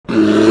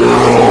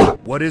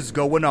What is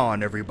going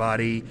on,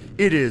 everybody?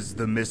 It is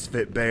the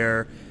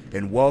Misfitbear,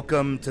 and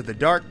welcome to the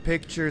Dark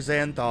Pictures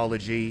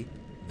Anthology,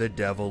 The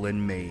Devil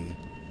in Me.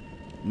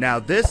 Now,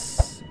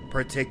 this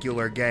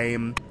particular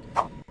game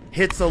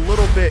hits a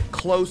little bit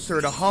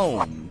closer to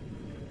home.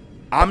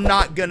 I'm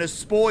not gonna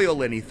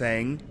spoil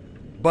anything,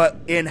 but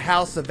in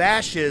House of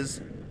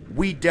Ashes,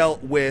 we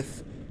dealt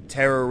with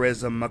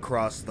terrorism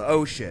across the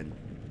ocean.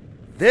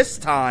 This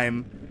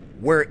time,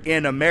 we're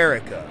in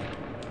America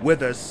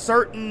with a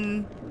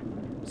certain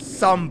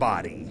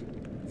somebody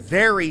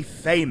very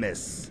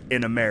famous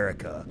in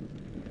America.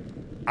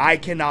 I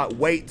cannot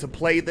wait to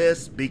play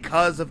this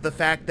because of the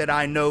fact that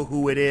I know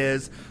who it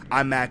is.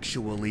 I'm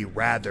actually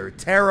rather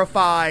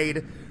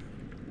terrified.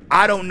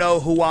 I don't know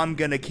who I'm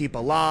gonna keep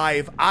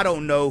alive. I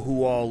don't know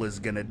who all is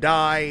gonna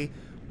die,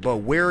 but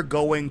we're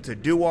going to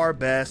do our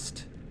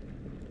best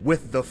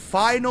with the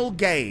final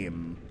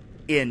game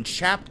in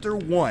Chapter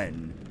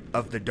 1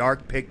 of the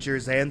Dark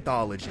Pictures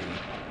Anthology.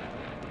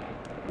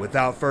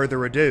 Without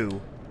further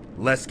ado,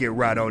 let's get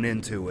right on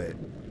into it.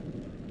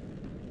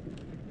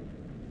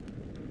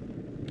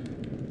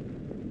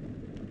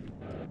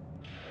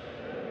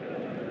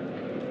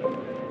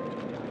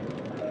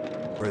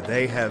 For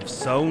they have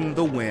sown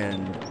the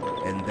wind,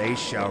 and they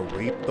shall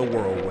reap the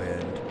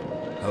whirlwind.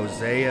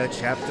 Hosea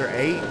chapter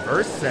 8,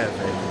 verse 7.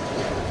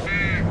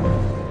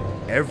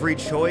 Every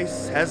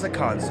choice has a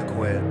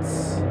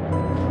consequence.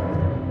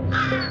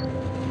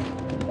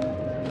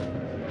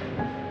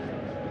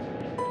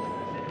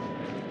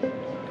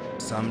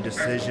 Some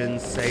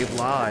decisions save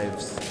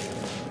lives.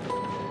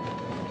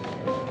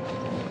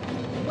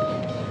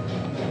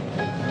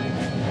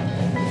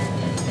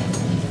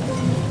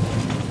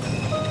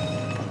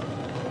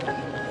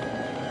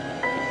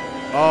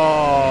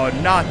 Oh,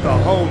 not the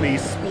homie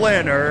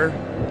Splinter.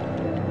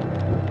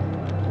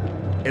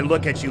 And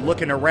look at you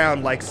looking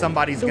around like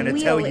somebody's gonna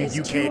tell you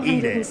you can't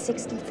eat it.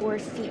 264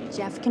 feet,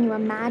 Jeff. Can you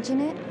imagine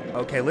it?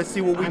 Okay, let's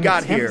see what we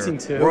got here.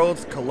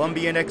 World's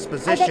Columbian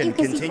Exposition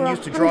continues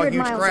to draw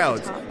huge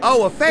crowds.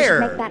 Oh, a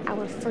fair! Make that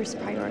our first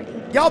priority.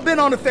 Y'all been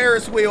on a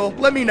Ferris wheel?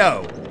 Let me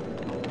know.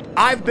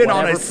 I've been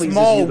on a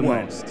small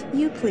one.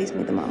 You please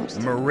me the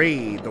most.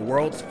 Marie, the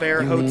World's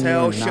Fair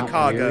Hotel,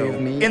 Chicago,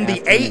 in the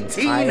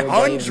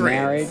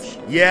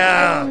 1800s.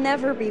 Yeah. I'll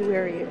never be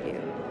weary of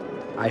you.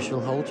 I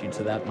shall hold you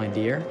to that, my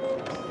dear.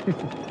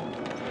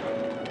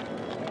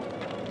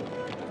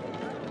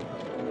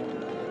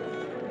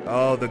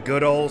 Oh, the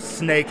good old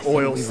snake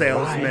oil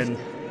salesman.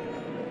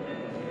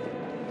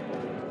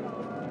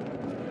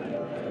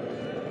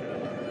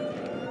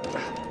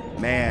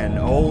 Man,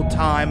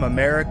 old-time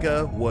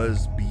America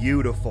was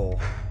beautiful.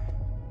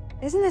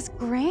 Isn't this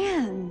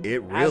grand?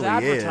 It really As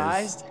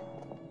advertised.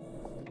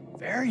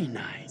 Very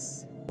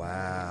nice.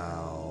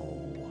 Wow.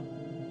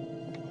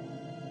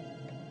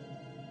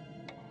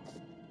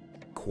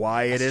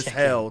 Quiet as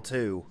hell,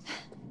 too.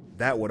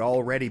 That would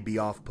already be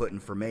off-putting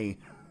for me.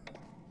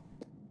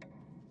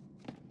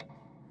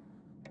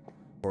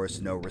 Of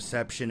course, no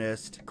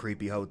receptionist,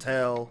 creepy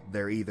hotel.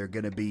 They're either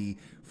gonna be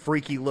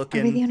freaky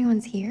looking. Are we the only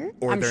ones here?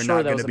 Or they're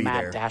not gonna be there. I'm sure there was a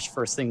mad dash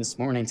first thing this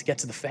morning to get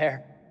to the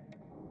fair.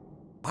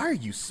 Why are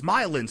you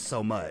smiling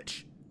so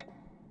much?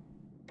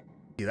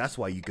 Yeah, that's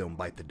why you gonna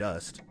bite the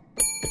dust.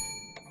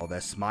 All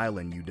that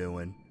smiling you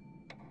doing.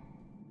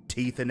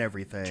 Teeth and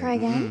everything. Try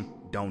again?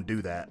 Don't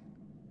do that.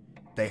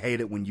 They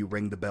hate it when you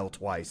ring the bell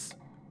twice.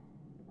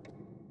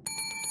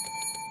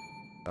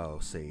 Oh,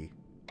 see.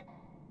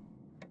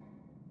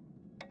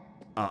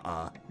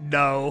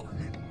 No.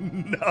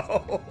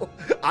 No.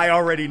 I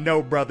already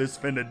know brother's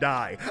finna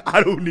die.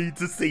 I don't need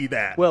to see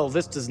that. Well,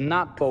 this does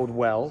not bode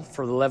well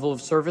for the level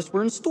of service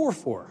we're in store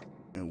for.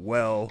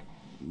 Well,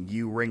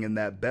 you ringing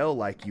that bell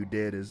like you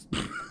did is...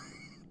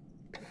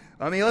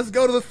 I mean, let's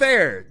go to the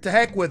fair. To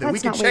heck with it. We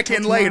can check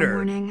in later.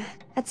 Morning.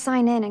 Let's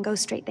sign in and go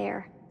straight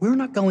there. We're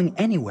not going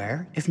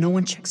anywhere if no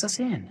one checks us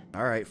in.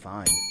 All right,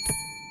 fine.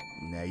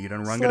 Now you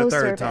done rung it a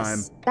third time.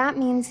 That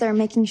means they're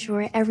making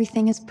sure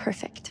everything is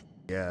perfect.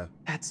 Yeah.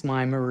 That's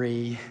my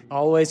Marie.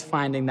 Always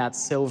finding that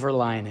silver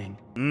lining.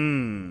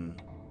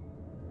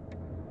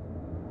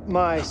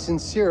 My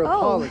sincere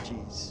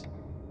apologies.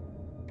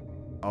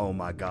 Oh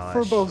my gosh.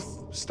 For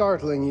both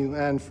startling you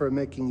and for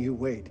making you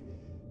wait.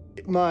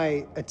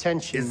 My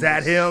attention is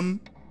that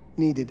him?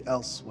 Needed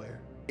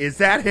elsewhere. Is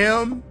that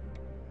him?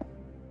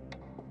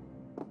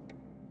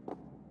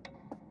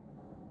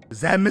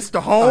 Is that Mr.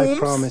 Holmes? I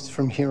promise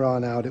from here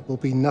on out it will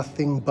be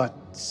nothing but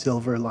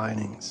silver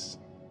linings.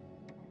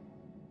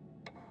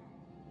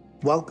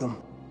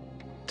 Welcome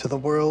to the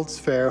World's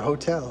Fair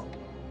Hotel.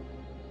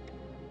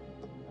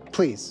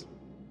 Please,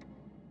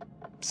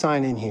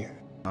 sign in here.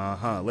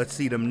 Let's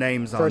see them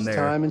names on there. First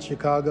time in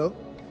Chicago?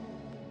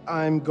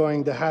 I'm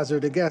going to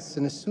hazard a guess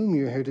and assume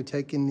you're here to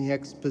take in the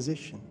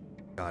exposition.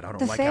 God, I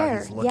don't like how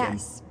he's looking.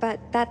 Yes,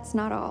 but that's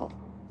not all.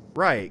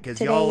 Right, because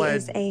y'all Today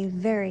is a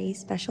very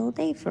special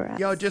day for us.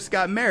 Y'all just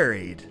got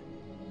married.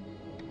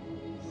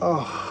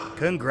 Oh.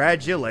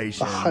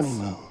 Congratulations. A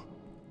honeymoon.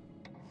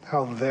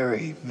 How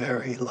very,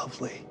 very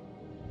lovely.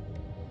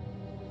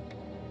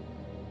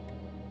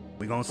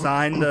 We gonna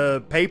sign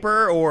the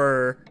paper,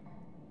 or?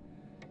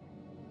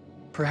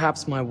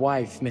 Perhaps my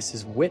wife,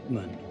 Mrs.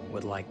 Whitman,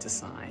 would like to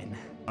sign.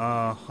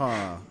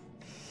 Uh-huh.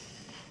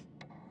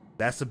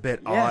 That's a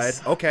bit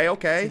Yes. odd.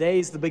 Okay.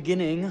 Today's the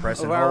beginning Press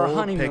of and our hold,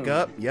 honeymoon. pick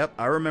up. Yep,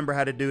 I remember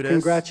how to do this.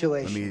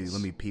 Congratulations.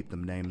 Let me peep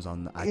them names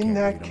on the. I In can't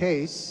that read 'em.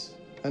 case,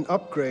 an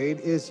upgrade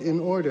is in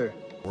order.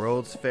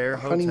 World's Fair A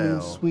honeymoon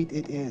Hotel. suite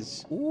it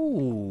is.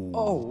 Ooh.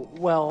 Oh,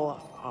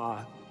 well,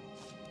 are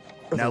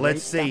Now the let's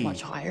rates that see.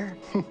 much higher?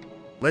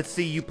 Let's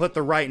see you put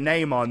the right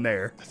name on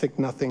there. Think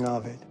nothing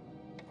of it.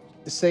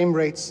 The same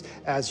rates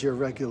as your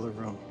regular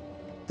room.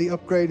 The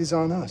upgrade is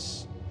on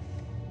us.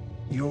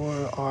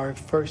 You're our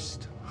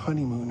first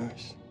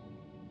honeymooners.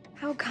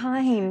 How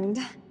kind.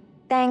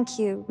 Thank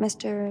you,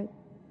 Mr.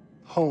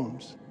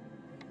 Holmes.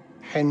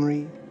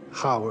 Henry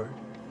Howard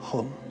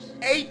Holmes.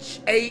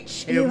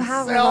 H.H. You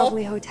himself. have a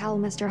lovely hotel,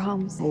 Mr.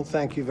 Holmes. Well,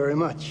 thank you very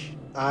much.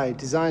 I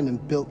designed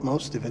and built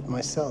most of it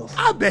myself.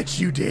 I bet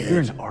you did. You're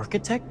an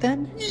architect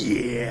then?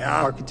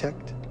 Yeah.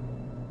 Architect,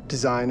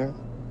 designer,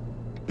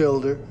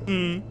 builder,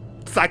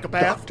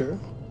 Psychopath. doctor,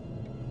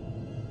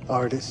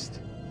 artist.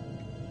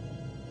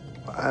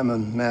 I'm a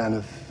man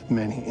of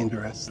many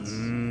interests.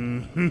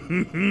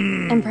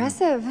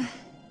 Impressive.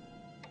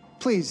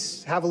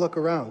 Please have a look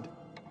around.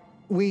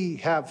 We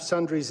have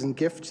sundries and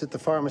gifts at the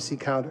pharmacy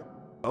counter.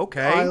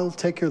 Okay. I'll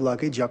take your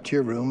luggage up to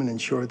your room and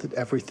ensure that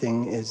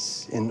everything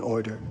is in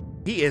order.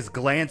 He is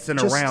glancing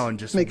Just around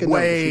just make a note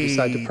if you way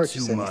decide to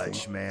purchase too anything,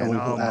 much, man. and we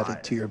Oh will add my.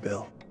 it to your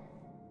bill.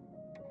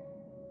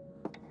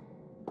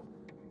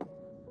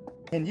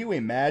 Can you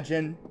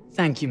imagine?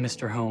 Thank you,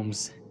 Mr.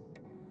 Holmes.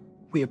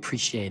 We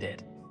appreciate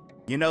it.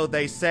 You know,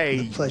 they say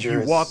The pleasure you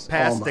is walk all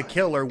past the mine.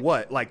 killer,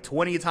 what, like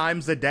 20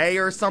 times a day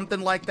or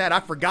something like that?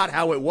 I forgot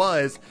how it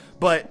was.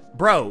 But,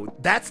 bro,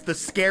 that's the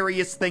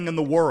scariest thing in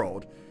the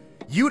world.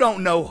 You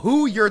don't know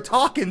who you're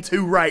talking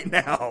to right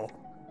now.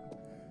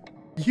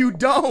 You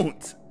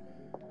don't.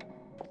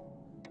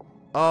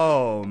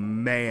 Oh,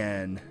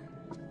 man.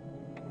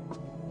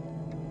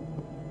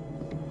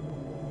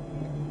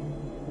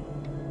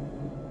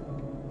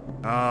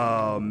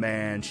 Oh,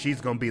 man.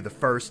 She's gonna be the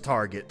first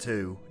target,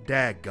 too.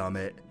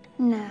 Dadgummit.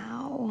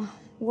 Now,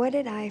 what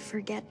did I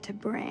forget to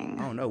bring?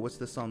 Oh no, what's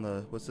this on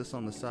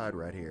the side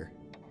right here?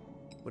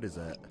 What is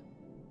that?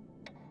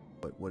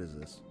 What is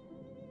this?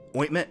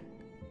 Ointment?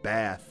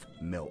 Bath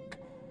milk.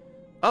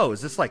 Oh,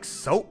 is this like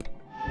soap?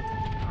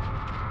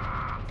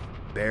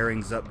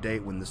 Bearings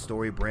update when the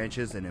story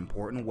branches in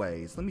important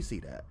ways. Let me see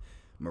that.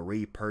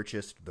 Marie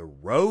purchased the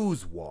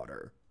rose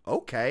water.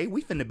 Okay,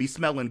 we finna be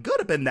smelling good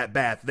up in that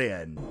bath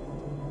then.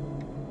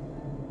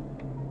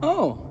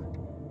 Oh,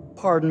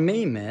 pardon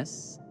me,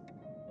 miss.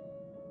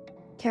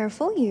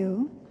 Careful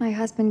you. My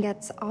husband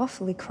gets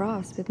awfully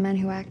cross with men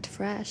who act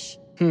fresh.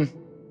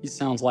 He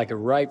sounds like a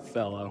ripe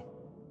fellow.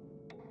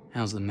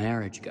 How's the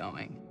marriage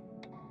going?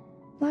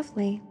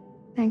 Lovely.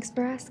 Thanks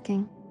for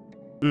asking.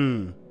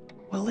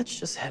 Well, let's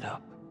just head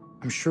up.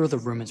 I'm sure the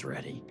room is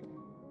ready.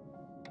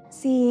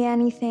 See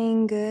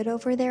anything good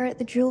over there at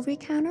the jewelry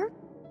counter?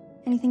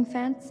 Anything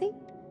fancy?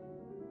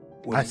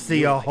 What I do see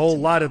you a like whole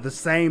to- lot of the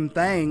same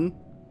thing.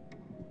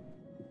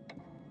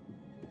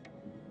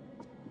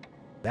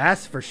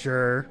 That's for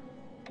sure.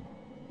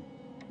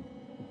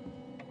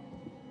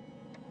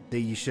 See,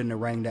 you shouldn't have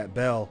rang that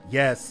bell.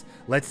 Yes,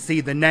 let's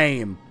see the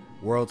name.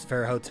 World's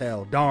Fair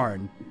Hotel.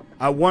 Darn.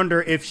 I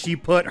wonder if she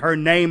put her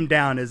name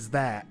down as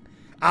that.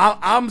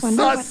 I'm Wonder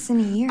sus. what's in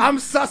here. I'm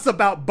sus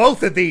about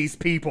both of these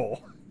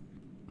people.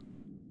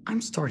 I'm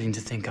starting to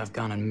think I've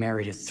gone and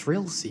married a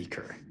thrill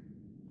seeker.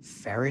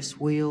 Ferris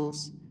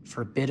wheels,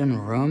 forbidden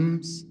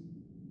rooms.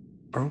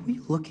 Are we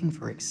looking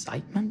for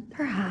excitement?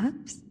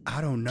 Perhaps. I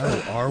don't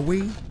know. Are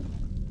we?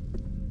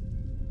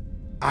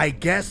 I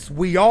guess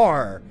we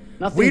are.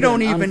 Nothing We but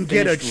don't an even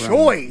get a unfinished room.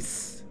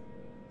 choice.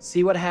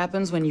 See what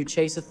happens when you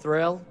chase a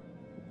thrill?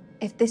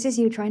 If this is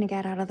you trying to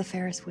get out of the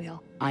Ferris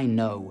wheel. I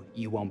know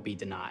you won't be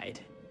denied.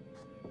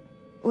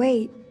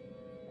 Wait.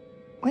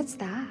 What's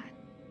that?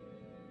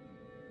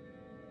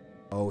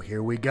 Oh,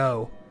 here we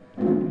go.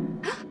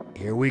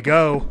 Here we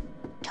go.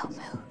 Don't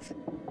move.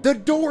 The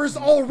door's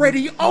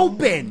already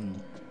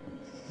open.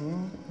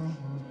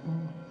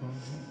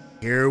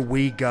 Here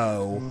we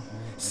go.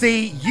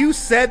 See, you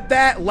said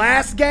that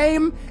last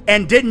game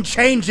and didn't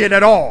change it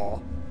at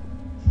all.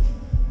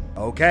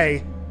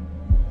 Okay.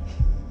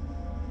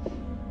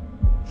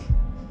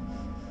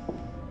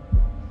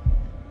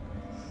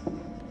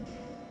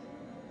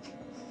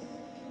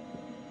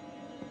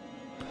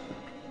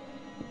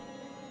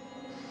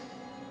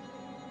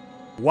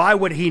 Why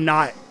would he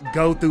not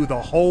go through the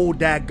whole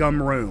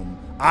dadgum room?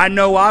 I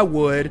know I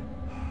would.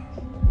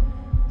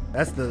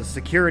 That's the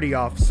security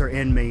officer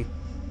in me.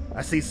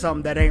 I see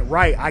something that ain't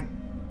right.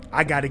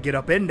 I gotta get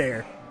up in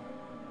there.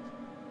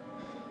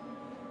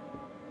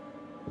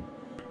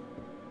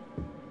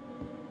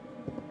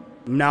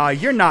 Nah,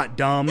 you're not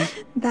dumb.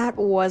 That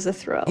was a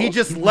thrill. He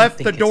just You won't left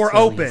think the it's door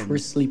thrilling if open. We're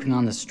sleeping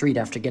on the street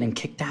after getting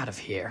kicked out of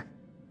here.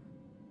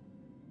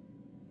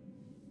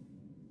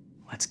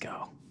 Let's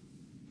go.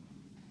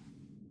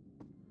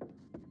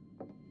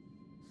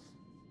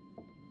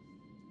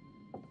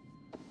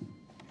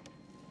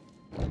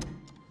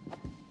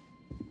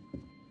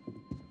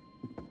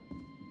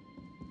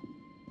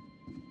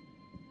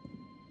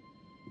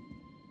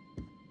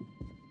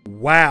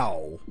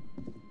 Wow.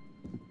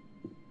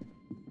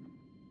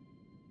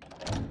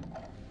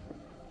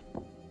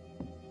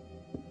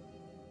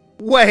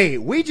 Wait,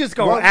 we just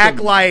gonna Welcome, act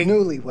like...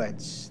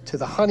 newlyweds to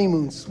the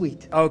honeymoon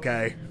suite.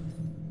 Okay.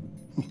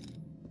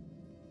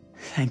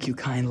 Thank you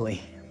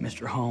kindly,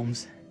 Mr.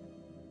 Holmes.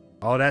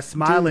 All that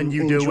smiling Do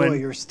you enjoy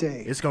doing, your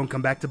stay. it's gonna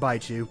come back to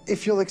bite you.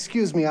 If you'll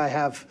excuse me, I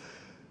have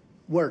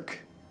work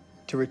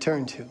to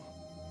return to.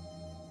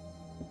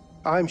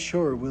 I'm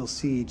sure we'll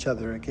see each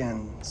other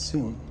again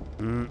soon.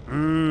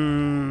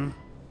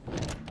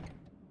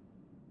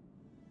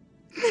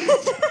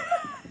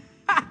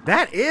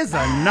 That is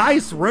a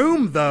nice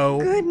room, though.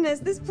 Goodness,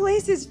 this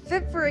place is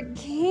fit for a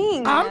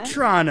king. I'm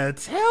trying to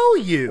tell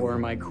you. Or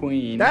my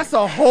queen. That's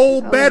a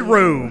whole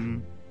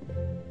bedroom.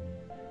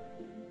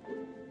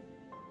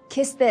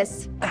 Kiss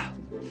this.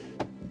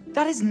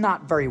 That is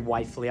not very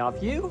wifely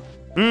of you.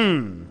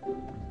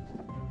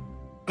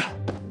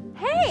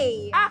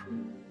 Hey!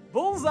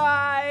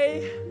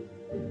 Bullseye!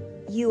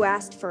 You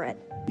asked for it.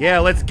 Yeah,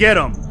 let's get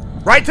him.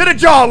 Right to the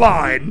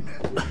jawline.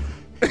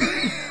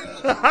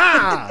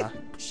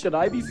 Should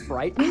I be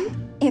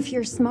frightened? If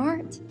you're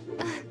smart.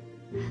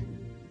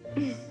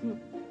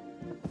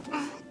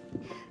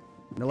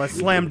 Now let's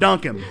slam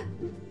dunk him.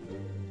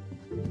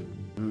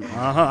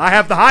 I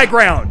have the high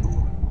ground.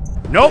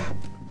 Nope.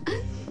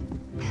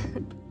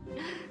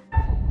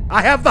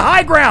 I have the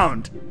high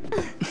ground.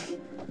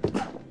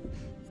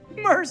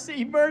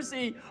 Mercy,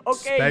 mercy.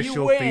 Okay, you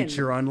Special win.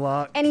 feature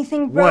unlocked.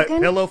 Anything What,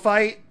 broken? pillow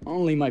fight?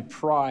 Only my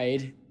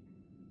pride.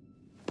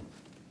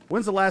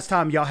 When's the last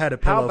time y'all had a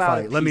How pillow about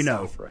fight? a Let me peace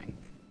know. offering?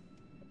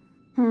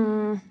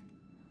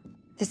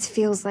 This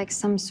feels like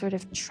some sort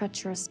of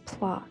treacherous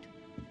plot.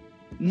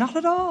 Not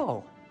at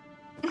all.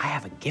 I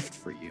have a gift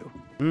for you.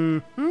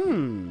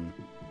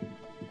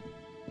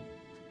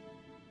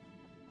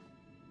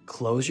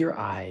 Close your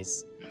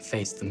eyes and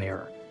face the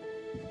mirror.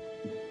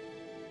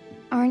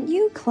 Aren't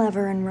you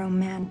clever and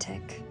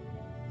romantic?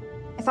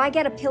 If I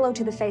get a pillow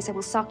to the face, I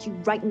will sock you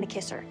right in the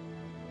kisser.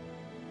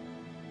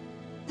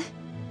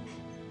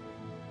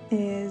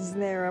 Is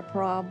there a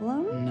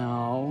problem?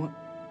 No.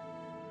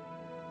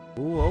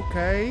 Ooh,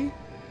 okay.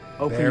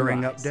 Open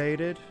Bearing your eyes.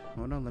 updated.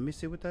 Hold on, let me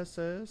see what that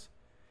says.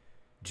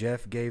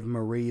 Jeff gave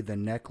Marie the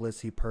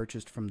necklace he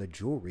purchased from the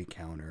jewelry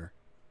counter.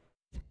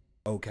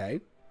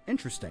 Okay,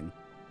 interesting.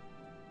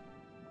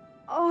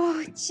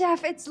 Oh,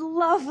 Jeff, it's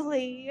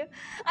lovely.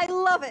 I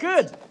love it.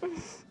 Good.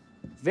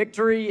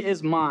 Victory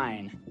is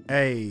mine.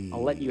 Hey.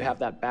 I'll let you have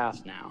that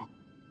bath now.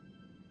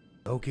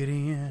 Go get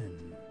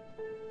in.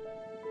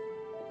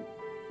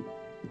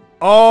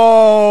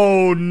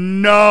 Oh,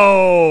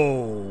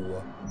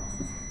 no.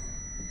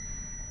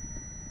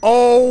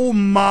 Oh,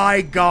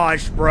 my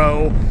gosh,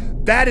 bro.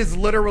 That is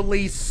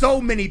literally so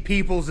many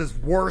people's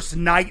worst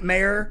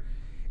nightmare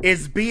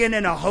is being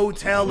in a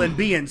hotel and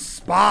being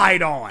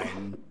spied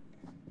on.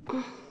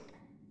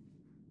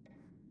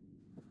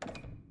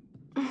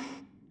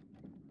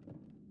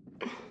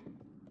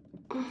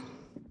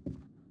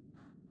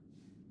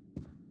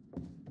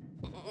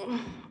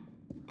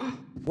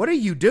 What are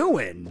you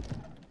doing?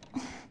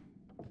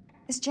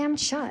 It's jammed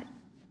shut.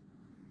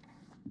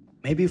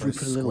 Maybe if we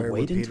Press put a little square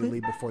weight into repeatedly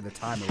it? before the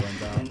timer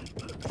runs out.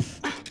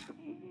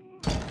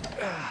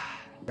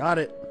 Got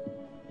it.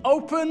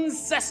 Open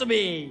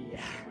sesame!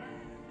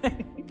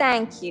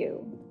 Thank you.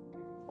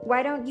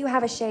 Why don't you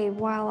have a shave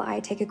while I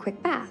take a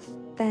quick bath?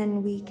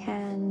 Then we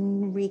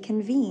can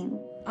reconvene.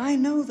 I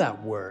know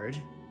that word.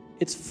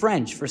 It's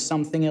French for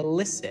something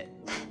illicit.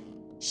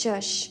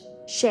 Shush.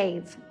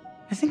 Shave.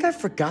 I think I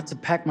forgot to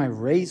pack my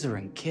razor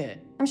and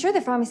kit. I'm sure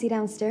the pharmacy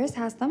downstairs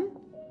has them.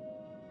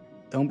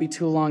 Don't be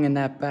too long in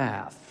that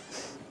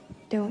bath.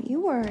 Don't you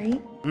worry.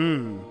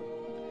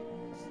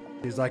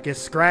 It's like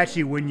it's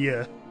scratchy when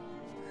you...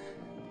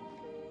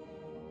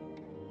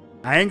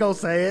 I ain't gonna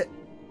say it.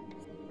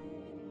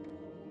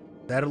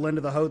 Settle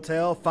into the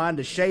hotel, find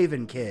a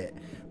shaving kit.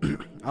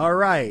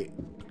 Alright.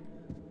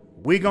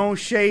 We gonna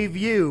shave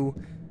you,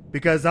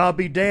 because I'll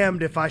be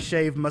damned if I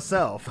shave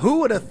myself. Who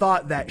would have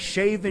thought that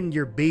shaving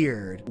your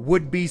beard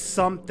would be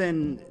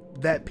something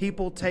that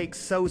people take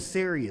so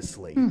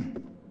seriously?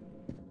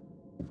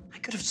 I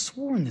could have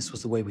sworn this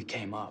was the way we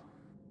came up.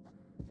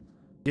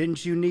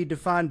 Didn't you need to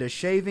find a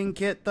shaving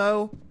kit,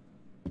 though?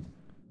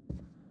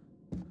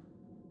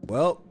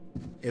 Well,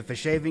 if a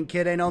shaving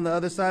kit ain't on the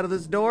other side of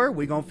this door,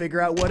 we gonna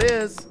figure out what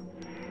is.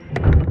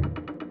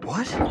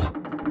 What?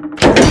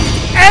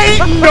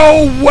 Ain't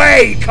no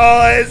way,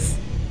 cuz!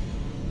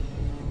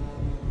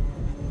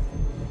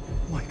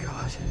 Oh my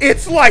god.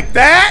 It's like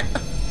that?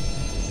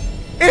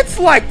 It's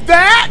like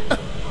that?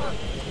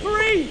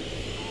 3!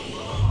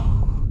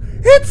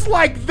 It's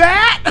like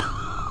that?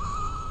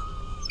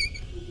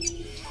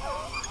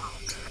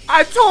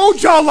 I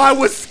told y'all I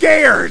was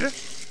scared!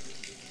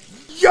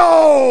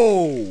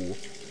 Yo!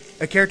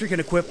 A character can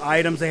equip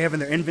items they have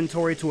in their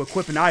inventory to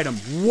equip an item.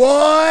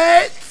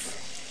 What?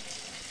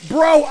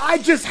 Bro, I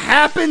just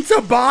happened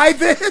to buy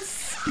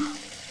this?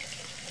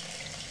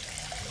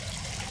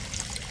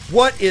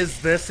 What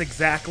is this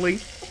exactly?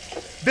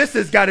 This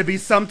has got to be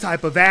some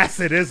type of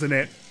acid, isn't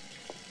it?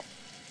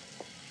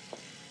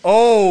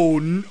 Oh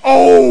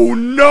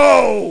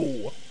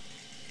no!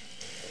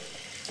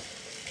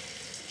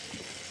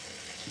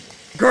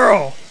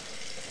 Girl!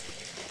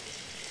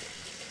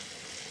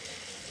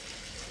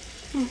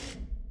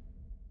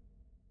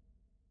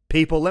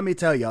 People, let me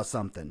tell y'all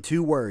something.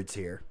 2 words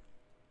here.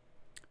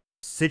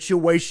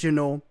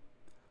 Situational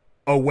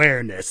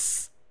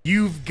awareness.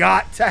 You've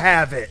got to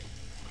have it.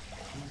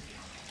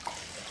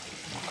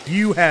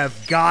 You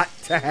have got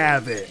to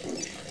have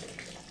it.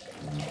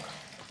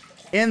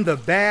 In the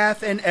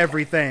bath and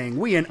everything.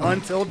 We in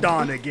Until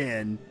Dawn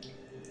again.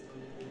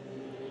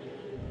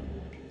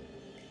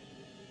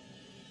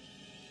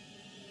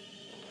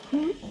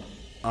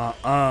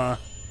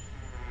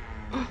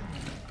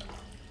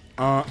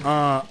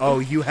 Oh,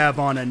 you have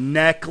on a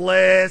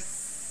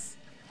necklace.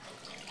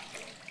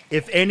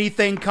 If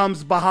anything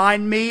comes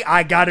behind me,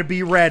 I gotta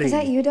be ready. Is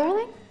that you,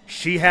 darling?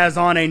 She has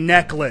on a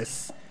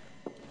necklace.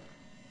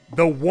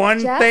 The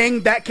one Jeff?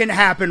 thing that can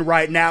happen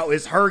right now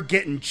is her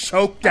getting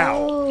choked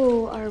out.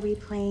 Oh, are we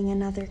playing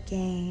another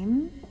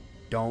game?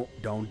 Don't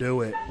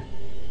do it.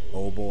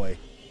 Oh boy.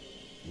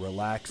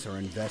 Relax or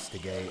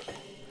investigate.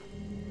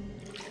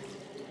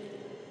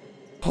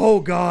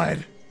 Oh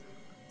God.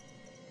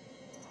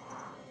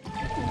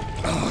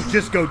 Oh,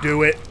 just go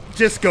do it.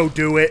 Just go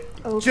do it.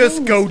 Okay,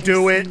 Just go Mr.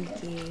 do it.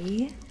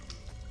 Sneaky.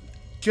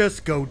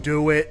 Just go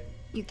do it.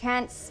 You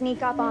can't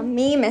sneak up on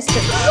me, Mr.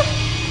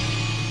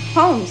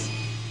 Holmes.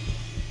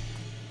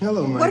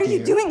 Hello, my What are dear.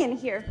 you doing in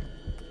here?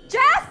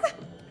 Jeff!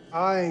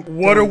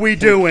 What are we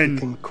doing? I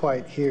can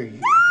quite hear you.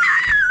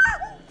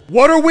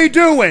 What are we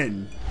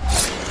doing?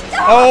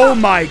 Oh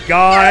my Get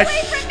gosh.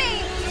 away from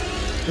me!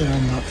 But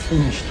I'm not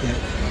finished yet.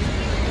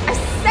 I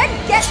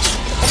said get...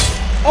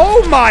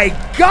 Oh my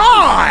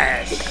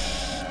gosh.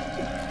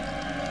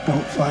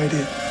 Don't fight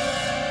it.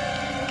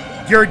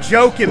 You're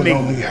joking It'll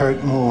only me.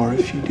 hurt more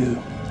if you do.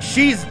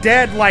 She's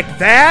dead like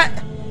that?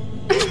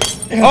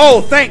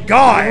 Oh, thank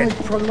God. Only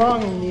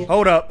prolonging the...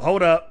 Hold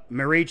up.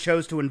 Marie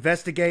chose to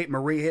investigate.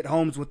 Marie hit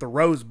Holmes with the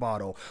rose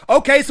bottle.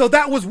 Okay, so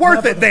that was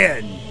worth it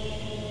then.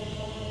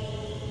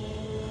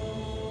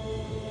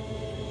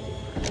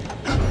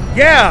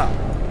 Yeah,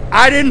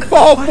 I didn't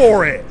fall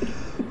for it.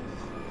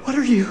 What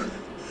are you?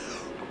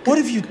 What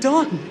have you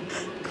done?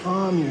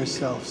 Calm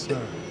yourself,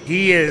 sir.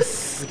 He is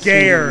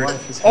scared.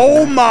 wife is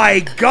Oh having- my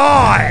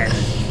gosh.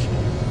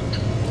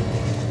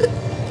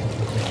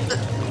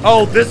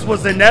 Oh, this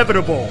was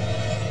inevitable.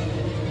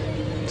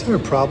 Is there a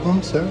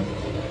problem, sir?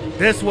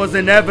 This was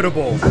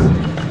inevitable.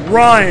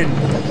 Run.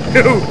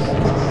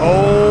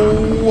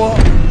 Oh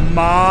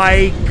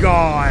my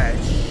gosh.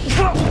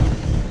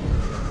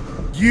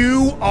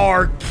 You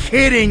are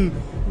kidding.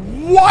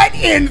 What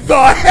in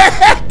the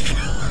heck?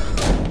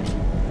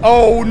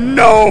 Oh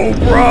no,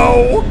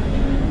 bro.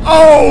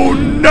 Oh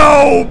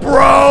no,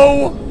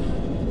 bro.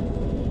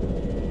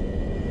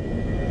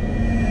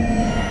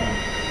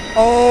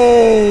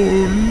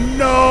 Oh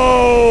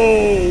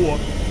no.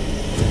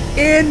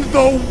 In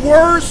the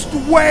worst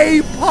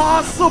way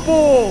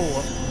possible.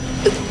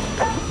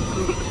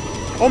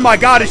 Oh my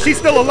God, is she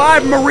still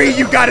alive? Marie,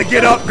 you gotta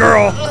get up,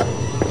 girl.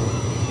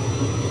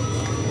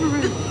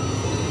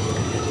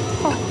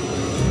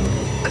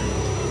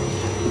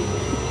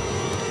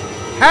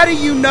 How do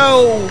you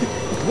know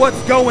what's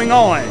going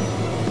on?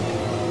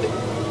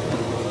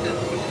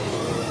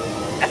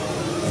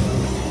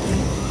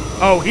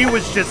 Oh, he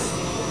was just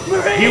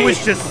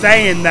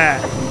saying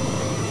that.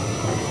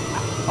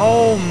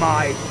 Oh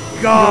my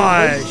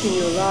gosh.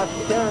 Your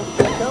last chance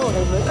to tell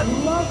him that you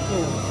love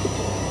him.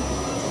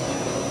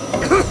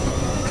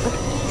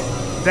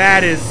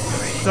 That is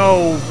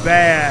so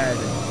bad.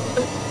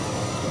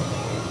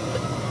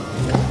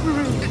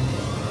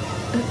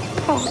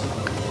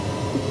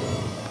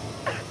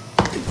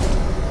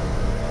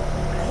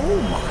 Oh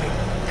my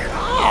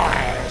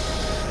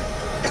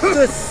gosh.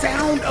 The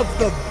sound of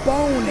the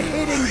bone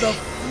hitting the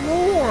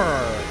floor.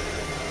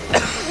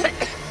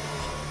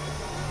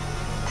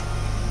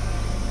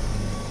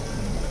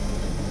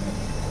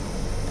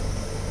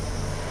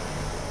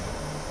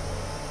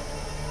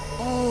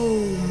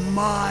 Oh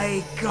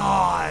my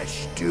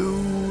gosh,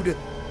 dude.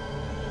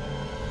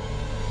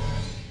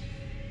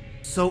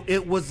 So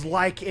it was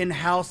like in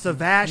House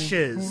of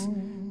Ashes.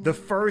 The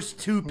first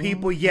 2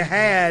 people you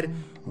had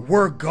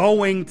were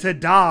going to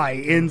die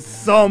in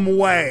some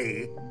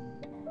way.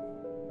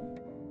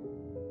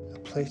 A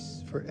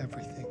place for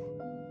everything.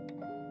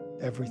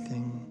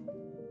 Everything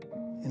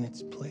in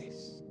its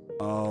place.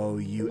 Oh,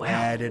 you Wow,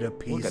 added a look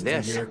piece at to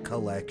this. your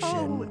collection.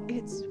 Oh,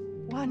 it's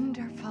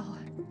wonderful.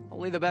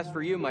 Only the best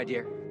for you, my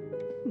dear.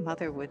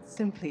 Mother would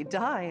simply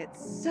die.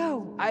 It's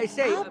so I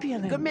say,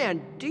 opulent. good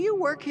man, do you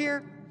work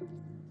here?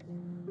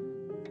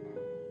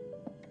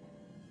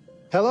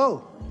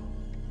 Hello.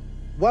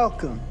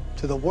 Welcome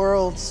to the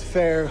World's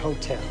Fair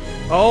Hotel.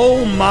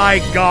 Oh my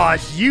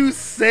gosh, you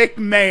sick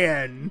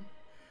man.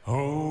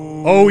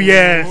 Oh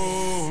yes.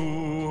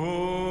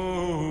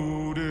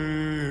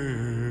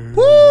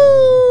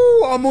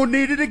 Woo! I'm gonna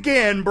need it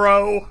again,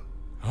 bro.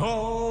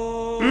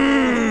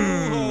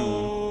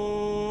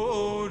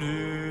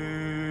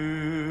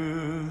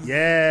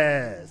 Yeah.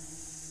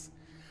 Yes.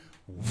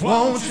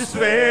 Won't you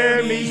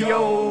spare me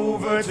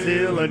over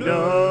till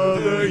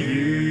another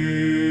year?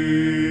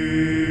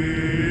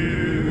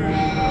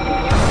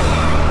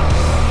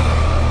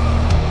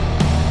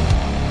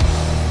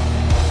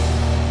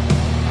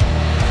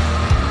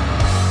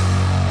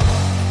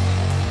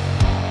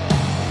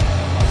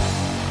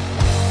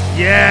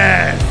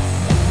 Yes.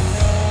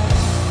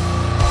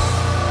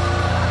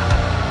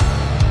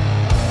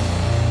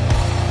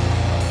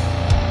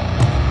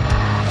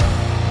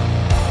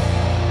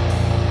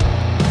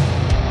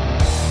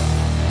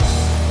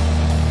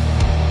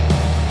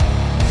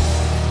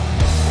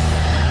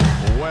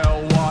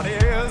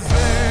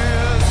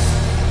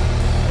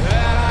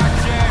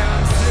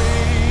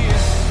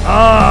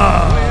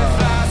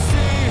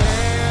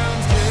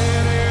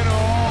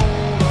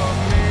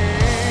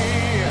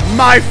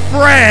 My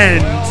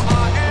friend,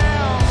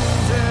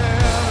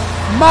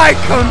 my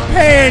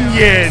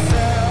companion,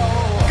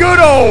 good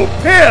old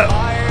Pip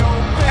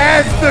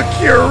as the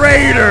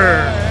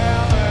curator.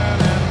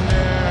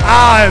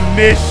 I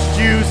missed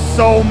you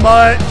so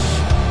much.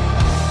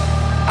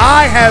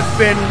 I have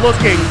been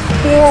looking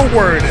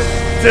forward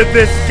to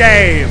this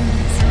game.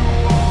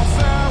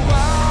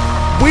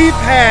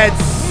 We've had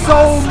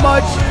so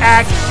much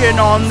action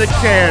on the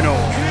channel.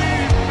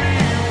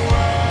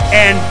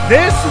 And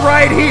this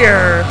right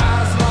here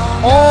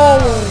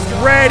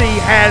already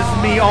has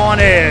me on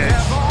edge.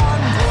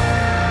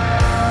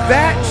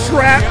 That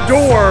trap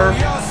door,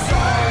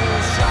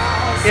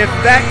 if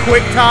that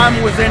quick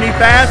time was any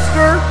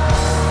faster,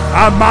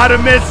 I might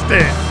have missed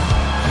it.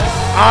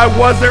 I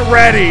wasn't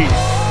ready.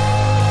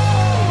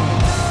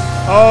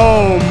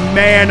 Oh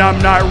man, I'm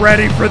not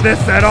ready for this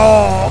at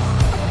all.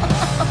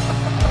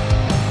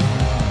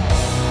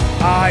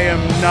 I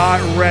am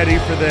not ready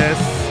for this.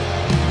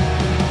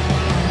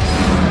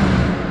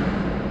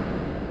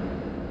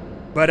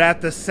 But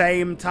at the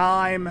same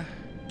time,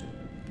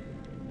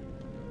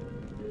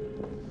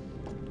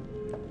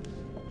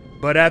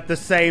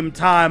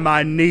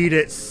 I need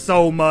it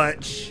so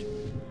much.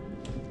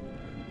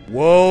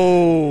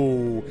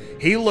 Whoa,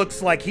 he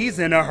looks like he's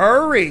in a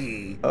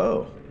hurry.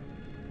 Oh,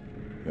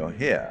 you're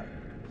here.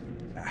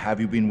 Have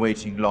you been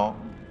waiting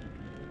long?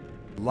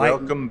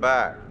 Welcome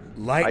back.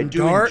 I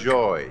do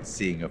enjoy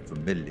seeing a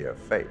familiar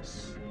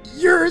face.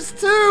 Yours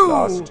too!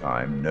 Last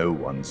time, no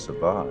one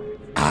survived.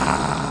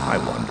 I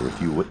wonder if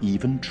you were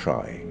even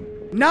trying.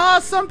 Nah,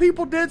 some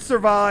people did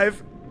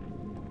survive.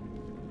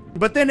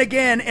 But then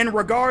again, in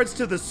regards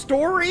to the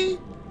story,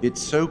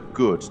 it's so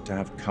good to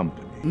have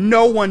company.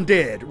 No one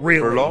did, really.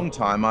 For a long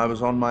time, I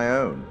was on my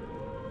own.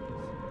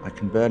 I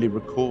can barely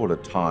recall a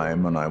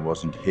time when I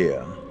wasn't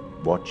here,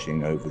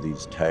 watching over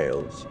these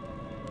tales.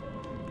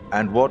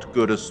 And what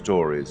good are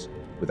stories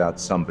without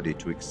somebody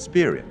to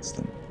experience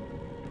them?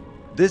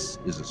 This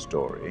is a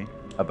story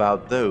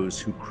about those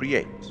who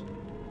create,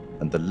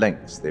 and the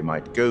lengths they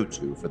might go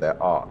to for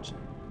their art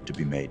to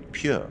be made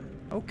pure.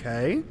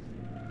 Okay.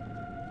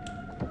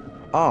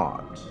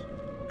 Art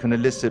can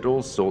elicit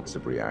all sorts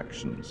of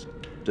reactions.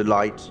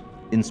 Delight,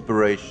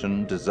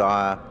 inspiration,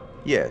 desire,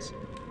 yes,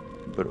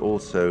 but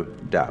also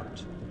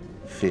doubt,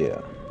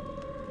 fear,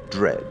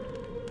 dread.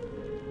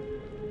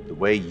 The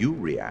way you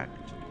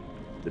react,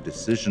 the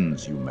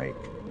decisions you make,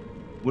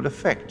 will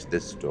affect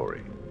this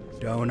story.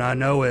 Don't I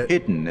know it?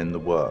 Hidden in the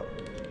world,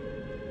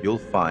 you'll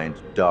find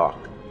dark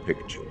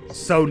pictures.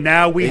 So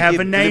now we have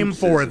a name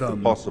for them.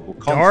 The possible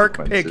Dark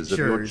consequences pictures.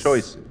 of your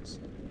choices.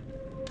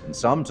 And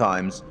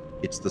sometimes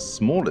it's the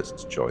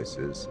smallest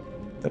choices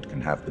that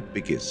can have the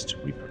biggest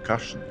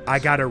repercussions. I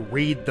gotta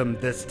read them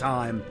this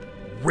time.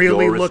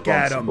 Really look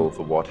at them. You're responsible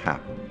for what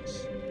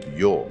happens.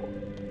 You're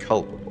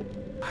culpable.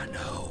 I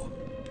know.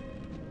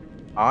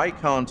 I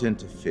can't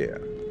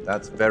interfere.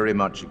 That's very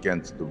much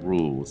against the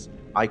rules.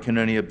 I can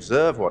only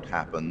observe what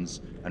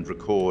happens and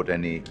record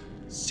any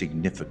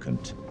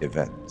significant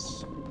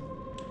events.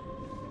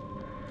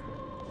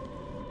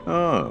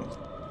 Oh.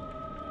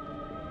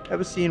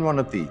 Ever seen one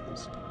of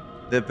these?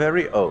 They're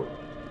very old.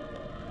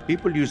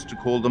 People used to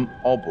call them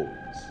obbles.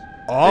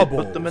 They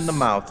put them in the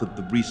mouth of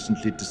the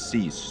recently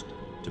deceased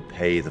to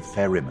pay the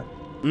ferryman.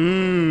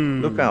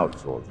 Look out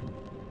for them.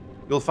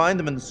 You'll find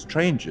them in the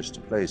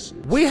strangest places.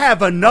 We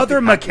have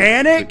another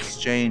mechanic? To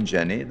exchange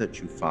any that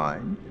you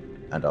find,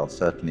 and I'll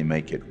certainly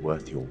make it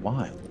worth your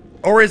while.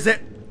 Or is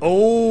it...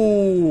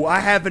 Oh, I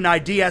have an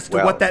idea as to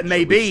what that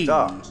may be.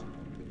 Start.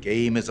 The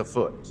game is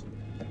afoot.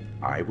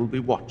 I will be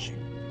watching.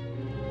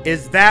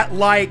 Is that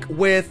like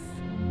with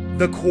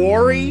the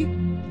quarry,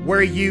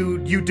 where you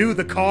do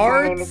the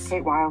cards? My name is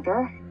Kate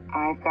Wilder.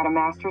 I've got a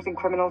master's in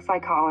criminal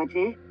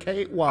psychology.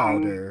 Kate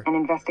Wilder. I'm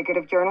an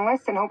investigative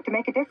journalist and hope to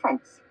make a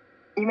difference.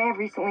 You may have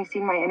recently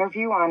seen my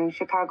interview on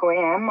Chicago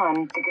AM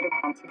on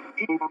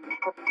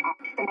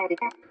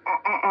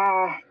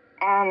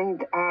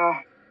and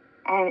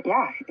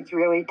yeah, it's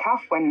really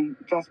tough when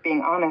just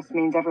being honest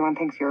means everyone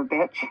thinks you're a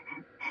bitch.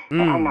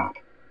 But I'm not.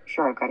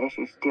 Sure, I've got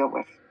issues to deal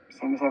with,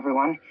 same as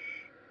everyone.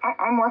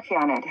 I'm working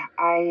on it.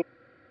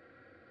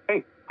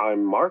 Hey,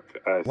 I'm Mark,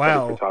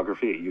 study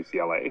photography at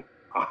UCLA.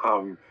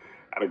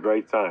 Had a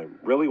great time.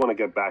 Really want to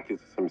get back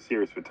into some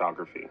serious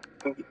photography.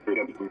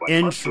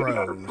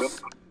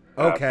 Intros.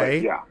 Okay.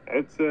 But yeah,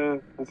 it's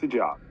a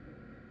job.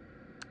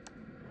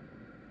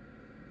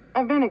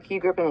 I've been a key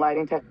grip and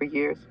lighting tech for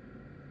years.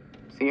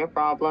 See a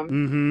problem?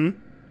 Mm-hmm.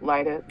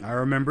 Light it. I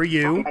remember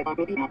you.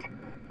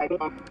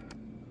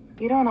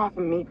 You don't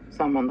often meet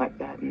someone like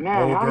that.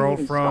 Man, Old how do you girl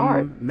even from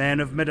start? Man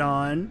of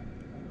Medan.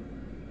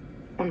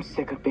 I'm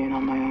sick of being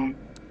on my own.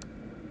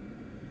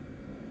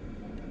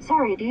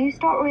 Sorry, do you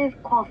start with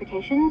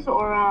qualifications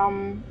or,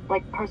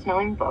 like personnel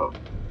info?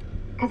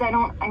 Because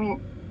will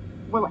anyone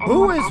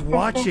Who is access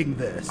watching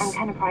this? I'm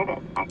kind of private,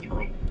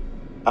 actually.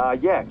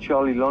 Yeah,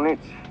 Charlie Lonnet,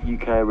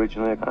 UK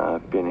originally.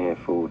 I've been here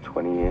for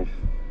 20 years.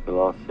 The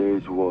last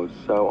series was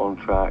so on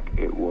track.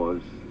 It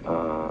was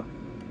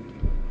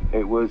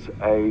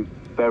a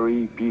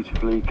very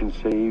beautifully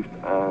conceived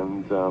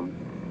and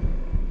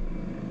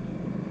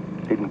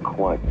didn't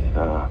quite hit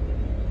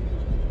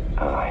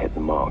the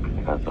mark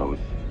as I was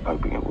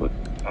hoping it would.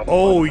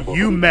 Oh,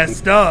 you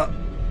messed up.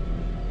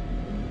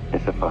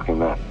 It's a fucking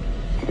mess,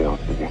 to be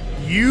honest with you.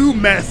 You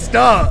messed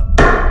up.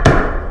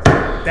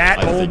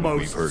 That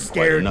almost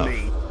scared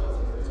me.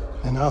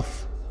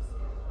 Enough.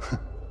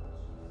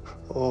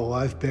 Oh,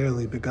 I've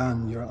barely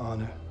begun, Your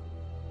Honor.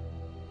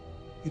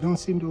 You don't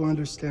seem to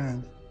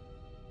understand.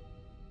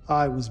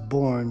 I was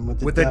born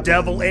with the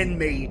devil in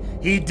me.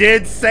 He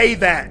did say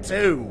that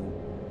too.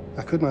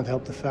 I could not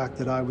help the fact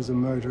that I was a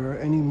murderer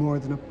any more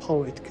than a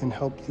poet can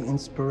help the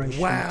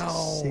inspiration to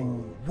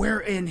sing.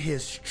 We're in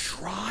his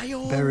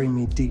trial? Bury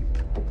me deep,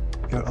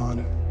 Your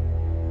Honor.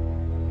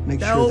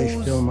 Make sure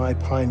they fill my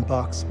pine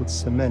box with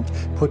cement.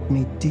 Put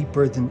me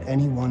deeper than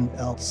anyone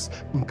else.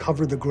 And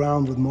cover the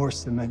ground with more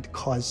cement,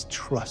 cause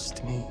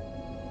trust me.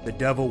 The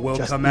devil will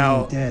come being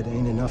out. Dead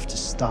ain't enough to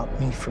stop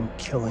me from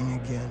killing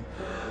again.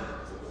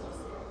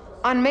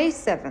 On May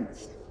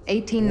 7th,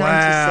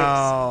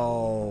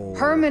 1896,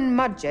 Herman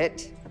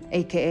Mudgett,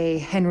 aka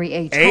Henry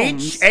H.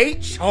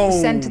 Holmes,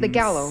 was sent to the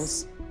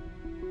gallows.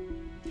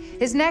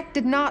 His neck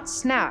did not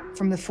snap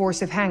from the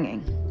force of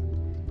hanging.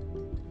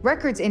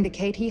 Records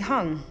indicate he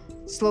hung,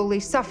 slowly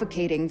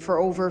suffocating for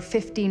over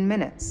 15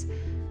 minutes,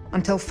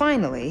 until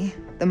finally,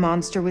 the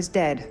monster was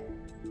dead.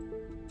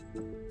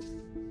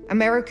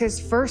 America's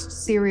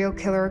first serial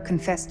killer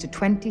confessed to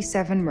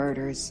 27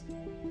 murders.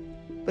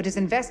 But as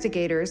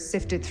investigators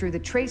sifted through the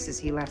traces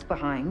he left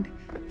behind,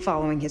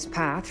 following his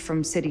path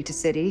from city to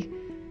city,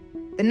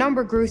 the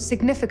number grew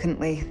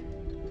significantly.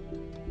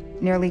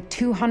 Nearly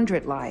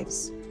 200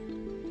 lives.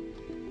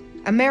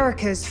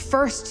 America's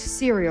first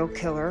serial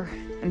killer,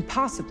 and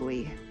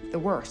possibly the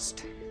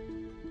worst.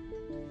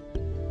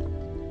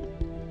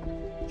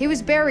 He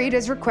was buried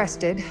as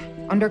requested,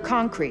 under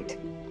concrete.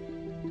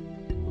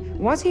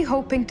 Was he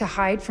hoping to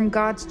hide from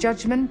God's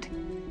judgment?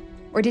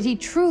 Or did he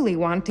truly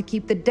want to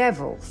keep the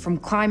devil from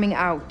climbing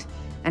out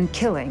and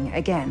killing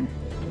again?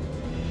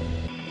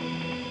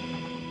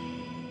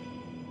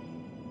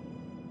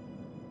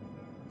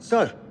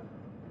 So,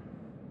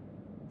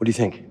 what do you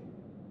think?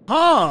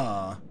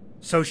 Huh.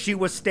 So she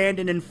was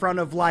standing in front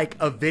of like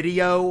a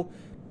video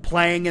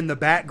playing in the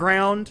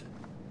background?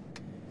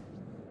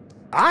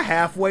 I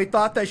halfway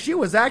thought that she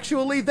was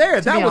actually there.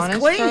 That was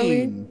clean.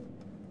 Charlie,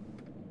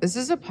 this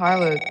is a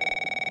pilot.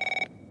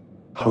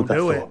 Don't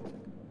do it.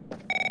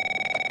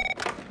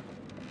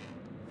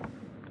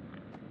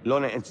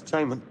 Lonnet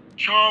Entertainment.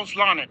 Charles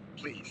Lonnet,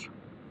 please.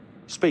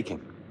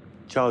 Speaking.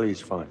 Charlie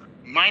is fine.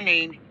 My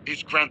name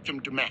is Grantham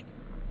Dumet.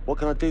 What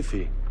can I do for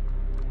you,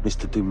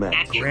 Mr. Dumet?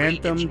 Actually,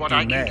 it's what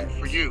I can do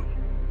for you.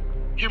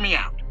 Hear me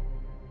out.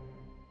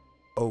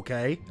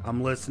 Okay,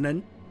 I'm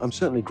listening. I'm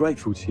certainly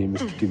grateful to you,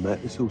 Mr.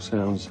 Dumet. This all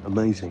sounds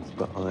amazing,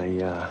 but I'm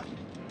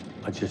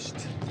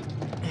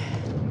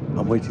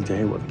waiting to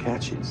hear what the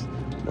catch is.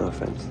 No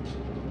offense.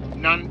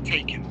 None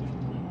taken.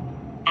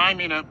 I'm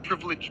in a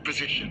privileged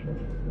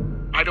position.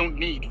 I don't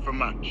need for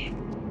much,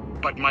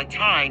 but my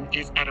time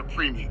is at a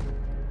premium.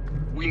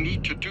 We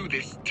need to do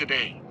this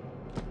today.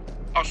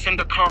 I'll send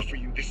a car for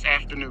you this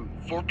afternoon,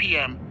 4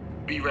 p.m.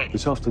 Be ready.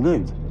 This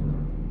afternoon?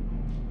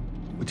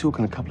 We're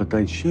talking a couple of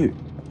days shoot.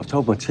 I've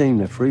told my team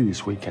they're free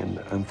this weekend,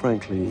 and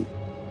frankly,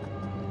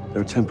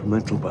 they're a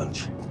temperamental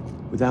bunch.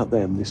 Without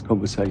them, this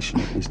conversation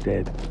is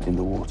dead in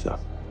the water.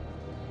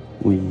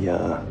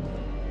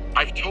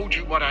 I've told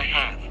you what I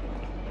have.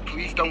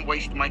 Please don't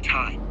waste my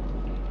time.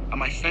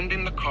 Am I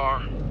sending the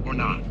car or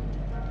not?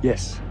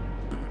 Yes,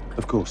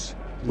 of course.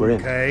 We're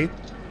in. Okay.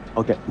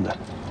 I'll get them there.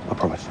 I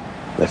promise.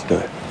 Let's do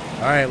it.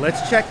 All right,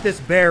 let's check this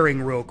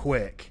bearing real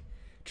quick.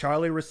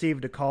 Charlie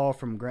received a call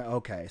from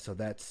okay, so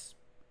that's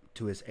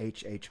to his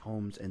H.H.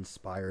 Holmes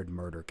inspired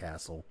murder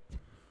castle.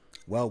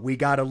 Well, we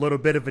got a little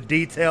bit of a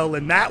detail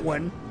in that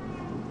one.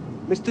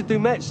 Mr.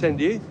 Dumet send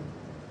you?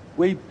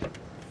 Right.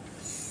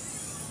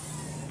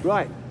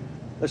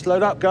 Let's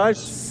load up,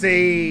 guys.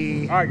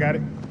 See. All right, got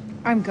it.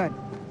 I'm good.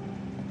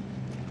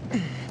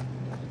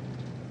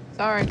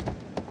 Sorry.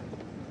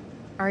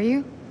 Are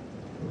you?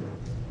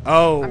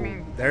 Oh,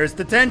 there's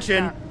the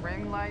tension. That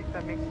ring light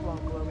that makes you all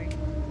glowy.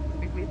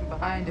 Be leaving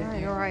behind if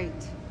you. You're right.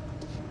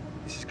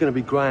 This is going to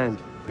be grand.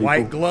 People.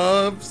 White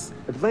gloves.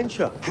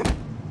 Adventure.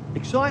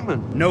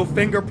 Excitement. No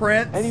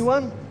fingerprints.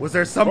 Anyone? Was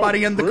there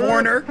somebody in the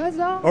corner?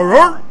 Huzzah!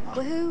 Alright.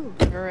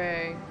 Woohoo!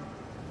 Hooray.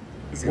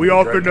 We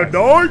off in the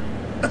dark?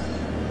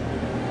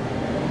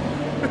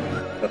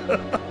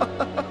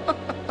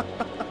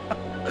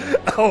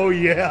 Oh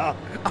yeah.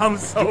 I'm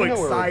so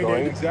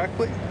excited.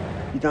 Exactly.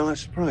 You don't like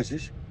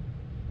surprises?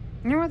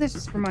 You know what this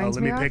just reminds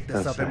Let me me of? pick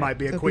this up. It might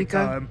be a quick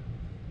time.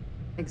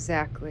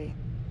 Exactly.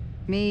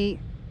 Me,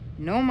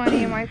 no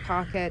money in my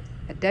pocket,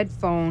 a dead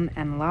phone,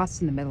 and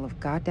lost in the middle of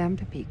goddamn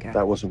Topeka.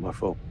 That wasn't my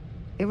fault.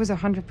 It was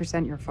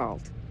 100% your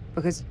fault.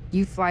 Because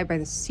you fly by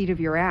the seat of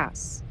your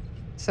ass.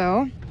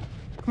 So,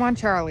 come on,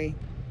 Charlie.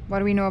 What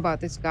do we know about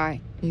this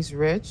guy? He's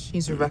rich,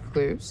 he's a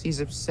recluse, he's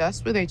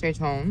obsessed with H.H.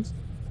 Holmes.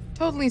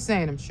 Totally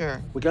sane, I'm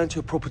sure. We're going to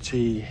a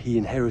property he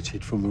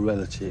inherited from a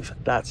relative.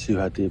 That's who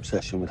had the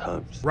obsession with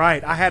Holmes.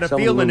 Right, I had a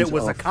feeling it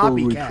was a full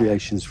copycat.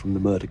 recreations from the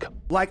murder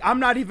company. Like, I'm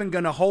not even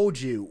gonna hold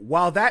you.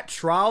 While that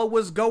trial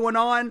was going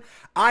on,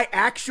 I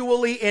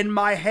actually, in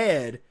my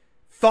head,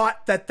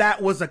 thought that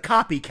that was a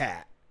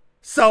copycat.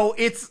 So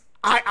it's,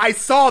 I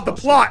saw the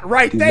plot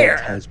right there.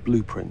 It has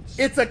blueprints.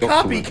 It's a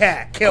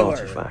copycat killer.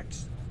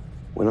 Artifacts.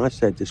 When I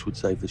said this would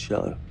save the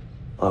show,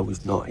 I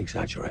was not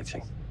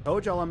exaggerating.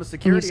 Told y'all I'm a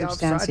security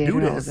officer. I do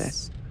all this.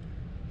 this.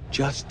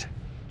 Just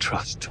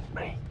trust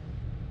me.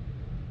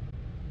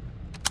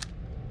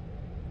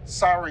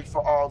 Sorry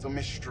for all the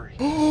mystery.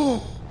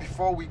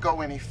 Before we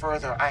go any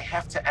further, I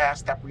have to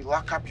ask that we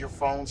lock up your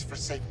phones for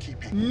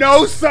safekeeping.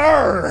 No,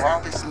 sir!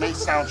 While this may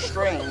sound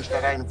strange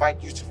that I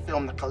invite you to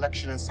film the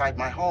collection inside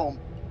my home,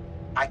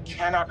 I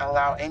cannot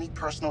allow any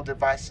personal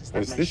devices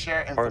that may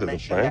share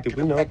information that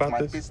could affect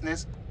my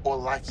business or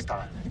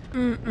lifestyle.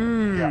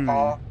 There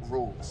are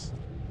rules.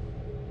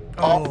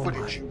 All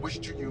footage you wish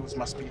to use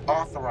must be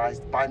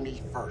authorized by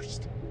me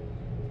first.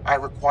 I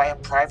require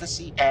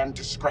privacy and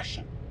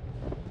discretion.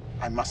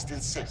 I must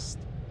insist.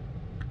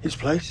 His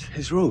place,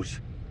 his rules.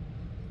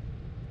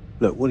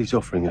 Look, what he's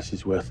offering us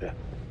is worth it.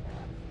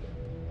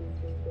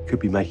 Could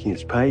be making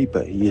us pay,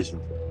 but he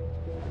isn't.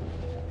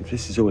 If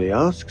this is all he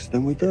asks,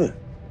 then we do it.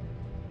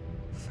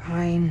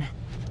 Fine.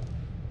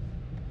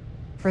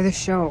 For the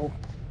show.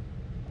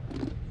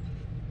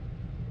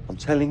 I'm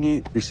telling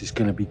you, this is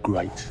gonna be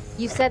great.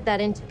 You said that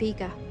in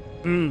Topeka.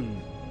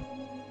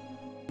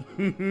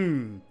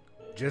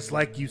 Just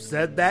like you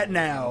said that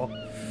now.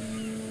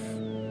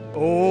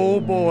 Oh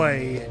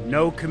boy,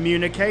 no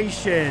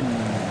communication.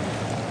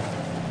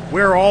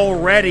 We're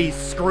already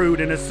screwed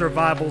in a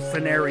survival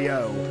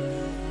scenario.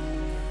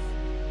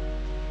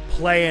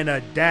 Playing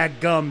a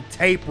dadgum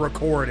tape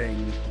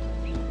recording.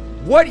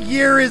 What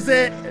year is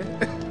it?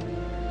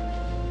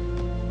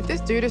 If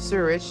this dude is so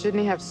rich, shouldn't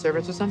he have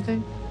servants or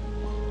something?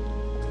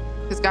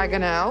 This guy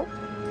gonna help?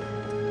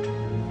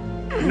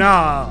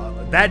 Nah,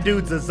 that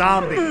dude's a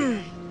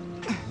zombie.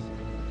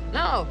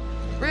 No,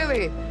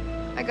 really.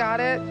 I got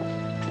it.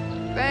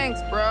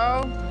 Thanks,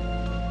 bro.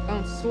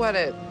 Don't sweat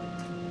it,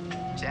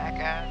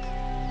 jackass.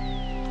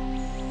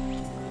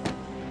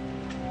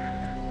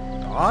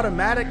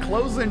 Automatic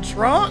closing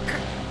trunk?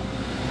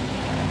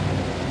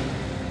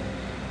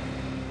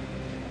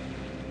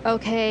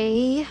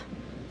 Okay.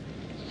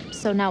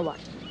 So now what?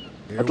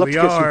 Here I'd love we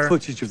to get are. some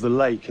footage of the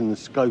lake and the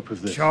scope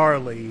of this.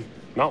 Charlie.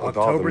 Not with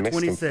all the October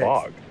mist and 26th.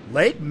 fog.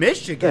 Lake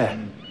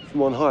Michigan. Yeah,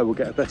 from on high we'll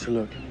get a better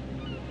look.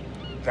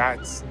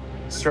 That's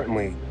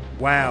certainly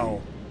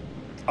Wow.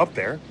 up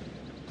there.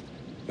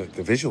 The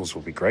visuals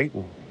will be great,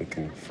 and we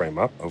can frame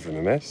up over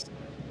the mist.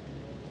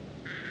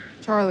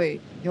 Charlie,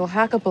 you'll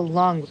hack up a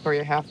lung before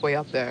you're halfway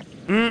up there.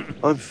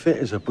 I'm fit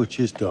as a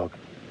butcher's dog.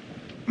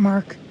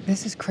 Mark,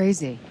 this is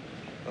crazy.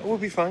 We'll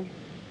be fine.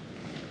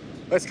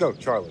 Let's go,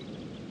 Charlie.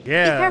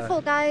 Yeah. Be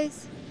careful,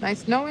 guys.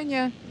 Nice knowing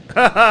you.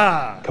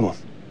 Haha. Come on.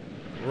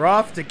 We're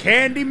off to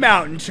Candy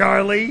Mountain,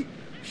 Charlie.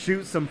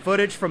 Shoot some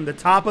footage from the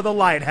top of the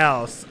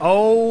lighthouse.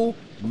 Oh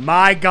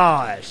my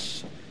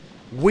gosh.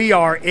 We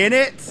are in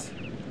it.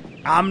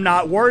 I'm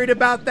not worried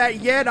about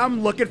that yet.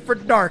 I'm looking for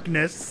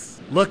darkness.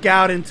 Look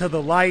out into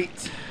the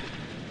light.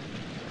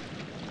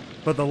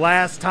 For the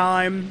last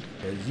time,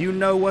 as you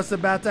know what's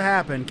about to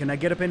happen. Can I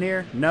get up in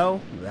here?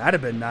 No? That'd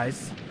have been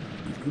nice.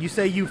 You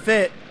say you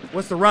fit.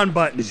 What's the run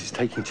button? This is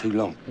taking too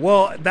long.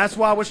 Well, that's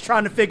why I was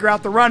trying to figure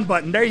out the run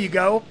button. There you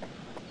go.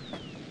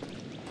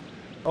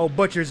 Oh,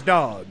 butcher's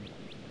dog.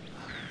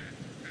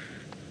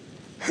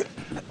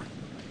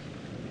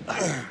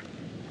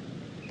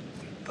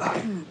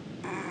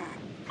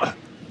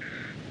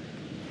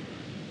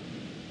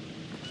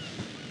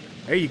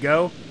 There you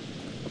go.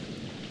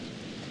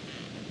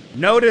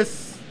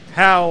 Notice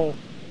how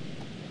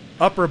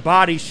upper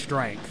body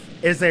strength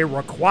is a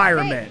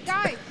requirement. Hey,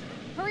 guys,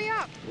 hurry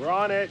up. We're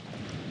on it.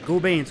 Cool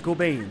beans, cool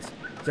beans.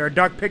 Is there a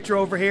dark picture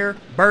over here?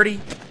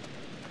 Birdie?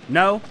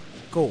 No?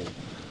 Cool.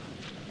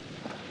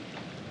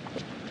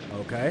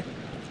 Okay.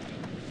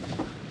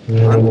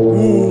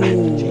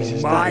 Ooh,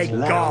 Jesus, my that is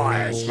loud.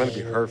 gosh. It's meant to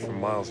be heard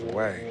from miles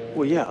away.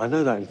 Well, yeah, I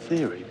know that in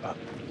theory, but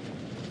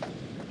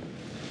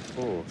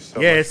Oh, so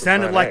yeah, it much for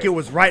sounded plan like A. it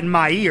was right in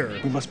my ear.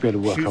 We must be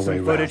able to work Shoot our way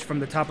some footage around. from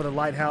the top of the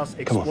lighthouse,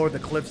 explore the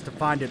cliffs to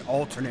find an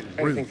alternate route.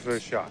 Anything for a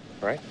shot,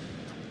 right?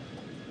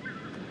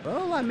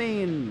 Well, I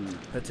mean,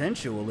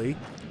 potentially.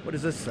 What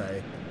does this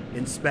say?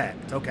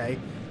 Inspect. Okay.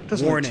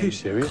 Doesn't look Warning. too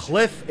serious.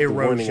 Cliff The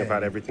erosion. warning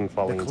about everything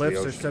falling the into the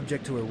cliffs are ocean.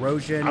 subject to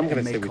erosion I'm gonna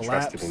and say may we trust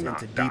collapse it and into not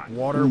deep die.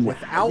 water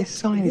without This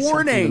sign is something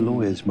warning. the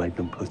lawyers made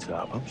them put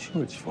up. I'm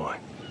sure it's fine.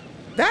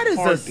 That is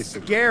Hard a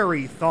disagree.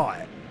 scary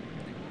thought.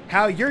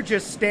 How you're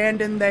just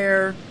standing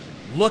there,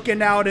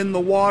 looking out in the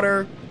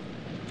water,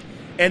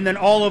 and then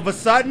all of a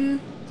sudden,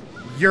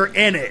 you're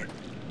in it.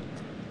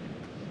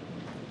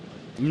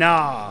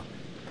 Nah.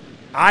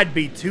 I'd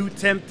be too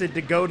tempted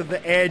to go to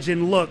the edge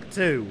and look,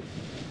 too.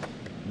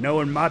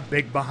 Knowing my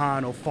big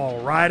behind will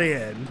fall right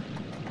in.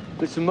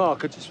 Listen,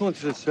 Mark, I just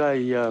wanted to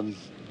say,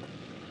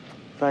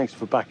 thanks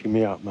for backing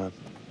me up, man.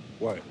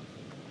 What?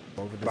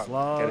 Over this About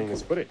log. getting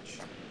this footage.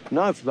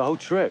 No, for the whole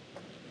trip.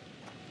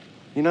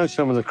 You know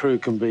some of the crew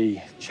can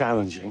be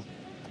challenging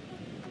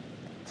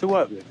to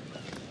work with.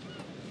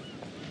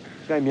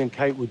 Jamie and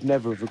Kate would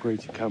never have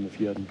agreed to come if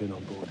you hadn't been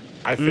on board.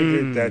 I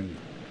figured that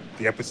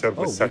the episode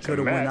was such a could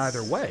have mess. went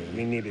either way.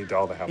 We needed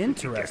all the help.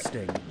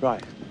 Interesting.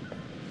 Right.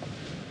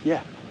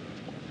 Yeah.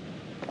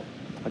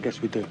 I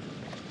guess we do.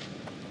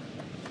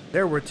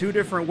 There were two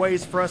different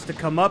ways for us to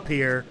come up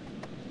here,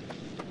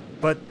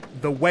 but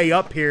the way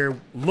up here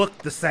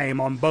looked the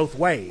same on both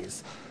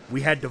ways.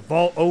 We had to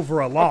vault over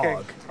a log.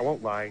 Okay, I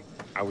won't lie.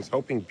 I was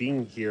hoping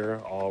being here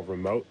all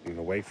remote and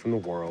away from the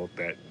world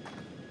that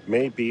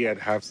maybe I'd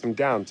have some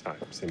downtime,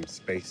 some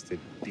space to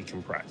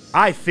decompress.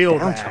 I feel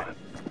Downtime? that.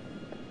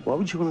 Why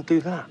would you want to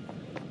do that?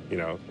 You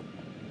know,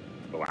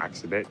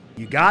 relax a bit.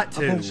 You got I've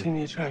to. never seen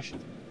the attraction.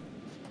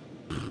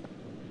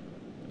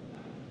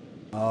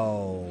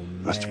 Oh,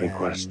 man. Must have been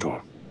quite a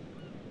storm.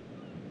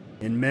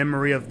 In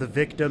memory of the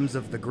victims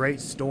of the Great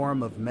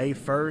Storm of May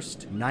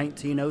 1st,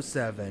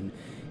 1907,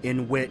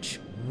 in which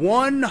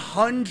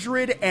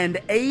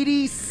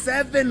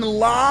 187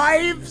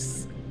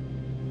 lives?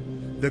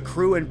 The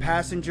crew and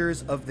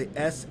passengers of the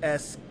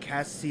SS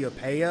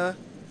Cassiopeia,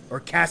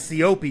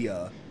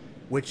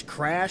 which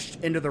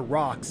crashed into the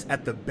rocks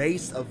at the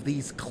base of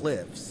these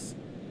cliffs.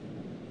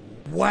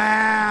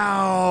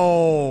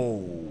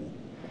 Wow!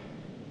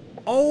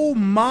 Oh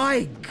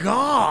my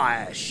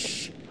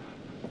gosh!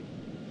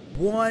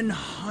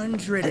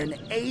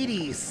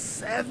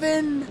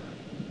 187?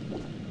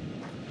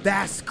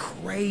 That's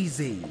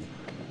crazy.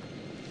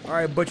 All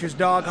right, Butcher's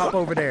dog, hop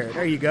over there.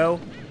 There you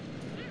go.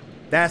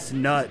 That's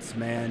nuts,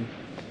 man.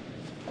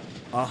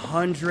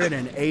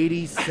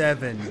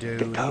 187, dude.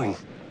 Get going.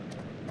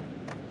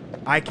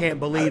 I can't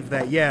believe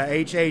that. Yeah,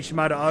 HH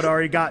might have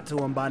already got to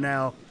him by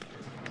now.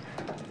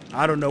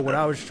 I don't know what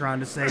I was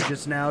trying to say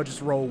just now.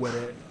 Just roll with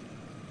it.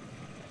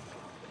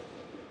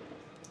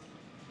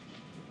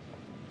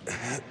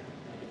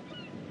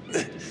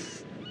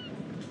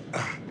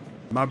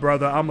 My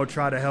brother, I'm gonna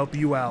try to help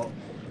you out.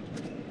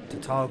 To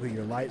toggle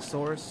your light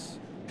source.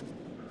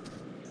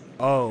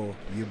 Oh,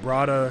 you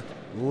brought a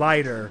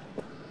lighter.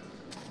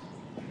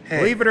 Hey,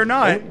 Believe it or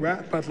not.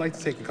 I'd like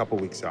to take a couple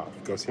weeks off.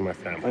 Go see my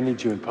family. I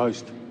need you in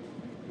post.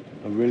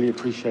 I really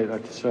appreciate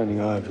that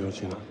discerning eye of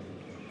yours, you know.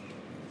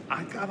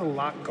 I got a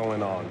lot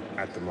going on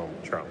at the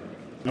moment, Charlie.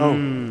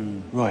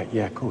 Oh, right,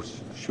 yeah, of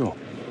course, sure.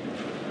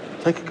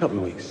 Take a couple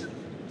of weeks.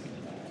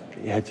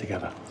 Get your head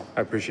together.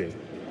 I appreciate it.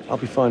 I'll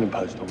be fine in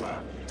post on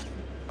that.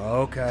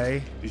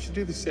 Okay. You should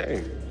do the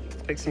same.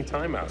 Take some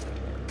time out.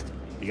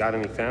 You got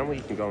any family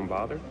you can go and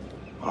bother?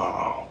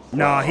 Oh.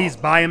 Nah, he's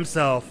by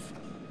himself.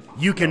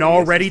 You can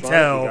already You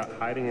tell. got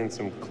hiding in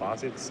some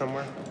closet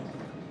somewhere?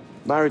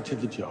 Married to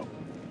the job.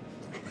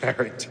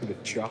 Married to the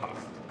job.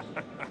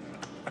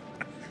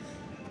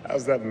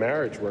 How's that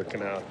marriage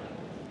working out?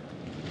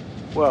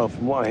 Well,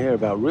 from what I hear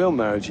about real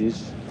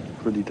marriages,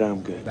 pretty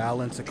damn good.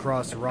 Balance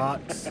across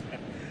rocks.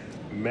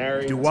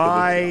 Married Do to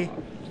I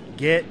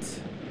get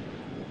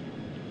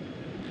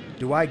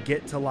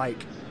to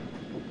like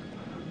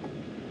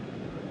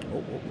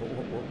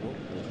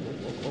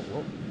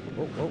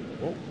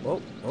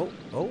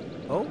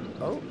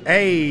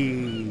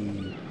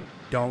Hey,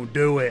 don't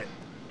do it.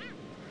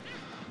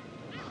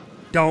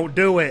 Don't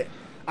do it.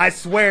 I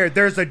swear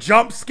there's a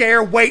jump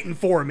scare waiting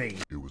for me.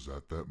 It was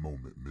at that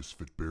moment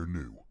Misfitbear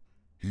knew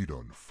he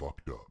done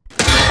fucked up.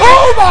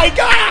 Oh my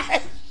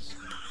god!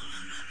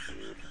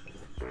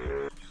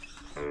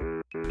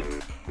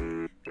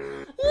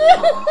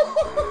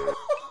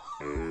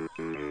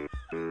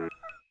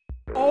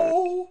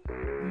 Oh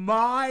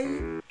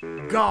my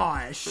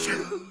gosh.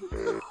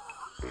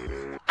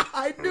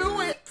 I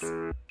knew it.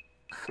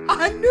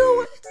 I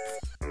knew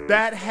it.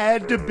 That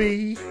had to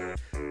be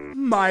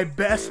my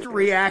best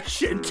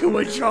reaction to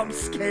a jump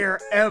scare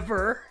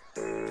ever.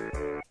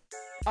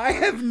 I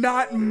have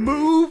not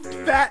moved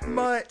that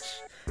much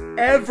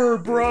ever,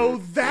 bro.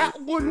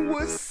 That one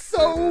was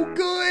so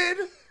good.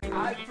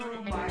 I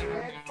threw my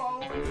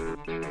headphones,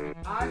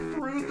 I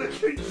threw the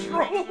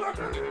controller,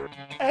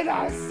 and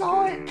I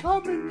saw it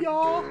coming,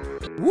 y'all.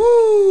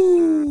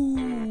 Woo!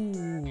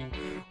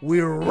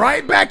 We're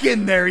right back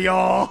in there,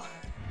 y'all.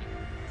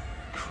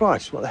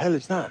 Christ, what the hell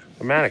is that?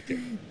 A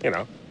mannequin, you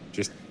know,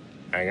 just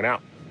hanging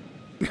out.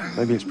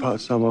 Maybe it's part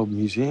of some old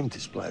museum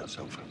display or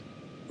something.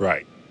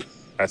 Right.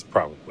 That's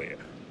probably it.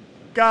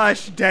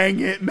 Gosh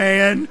dang it,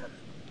 man.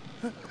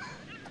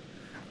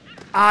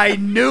 I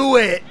knew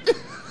it.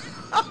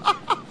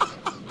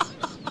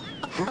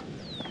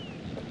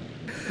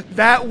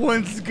 That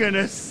one's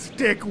gonna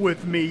stick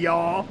with me,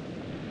 y'all.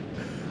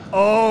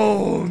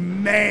 Oh,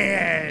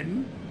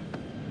 man.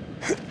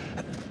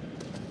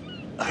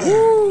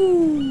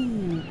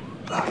 Woo.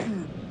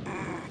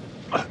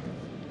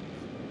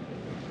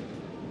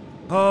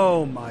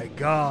 Oh, my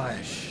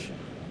gosh.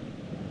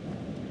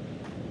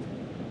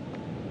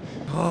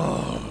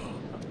 Oh.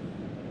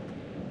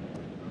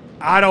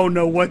 I don't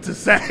know what to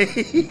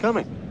say.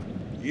 Coming.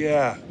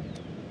 Yeah.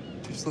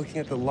 Just looking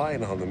at the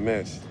light on the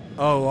mist.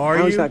 Oh, are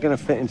you? How's that going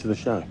to fit into the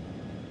show?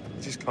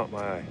 It just caught my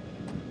eye.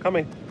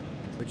 Coming.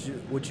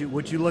 What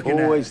you looking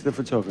at? Always the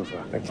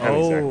photographer. I can't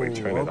exactly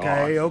turn it off.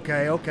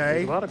 Okay.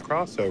 There's a lot of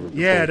crossover.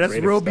 Yeah, that's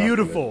real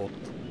beautiful.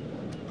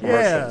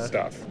 Commercial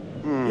stuff.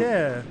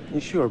 Yeah.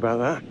 You sure about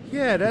that?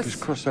 Yeah, that's...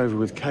 Because crossover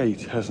with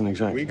Kate hasn't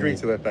exactly... We agreed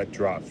to let that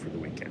drop for the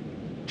weekend.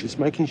 Just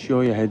making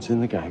sure your head's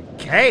in the game.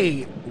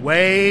 Kate?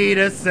 Wait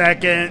a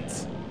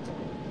second.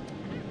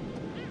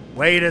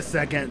 Wait a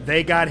second.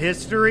 They got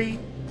history?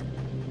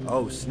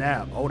 Oh,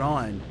 snap. Hold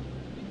on.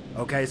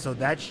 Okay, so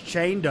that's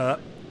chained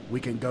up. We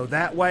can go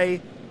that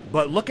way.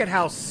 But look at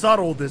how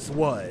subtle this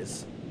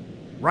was.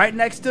 Right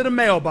next to the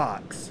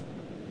mailbox.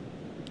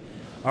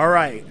 All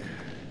right.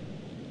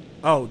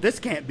 Oh, this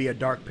can't be a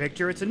dark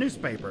picture. It's a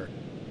newspaper.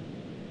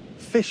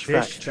 Fish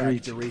factory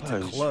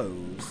to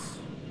close.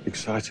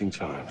 Exciting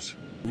times.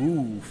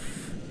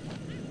 Oof.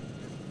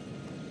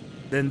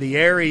 Then the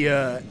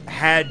area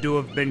had to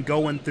have been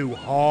going through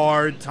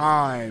hard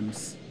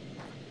times.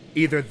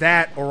 Either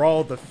that or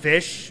all the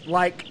fish,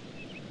 like,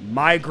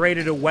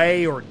 migrated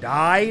away or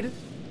died.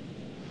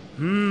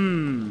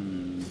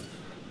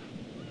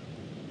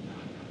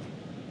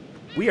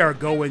 We are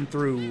going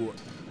through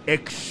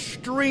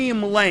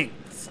extreme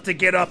lengths to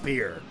get up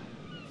here.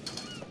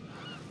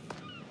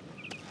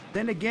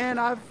 Then again,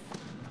 I've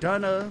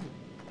done a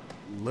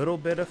little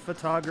bit of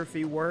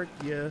photography work.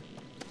 You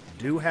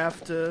do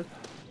have to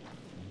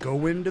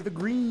go into the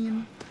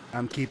green.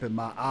 I'm keeping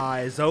my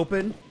eyes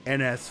open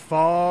and as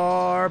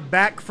far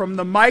back from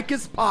the mic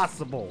as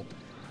possible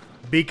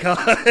because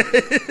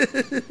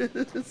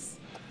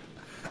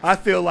I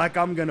feel like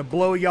I'm gonna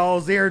blow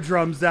y'all's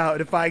eardrums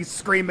out if I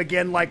scream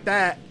again like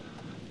that.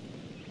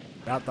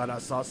 I thought I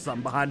saw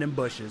something behind them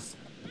bushes.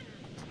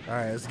 All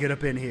right, let's get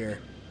up in here.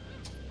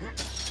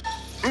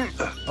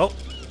 Oh.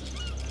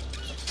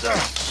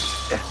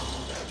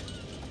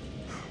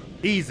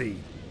 Easy.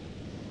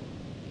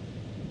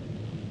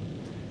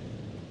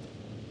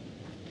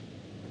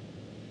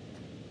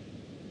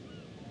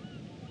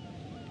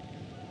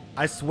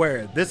 I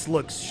swear, this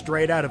looks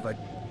straight out of a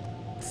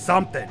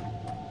something.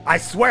 I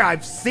swear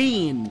I've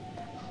seen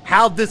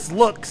how this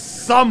looks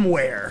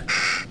somewhere.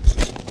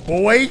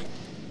 Boy.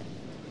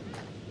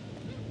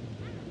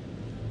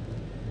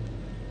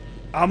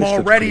 I'm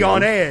already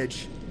on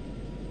edge.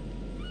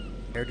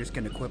 They're just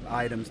gonna equip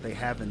items they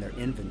have in their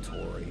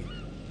inventory.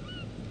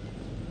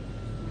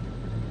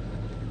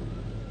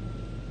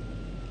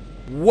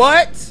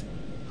 What?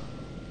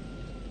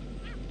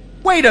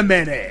 Wait a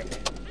minute.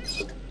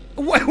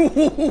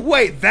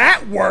 Wait,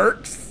 that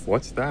works.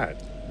 What's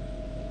that?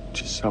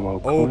 Just some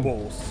old coin.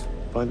 Opals.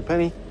 Find a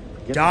penny.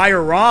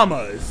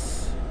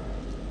 Dioramas.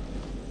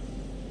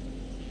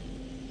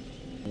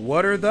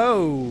 What are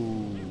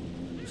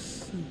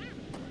those?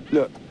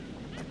 Look,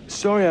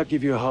 sorry I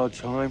give you a hard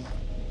time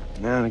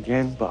now and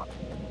again, but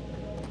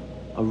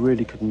I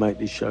really couldn't make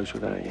these shows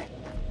without you.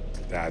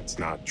 That's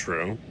not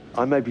true.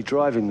 I may be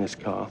driving this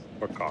car.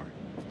 What car?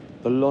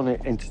 The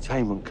Lonnet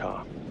entertainment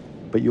car.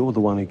 But you're the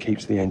one who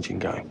keeps the engine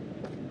going.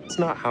 It's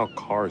not how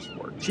cars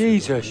work.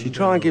 Jesus, you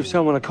try and give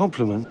someone a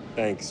compliment.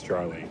 Thanks,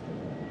 Charlie.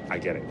 I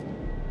get it.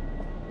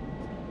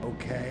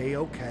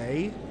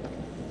 Okay.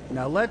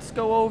 Now let's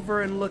go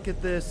over and look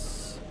at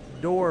this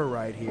door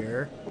right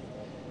here.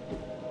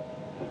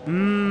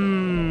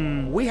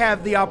 We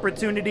have the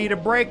opportunity to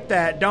break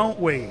that, don't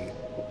we?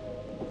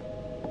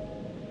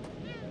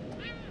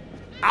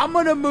 I'm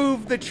gonna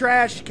move the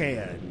trash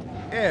can.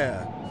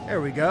 Yeah,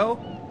 there we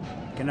go.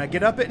 Can I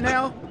get up it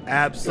now?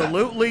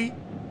 Absolutely.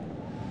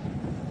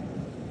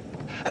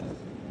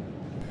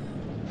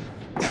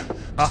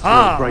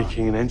 Aha!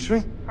 Breaking and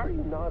entering. How are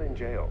you not in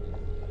jail?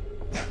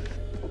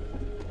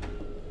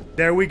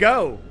 There we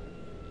go.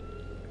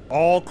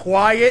 All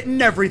quiet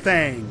and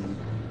everything.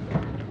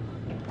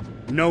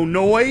 No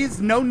noise,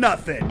 no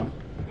nothing.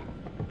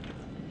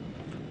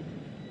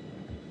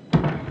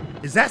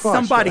 Is that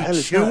somebody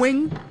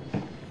chewing?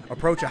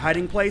 Approach a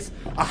hiding place.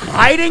 A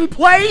hiding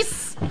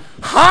place?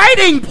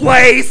 Hiding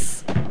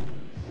place?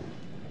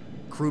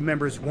 Crew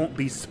members won't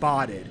be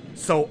spotted,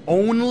 so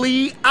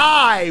only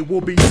I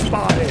will be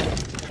spotted.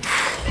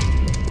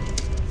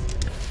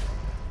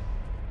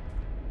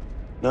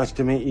 Nice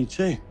to meet you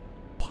too.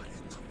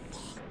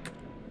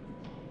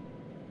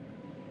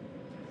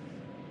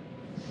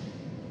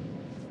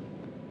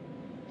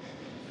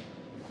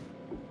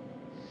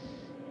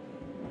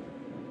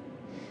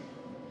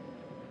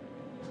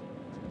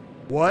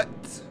 What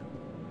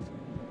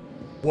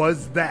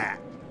was that?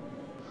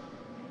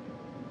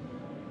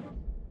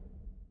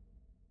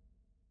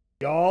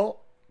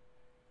 Y'all,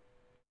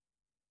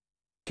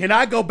 can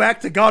I go back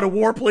to God of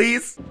War,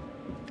 please?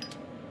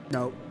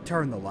 No,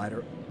 turn the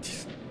lighter.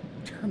 Just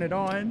turn it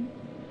on.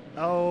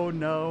 Oh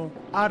no,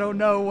 I don't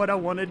know what I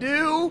want to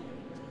do.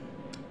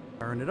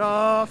 Turn it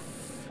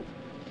off.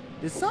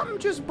 Did something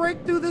just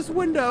break through this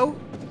window?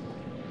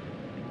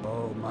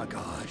 Oh my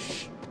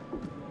gosh.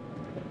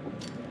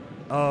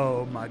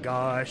 Oh my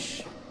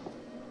gosh.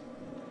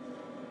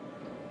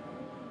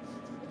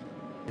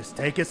 Just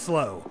take it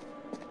slow.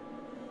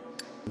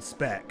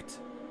 Inspect.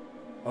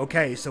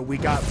 Okay, so we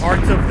got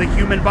parts of the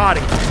human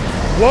body.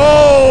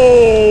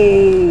 Whoa!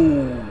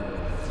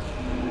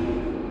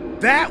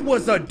 That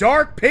was a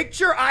dark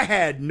picture? I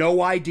had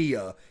no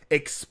idea.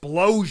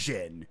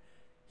 Explosion.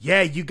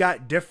 Yeah, you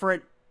got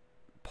different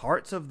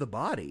parts of the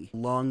body.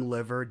 Lung,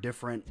 liver,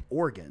 different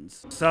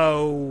organs.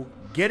 So,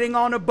 getting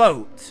on a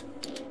boat,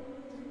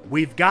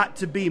 we've got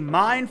to be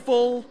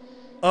mindful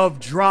of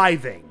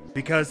driving,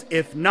 because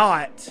if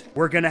not,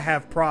 we're gonna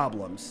have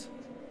problems.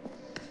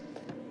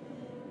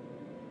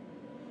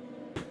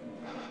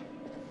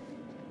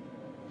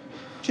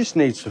 Just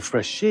need some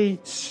fresh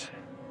sheets,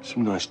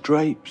 some nice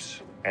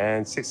drapes.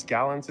 And 6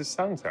 gallons of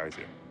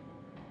sanitizer.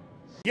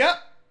 Yep.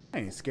 I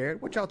ain't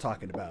scared. What y'all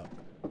talking about?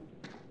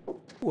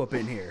 Who up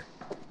in here?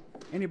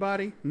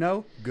 Anybody?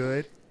 No?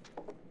 Good.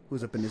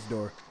 Who's up in this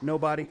door?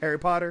 Nobody? Harry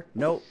Potter?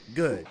 Nope.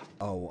 Good.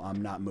 Oh,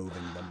 I'm not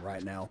moving them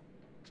right now.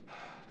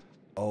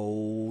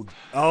 Oh,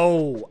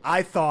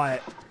 I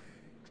thought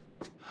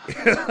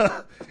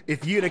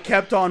if you'd have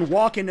kept on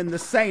walking in the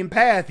same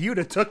path, you'd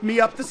have took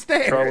me up the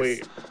stairs.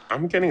 Charlie,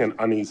 I'm getting an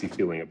uneasy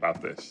feeling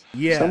about this.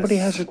 Yes. Somebody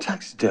has a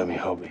taxidermy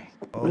hobby.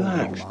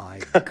 Relax. Oh my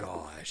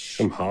gosh.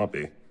 Some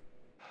hobby.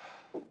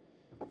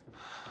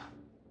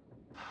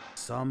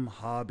 Some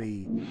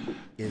hobby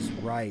is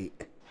right.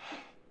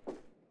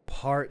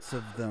 Parts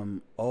of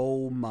them.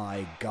 Oh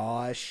my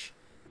gosh.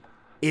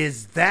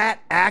 Is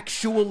that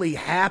actually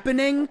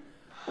happening?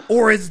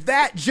 Or is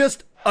that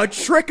just a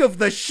trick of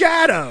the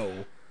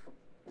shadow?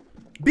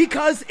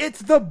 Because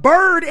it's the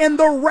bird and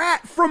the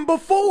rat from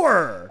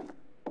before.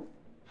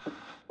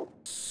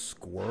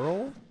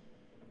 Squirrel?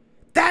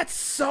 That's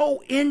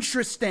so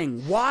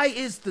interesting. Why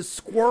is the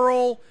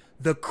squirrel,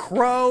 the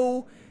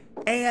crow,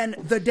 and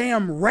the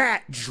damn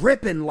rat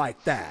dripping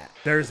like that?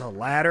 There's a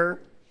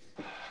ladder.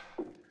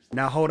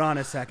 Now hold on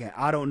a second.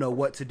 I don't know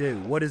what to do.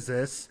 What is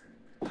this?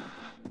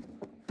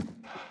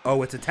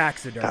 Oh, it's a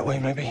taxidermy. That way,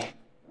 maybe?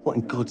 What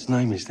in God's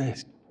name is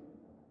this?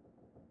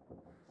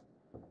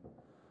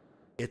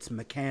 It's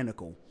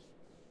mechanical.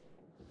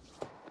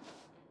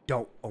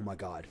 Don't. Oh my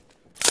God.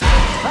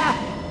 Ah!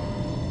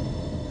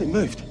 It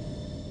moved.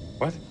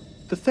 What?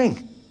 The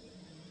thing.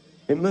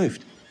 It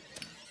moved.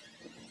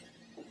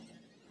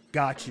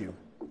 Got you.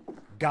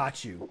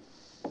 Got you.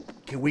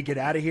 Can we get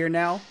out of here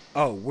now?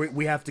 Oh,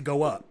 we have to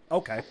go up.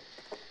 Okay.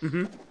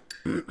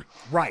 Mm-hmm.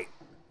 Right.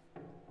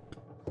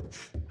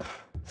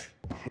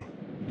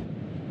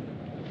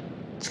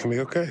 It's gonna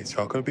be okay. It's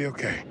all gonna be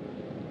okay.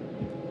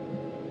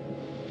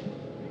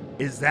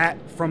 Is that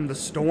from the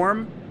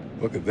storm?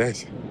 Look at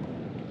this.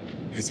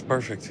 It's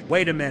perfect.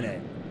 Wait a minute.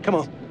 Come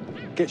on.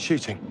 Get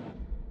shooting.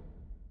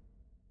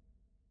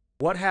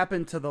 What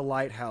happened to the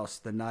lighthouse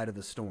the night of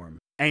the storm?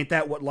 Ain't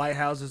that what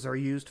lighthouses are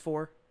used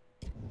for?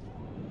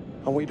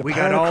 We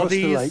got all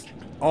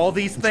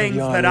these things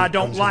that I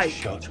don't like.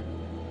 Shot.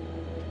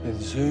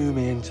 Then zoom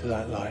into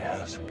that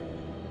lighthouse.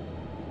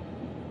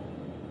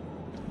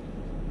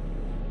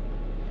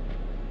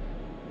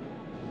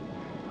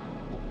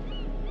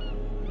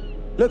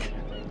 Look,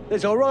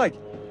 it's all right.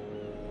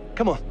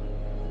 Come on,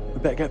 we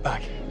better get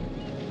back.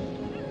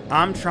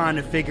 I'm trying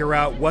to figure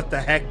out what the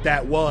heck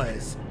that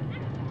was.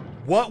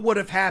 What would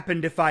have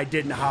happened if I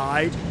didn't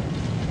hide?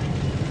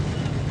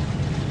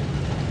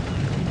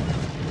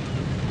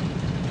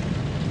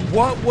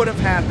 What would have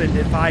happened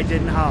if I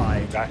didn't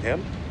hide? That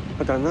him?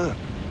 I don't know.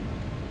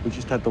 We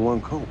just had the one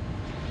call.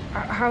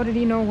 How did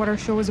he know what our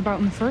show was about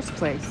in the first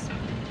place?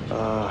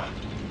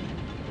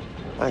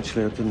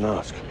 Actually, I didn't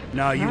ask.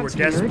 No, you were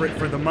desperate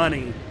for the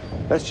money.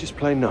 Let's just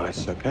play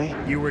nice, okay?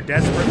 You were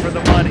desperate for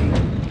the money.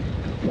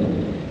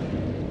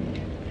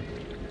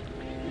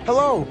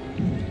 Hello,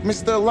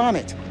 Mr.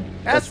 Lonnet.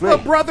 That's the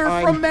brother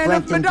from Man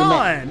of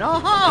Medan.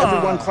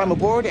 Everyone climb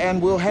aboard and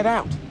we'll head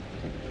out.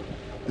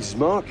 This is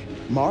Mark.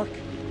 Mark.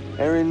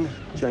 Erin,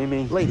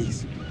 Jamie.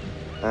 Ladies.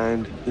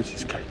 And this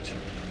is Kate.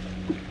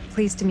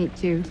 Pleased to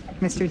meet you,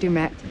 Mr.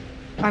 Dumet.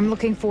 I'm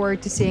looking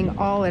forward to seeing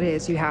all it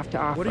is you have to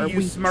offer. What are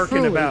you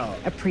smirking about?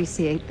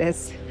 Appreciate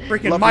this.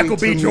 Freaking Michael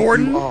B.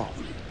 Jordan.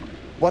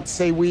 What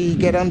say we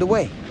get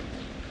underway?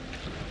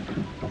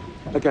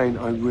 Again,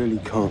 I really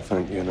can't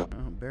thank you enough.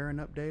 Baron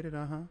updated.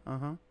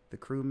 The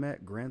crew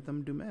met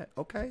Grantham Dumet.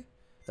 Okay,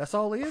 that's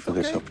all he is. For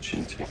this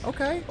opportunity.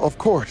 Okay. Of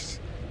course.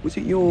 Was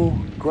it your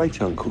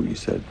great uncle you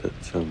said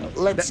that?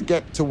 Let's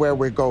get to where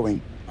we're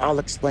going. I'll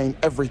explain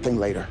everything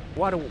later.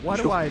 Why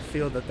do I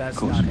feel that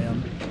that's not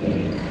him?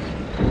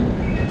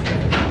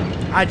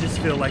 I just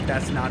feel like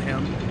that's not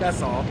him.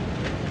 That's all.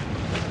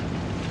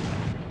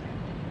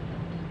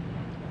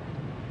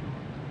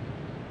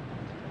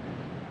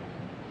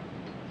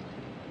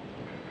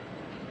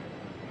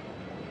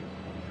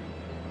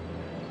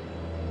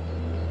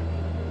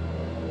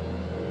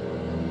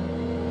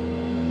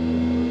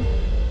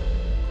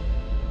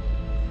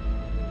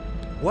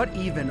 What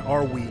even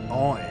are we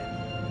on?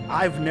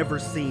 I've never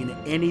seen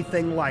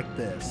anything like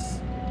this.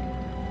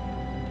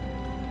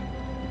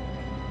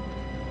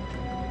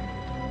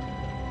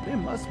 It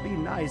must be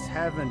nice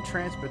having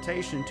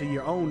transportation to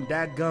your own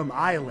dadgum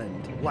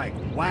island. Like,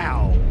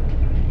 wow.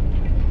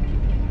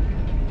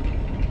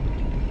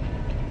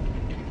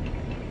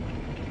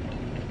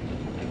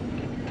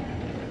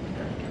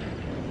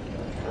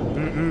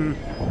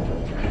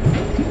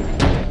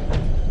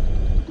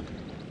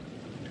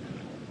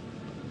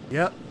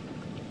 Yep.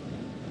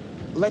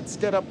 Let's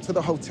get up to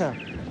the hotel.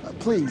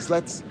 Please,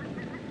 let's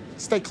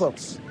stay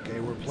close. Okay,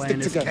 we're playing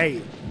this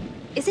Kate.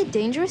 Is it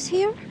dangerous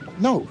here?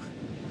 No,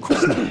 of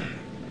course not.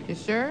 You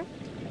sure?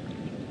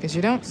 Because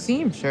you don't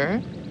seem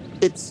sure.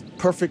 It's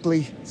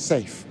perfectly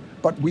safe,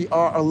 but we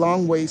are a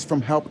long ways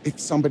from help if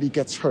somebody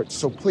gets hurt,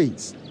 so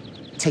please,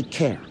 take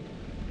care.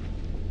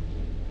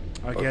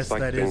 I guess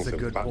that is a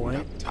good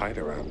point. Tight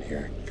around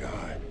here,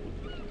 God.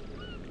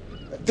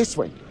 This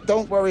way.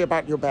 Don't worry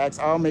about your bags.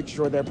 I'll make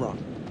sure they're brought.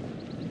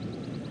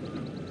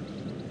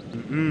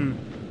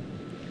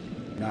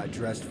 Not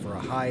dressed for a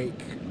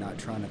hike. Not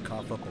trying to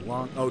cough up a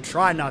lung. Oh,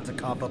 try not to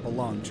cough up a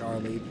lung,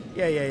 Charlie.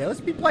 Yeah. Let's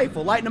be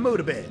playful. Lighten the mood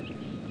a bit.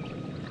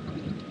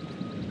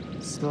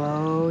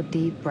 Slow,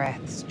 deep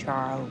breaths,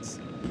 Charles.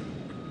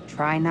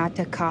 Try not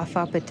to cough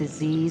up a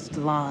diseased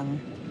lung.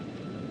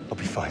 I'll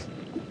be fine.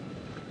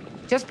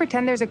 Just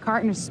pretend there's a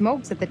carton of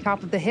smokes at the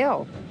top of the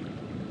hill.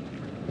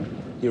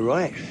 You're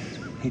right.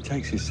 He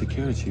takes his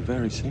security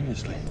very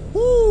seriously.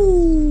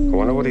 I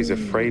wonder what he's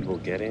afraid will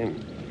get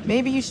in.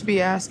 Maybe you should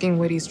be asking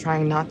what he's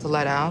trying not to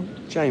let out.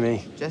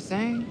 Jamie. Just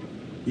saying.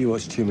 You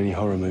watch too many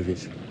horror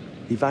movies.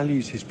 He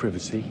values his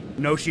privacy.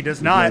 No, she does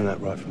We've not. learned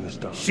that right from the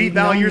start. She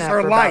values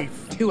her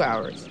life. 2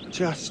 hours.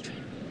 Just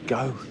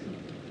go.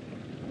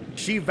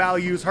 She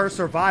values her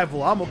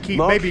survival. I'm gonna keep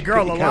Mark, baby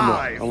girl get your camera.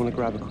 alive. I want to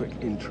grab a quick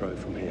intro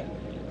from here.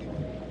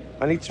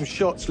 I need some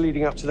shots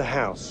leading up to the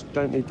house.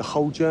 Don't need the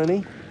whole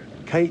journey.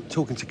 Kate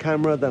talking to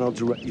camera, then I'll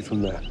direct you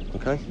from there,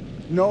 okay?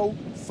 No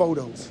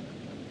photos.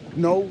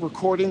 No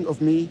recording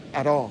of me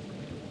at all.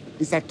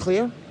 Is that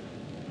clear?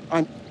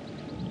 I'm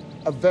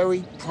a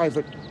very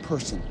private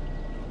person.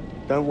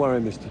 Don't worry,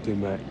 Mr.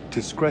 Dumac.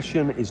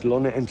 Discretion is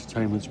Lorna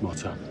Entertainment's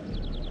motto.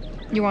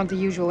 You want the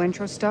usual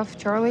intro stuff,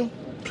 Charlie?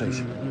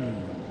 Please.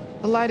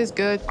 The light is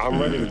good. I'm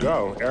ready to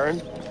go.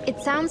 Aaron? It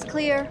sounds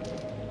clear.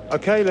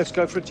 Okay, let's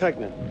go for a take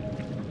then.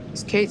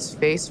 Is Kate's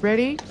face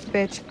ready?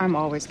 Bitch, I'm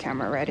always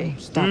camera ready.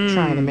 Stop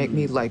trying to make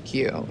me like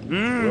you.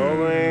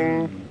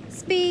 Rolling.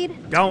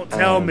 Speed. Don't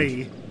tell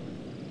me.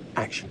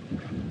 Action.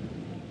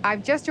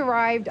 I've just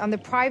arrived on the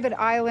private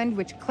island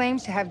which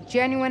claims to have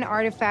genuine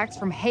artifacts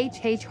from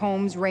H.H.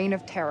 Holmes' Reign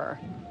of Terror.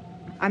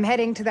 I'm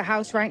heading to the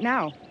house right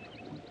now.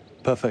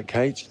 Perfect,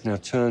 Kate. Now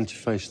turn to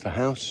face the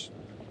house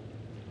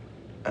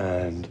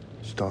and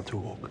start to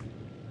walk.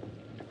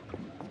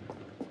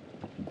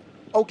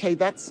 Okay,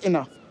 that's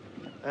enough.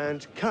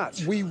 And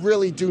cut. We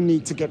really do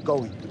need to get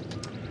going.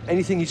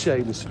 Anything you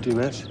say, Mr.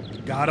 Dumas.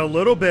 Got a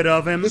little bit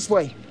of him. This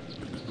way.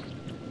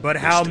 But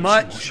how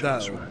much,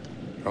 though?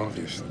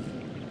 Obviously.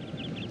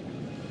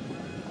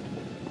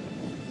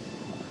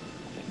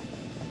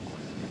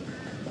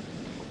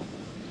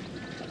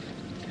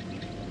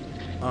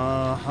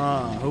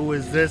 Who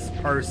is this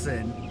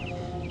person?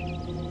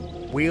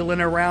 Wheeling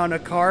around a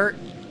cart?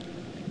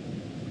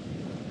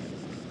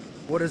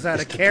 What is that,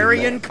 a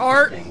carrying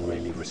cart? Being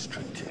really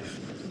restrictive.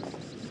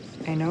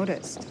 I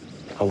noticed.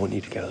 I want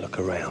you to get a look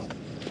around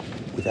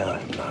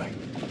without him knowing.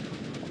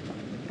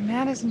 A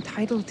man is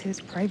entitled to his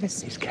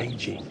privacy. He's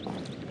cagey.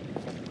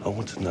 I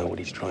want to know what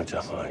he's trying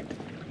to hide.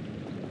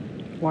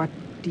 What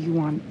do you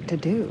want to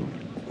do?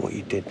 What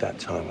you did that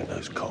time with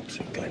those cops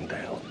in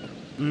Glendale.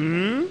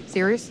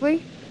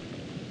 Seriously?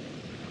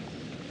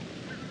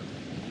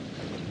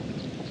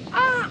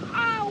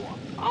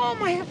 Oh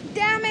my,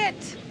 damn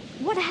it!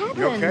 What happened?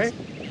 You okay?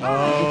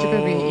 Did you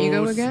baby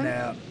ego again?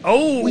 Snap.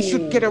 Oh! We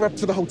should get her up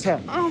to the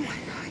hotel. Oh my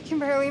god, I can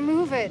barely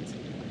move it.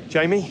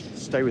 Jamie,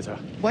 stay with her.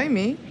 Why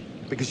me?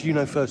 Because you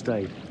know first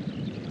aid.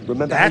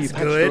 Remember That's how you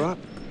patched good. her up?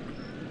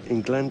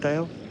 In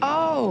Glendale?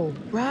 Oh,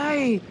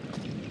 right.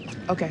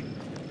 Okay.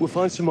 We'll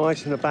find some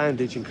ice and a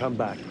bandage and come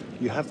back.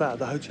 You have that at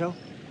the hotel?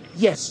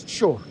 Yes,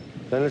 sure.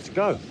 Then let's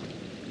go.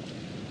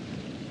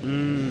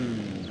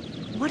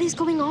 What is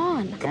going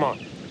on? Come on.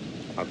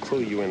 I'll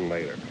clue you in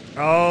later.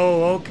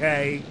 Oh,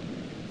 okay.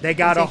 They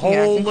got a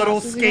whole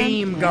little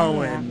scheme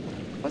going.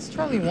 What's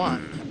Charlie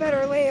want? A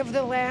better lay of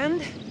the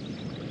land.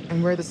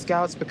 And we're the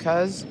scouts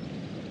because?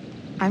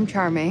 I'm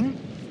charming,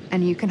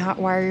 and you can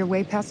hotwire your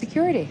way past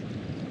security.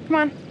 Come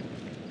on.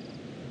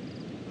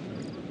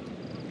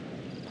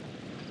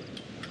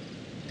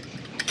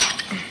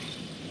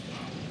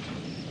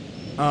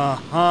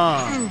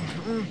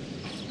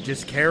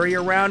 Just carry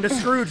around a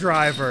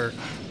screwdriver.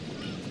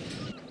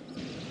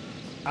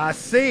 I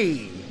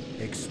see.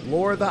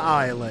 Explore the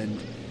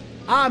island.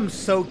 I'm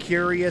so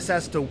curious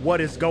as to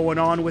what is going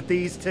on with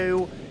these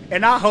two,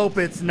 and I hope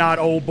it's not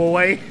old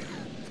boy.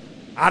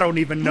 I don't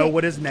even know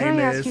what his name Can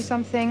I is. ask you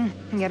something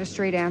and get a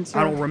straight answer?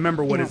 I don't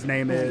remember what his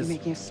name is.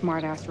 Making a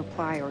smart-ass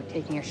reply or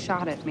taking a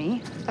shot at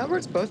me. That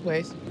works both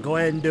ways. Go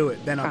ahead and do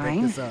it, then I'll pick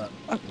Fine. this up.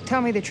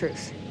 Tell me the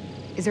truth.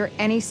 Is there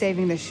any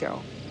saving this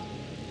show?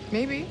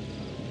 Maybe.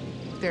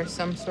 There's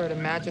some sort of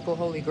magical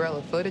holy grail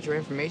of footage or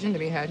information to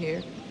be had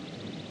here.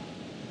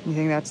 You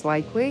think that's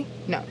likely?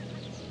 No.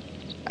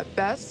 At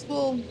best,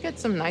 we'll get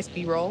some nice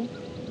B-roll.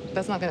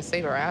 That's not gonna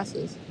save our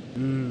asses.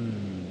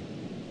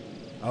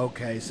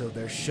 Okay, so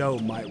their show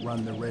might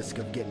run the risk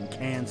of getting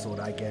canceled,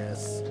 I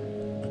guess.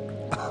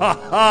 Ha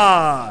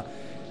ha!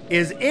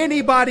 Is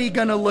anybody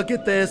gonna look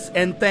at this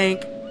and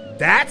think,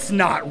 that's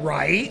not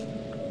right?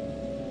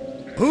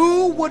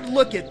 Who would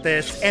look at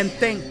this and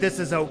think this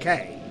is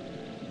okay?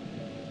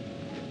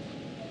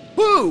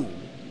 Who?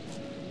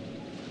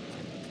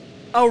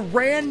 A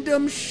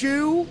random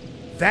shoe?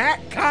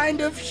 That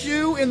kind of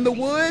shoe in the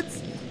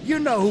woods? You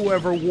know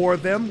whoever wore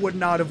them would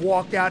not have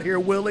walked out here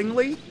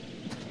willingly.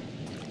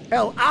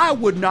 Hell, I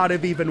would not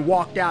have even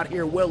walked out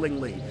here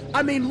willingly.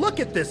 I mean, look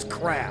at this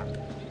crap.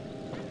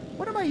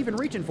 What am I even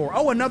reaching for?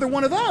 Oh, another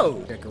one of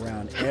those. Check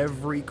around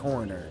every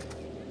corner,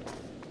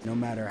 no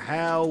matter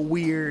how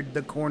weird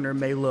the corner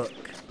may look.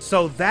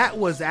 So that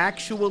was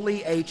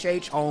actually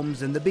H.H.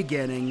 Holmes in the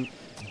beginning,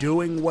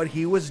 doing what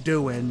he was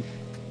doing,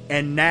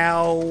 and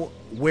now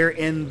we're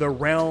in the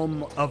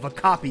realm of a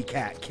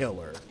copycat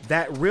killer.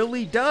 That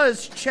really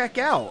does check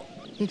out.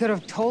 He could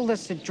have told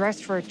us to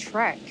dress for a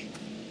trek.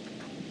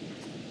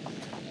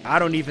 I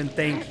don't even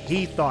think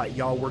he thought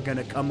y'all were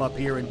gonna come up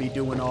here and be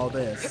doing all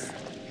this.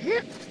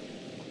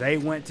 They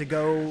went to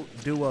go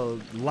do a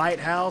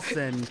lighthouse,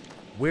 and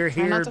we're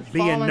here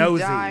being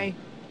nosy. I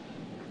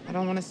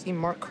don't want to see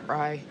Mark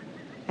cry.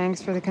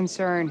 Thanks for the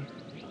concern.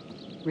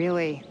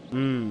 Really.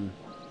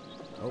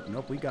 Oh,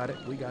 nope, we got it.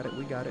 We got it.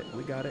 We got it.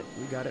 We got it.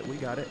 We got it. We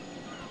got it.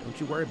 Don't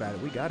you worry about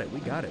it. We got it. We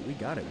got it. We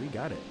got it. We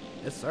got it.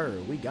 Yes, sir.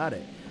 We got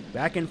it.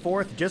 Back and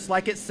forth, just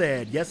like it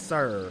said. Yes,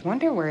 sir.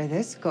 Wonder where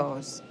this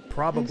goes.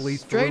 Probably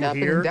straight up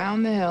here. And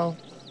down the hill.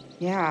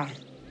 Yeah.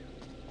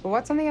 But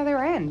what's on the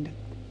other end?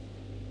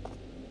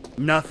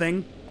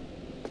 Nothing.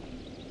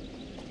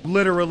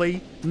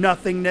 Literally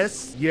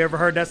nothingness. You ever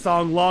heard that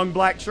song, Long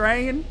Black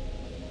Train?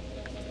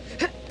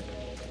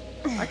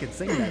 I could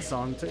sing that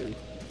song too.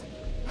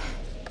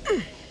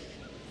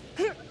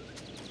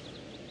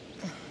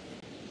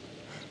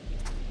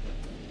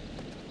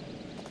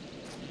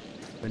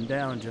 Been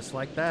down just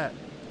like that.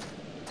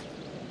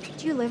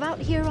 Do you live out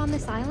here on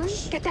this island?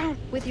 Get down.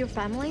 With your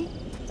family?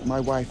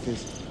 My wife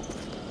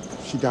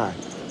she died.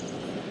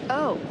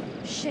 Oh,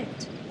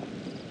 shit.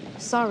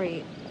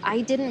 Sorry,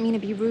 I didn't mean to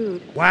be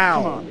rude.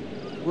 Wow. Come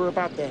on, we're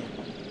about there.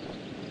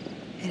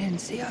 They didn't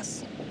see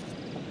us.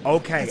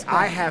 Okay,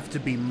 I have to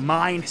be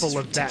mindful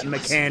of that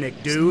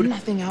mechanic, dude.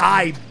 Nothing out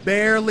I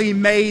barely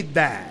made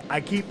that.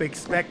 I keep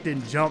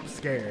expecting jump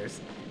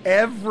scares.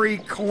 Every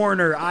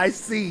corner I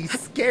see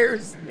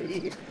scares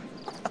me.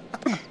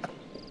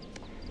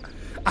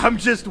 I'm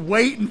just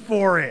waiting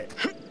for it.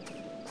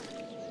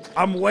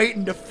 I'm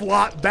waiting to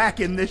flop back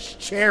in this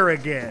chair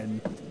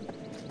again.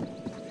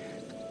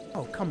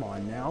 Oh, come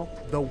on now.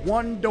 The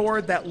one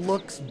door that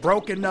looks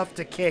broke enough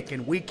to kick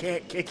and we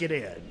can't kick it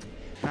in.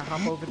 Can I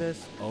hop over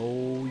this?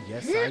 Oh,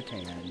 yes I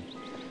can.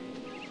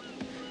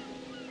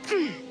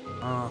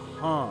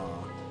 Uh-huh.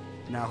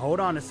 Now hold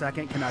on a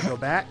second. Can I go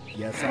back?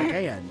 Yes, I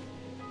can.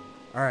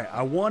 All right,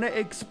 I want to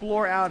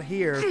explore out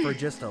here for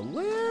just a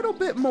little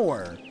bit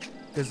more,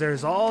 because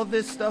there's all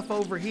this stuff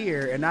over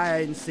here and I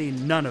hadn't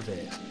seen none of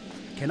it.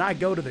 Can I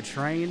go to the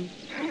train?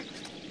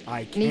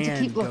 I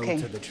can go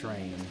to the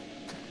train.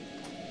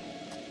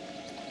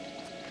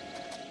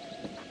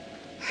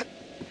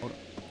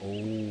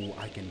 Oh,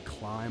 I can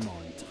climb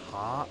on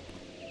top.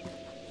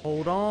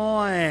 Hold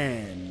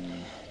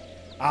on.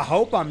 I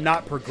hope I'm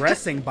not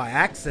progressing by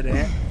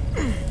accident.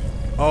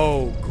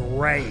 Oh,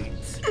 great.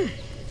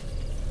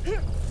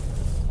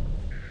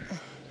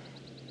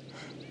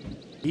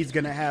 He's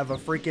gonna have a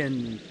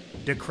freaking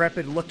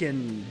decrepit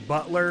looking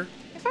butler.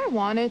 If I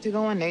wanted to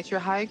go on nature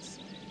hikes,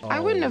 I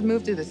wouldn't have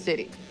moved to the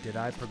city. Did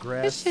I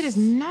progress? This shit is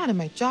not in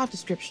my job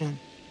description.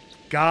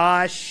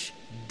 Gosh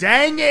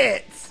dang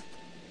it!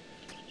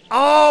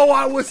 Oh,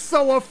 I was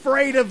so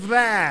afraid of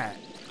that.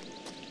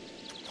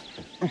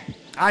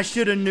 I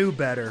should have knew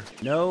better.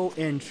 No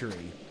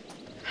entry.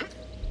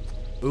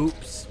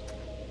 Oops.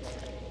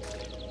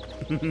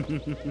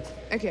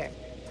 Okay.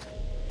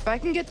 If I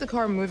can get the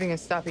car moving and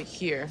stop it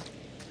here,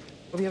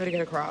 we'll be able to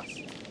get across.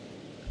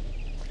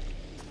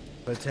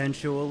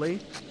 Potentially.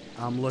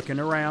 I'm looking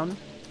around,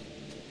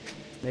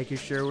 making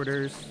sure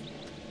there's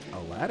a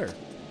ladder.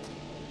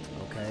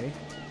 Okay.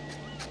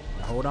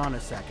 Now hold on a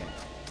second.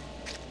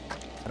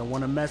 I don't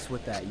want to mess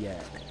with that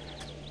yet.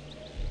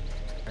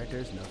 All right,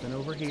 there's nothing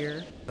over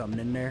here. Something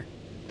in there.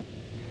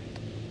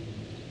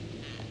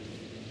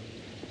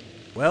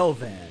 Well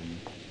then,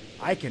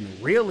 I can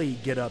really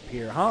get up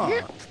here,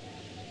 huh?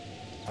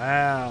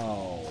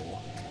 Wow.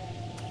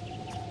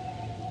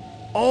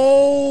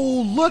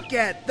 Oh, look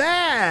at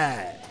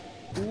that!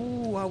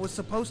 Ooh, I was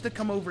supposed to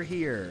come over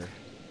here.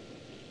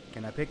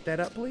 Can I pick that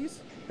up, please?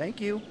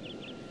 Thank you.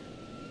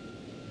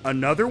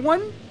 Another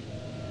one?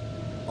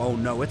 Oh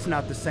no, it's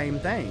not the same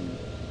thing.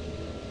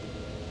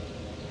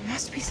 There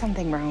must be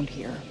something around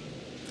here.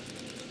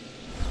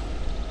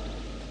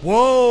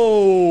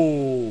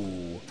 Whoa!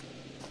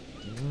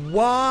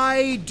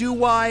 Why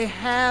do I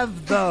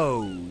have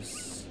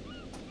those?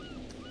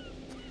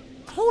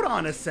 Hold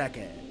on a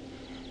second.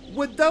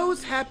 Would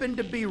those happen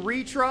to be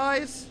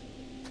retries?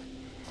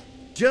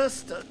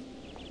 Just a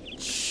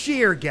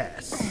sheer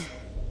guess.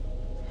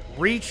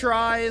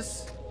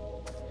 Retries?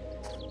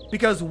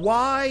 Because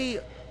why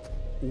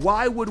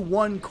would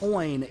one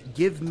coin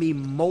give me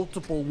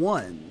multiple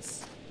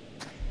ones?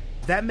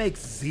 That makes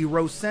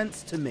 0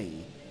 sense to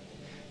me.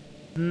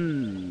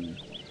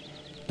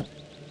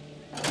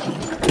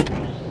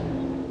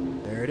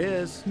 There it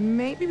is.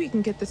 Maybe we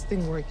can get this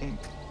thing working.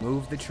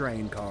 Move the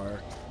train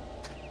car.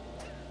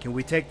 Can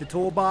we take the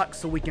toolbox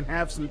so we can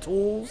have some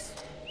tools?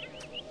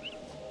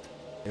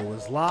 It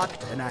was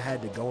locked and I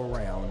had to go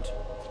around.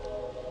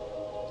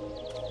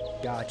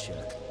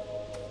 Gotcha.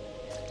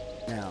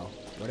 Now,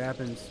 what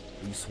happens?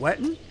 Are you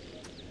sweating?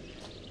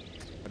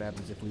 What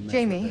happens if we mess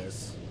Jamie, with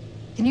this?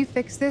 Can you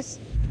fix this?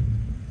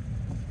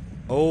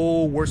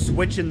 Oh, we're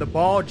switching the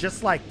ball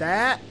just like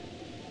that?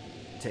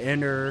 To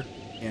enter,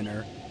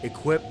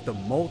 equip the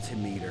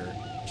multimeter.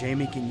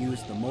 Jamie can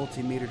use the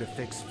multimeter to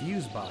fix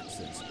fuse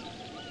boxes.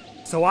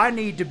 So I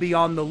need to be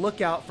on the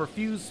lookout for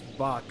fuse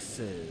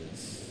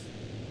boxes.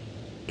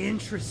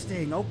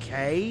 Interesting,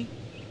 okay.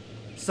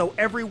 So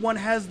everyone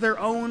has their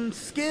own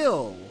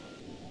skill.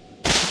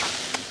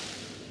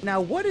 Now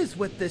what is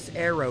with this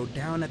arrow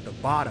down at the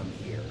bottom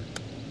here?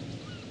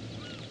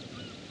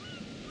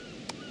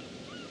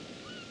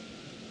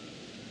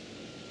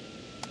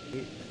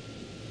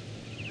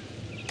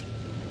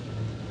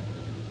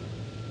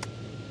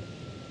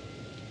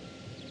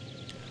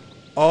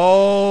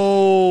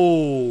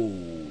 Oh.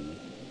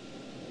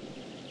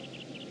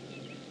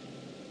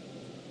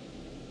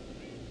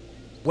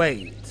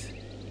 Wait.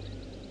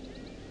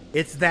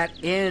 It's that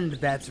end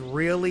that's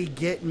really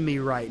getting me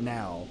right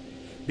now.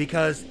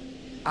 Because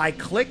I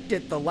clicked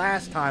it the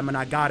last time and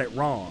I got it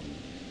wrong.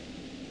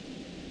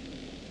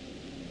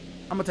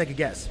 I'm gonna take a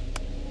guess.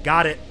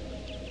 Got it.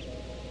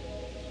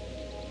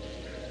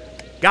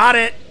 Got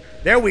it.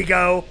 There we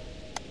go.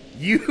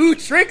 You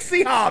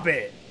tricksy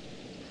hobbit.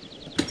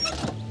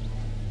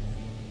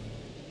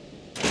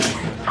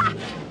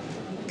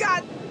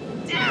 God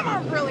damn,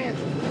 I'm brilliant.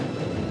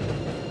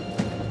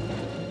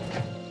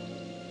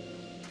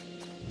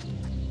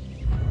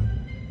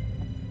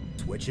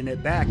 Switching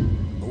it back.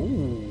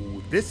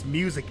 Ooh, this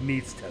music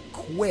needs to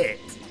quit.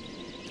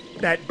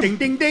 That ding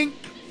ding ding.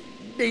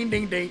 Ding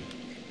ding ding.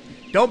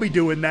 Don't be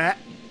doing that.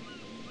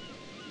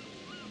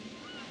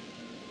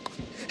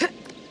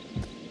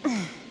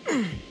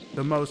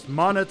 The most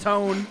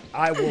monotone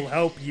I will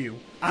help you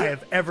I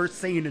have ever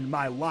seen in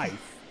my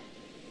life.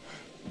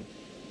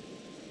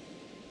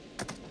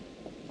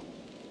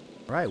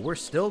 Right, we're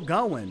still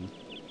going.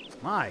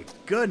 My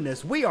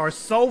goodness, we are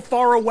so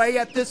far away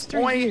at this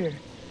point. Here.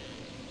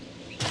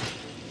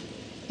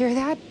 Hear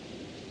that?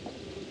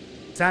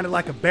 Sounded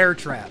like a bear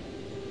trap.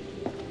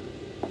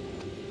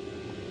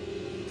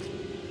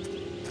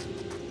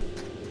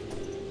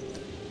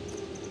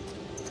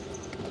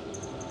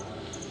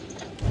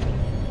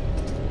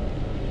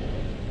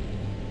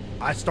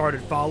 I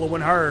started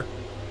following her.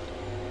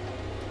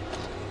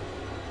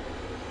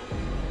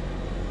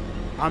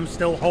 I'm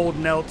still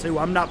holding L2.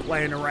 I'm not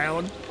playing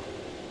around.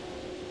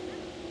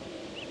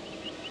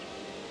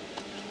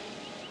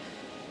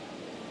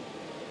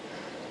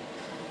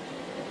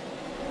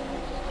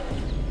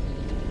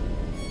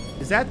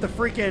 Is that the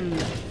freaking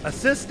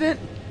assistant?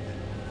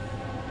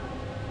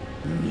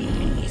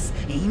 Yes,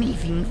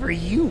 anything for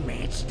you,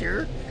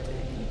 master.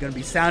 You gonna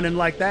be sounding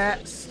like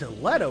that?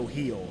 Stiletto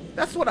heel.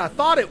 That's what I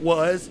thought it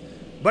was,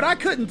 but I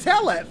couldn't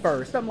tell at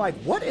first. I'm like,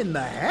 what in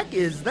the heck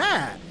is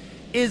that?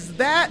 Is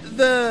that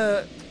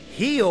the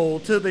heel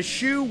to the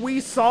shoe we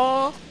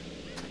saw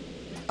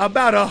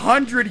about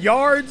 100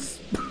 yards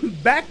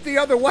back the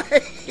other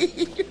way?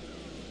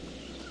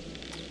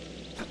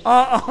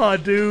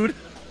 Dude.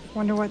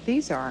 Wonder what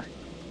these are.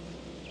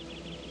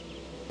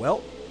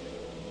 Well,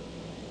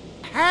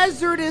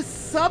 hazardous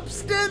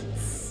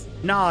substance?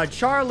 Nah,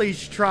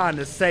 Charlie's trying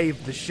to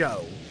save the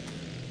show.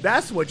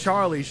 That's what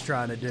Charlie's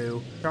trying to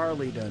do.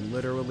 Charlie done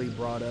literally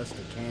brought us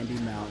to Candy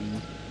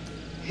Mountain.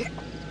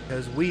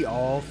 Because we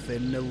all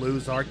finna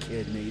lose our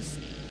kidneys.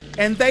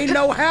 And they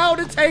know how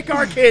to take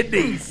our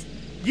kidneys.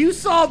 You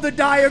saw the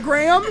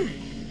diagram?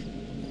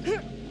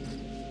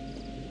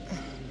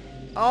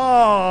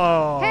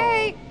 Oh.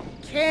 Hey.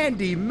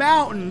 Candy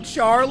Mountain,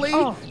 Charlie.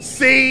 Oh.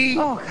 See?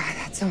 Oh, God,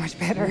 that's so much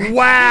better.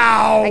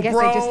 Wow, I guess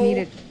bro. I just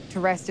needed to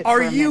rest it Are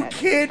for a you minute.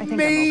 kidding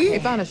me? They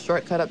found a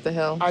shortcut up the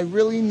hill. I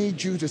really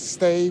need you to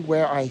stay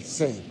where I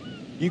say.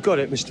 You got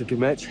it, Mr.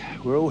 Dumet.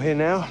 We're all here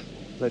now.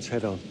 Let's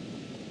head on.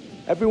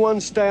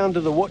 Everyone stay under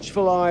the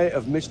watchful eye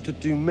of Mr.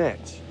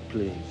 Dumet,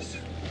 please.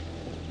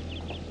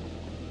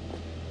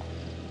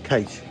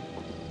 Kate.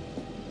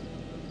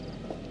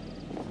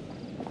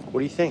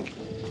 What do you think?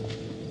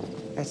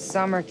 A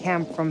summer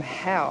camp from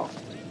hell.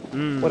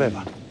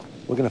 Whatever.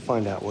 We're gonna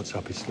find out what's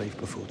up his sleeve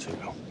before too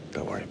long.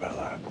 Don't worry about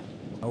that.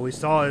 Oh, we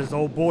saw his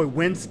old boy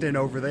Winston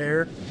over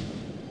there.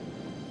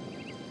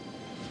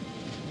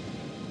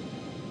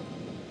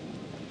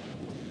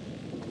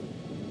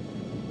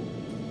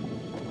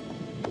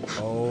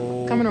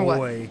 Oh, Coming or what?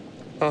 boy.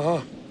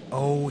 Uh-huh.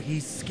 Oh,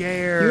 he's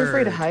scared. You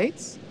afraid of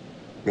heights?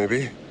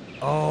 Maybe.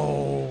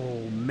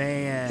 Oh,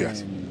 man.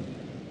 Yes.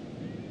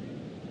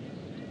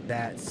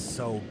 That's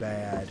so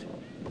bad.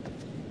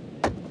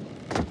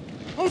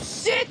 Oh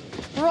shit!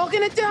 We're all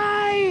gonna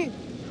die!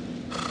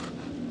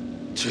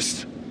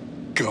 Just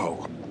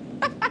go.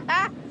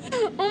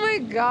 Oh my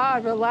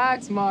god,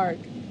 relax, Mark.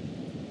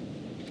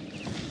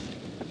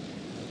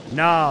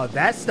 Nah,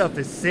 that stuff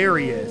is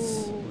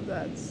serious. Ooh,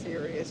 that's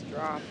serious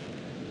drop.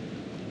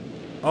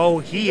 Oh,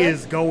 he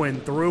is going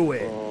through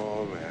it.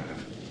 Oh, man.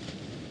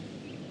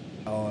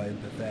 Oh,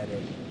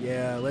 empathetic.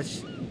 Yeah,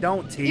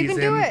 don't tease him. You can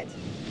do it.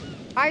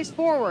 Eyes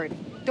forward.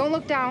 Don't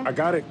look down. I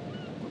got it.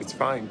 It's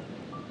fine.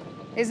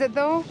 Is it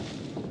though?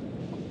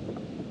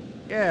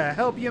 Yeah,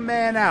 help your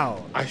man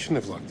out. I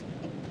shouldn't have looked.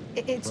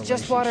 It's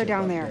just water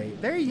down there.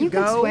 There you go. You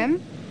can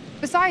swim.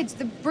 Besides,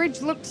 the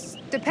bridge looks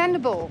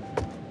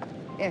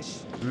dependable-ish.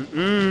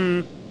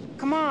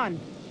 Come on.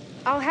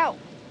 I'll help.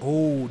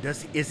 Oh,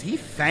 is he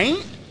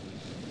faint?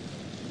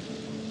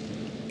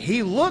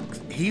 He looks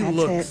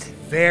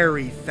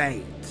very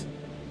faint.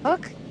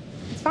 Look,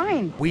 it's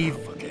fine.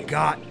 We've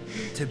got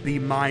to be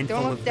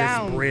mindful of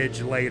this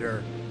bridge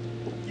later.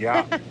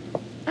 Yeah.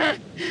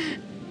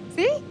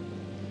 See?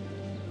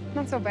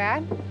 Not so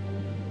bad.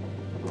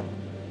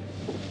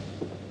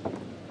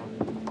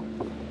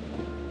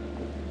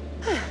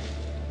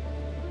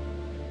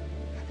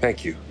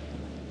 Thank you.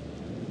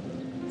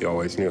 You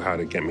always knew how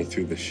to get me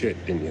through the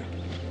shit, didn't you?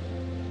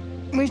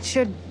 We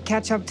should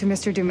catch up to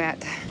Mr.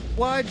 Dumet.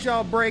 Why'd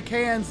y'all break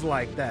hands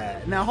like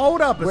that? Now hold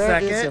up a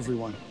second. Where is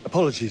everyone?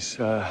 Apologies,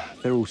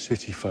 they're all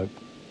city folk.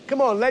 Come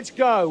on, let's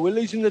go. We're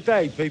losing the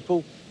day,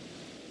 people.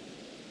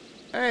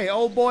 Hey,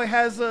 old boy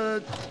has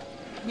a,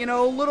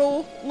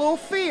 little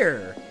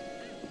fear.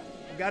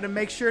 Got to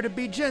make sure to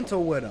be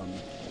gentle with him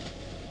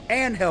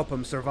and help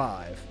him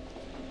survive.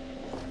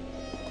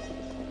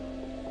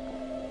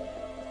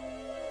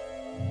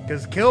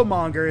 Because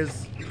Killmonger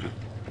is...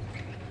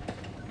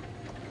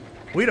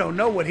 we don't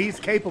know what he's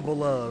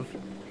capable of.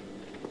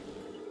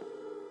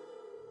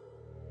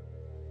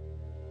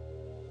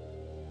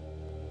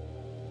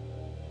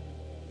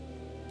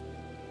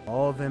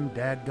 All them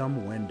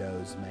dadgum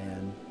windows,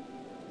 man.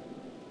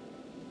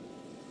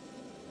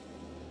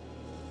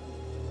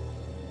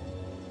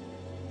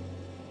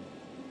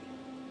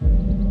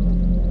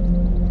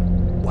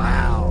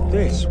 Wow.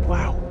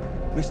 Wow.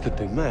 Mr.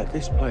 Dumet,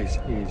 this place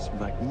is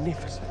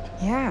magnificent.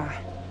 Yeah.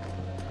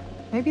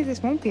 Maybe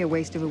this won't be a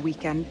waste of a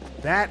weekend.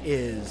 That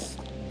is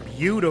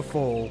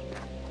beautiful,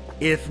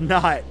 if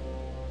not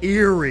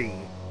eerie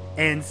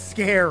and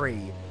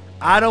scary.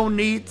 I don't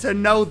need to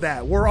know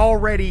that. We're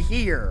already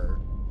here.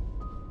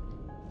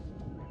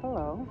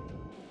 Hello.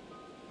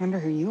 Wonder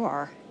who you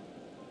are.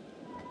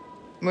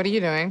 What are you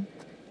doing?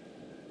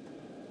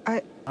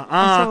 I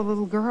saw a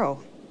little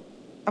girl.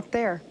 Up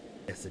there.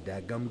 It's a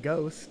dadgum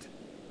ghost.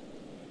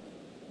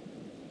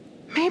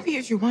 Maybe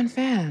it's your one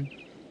fan.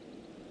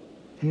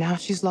 And now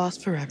she's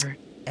lost forever.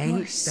 Ain't You're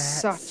that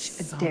such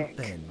a dick.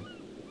 something?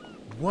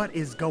 What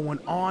is going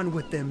on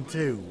with them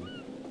two?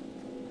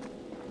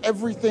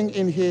 Everything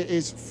in here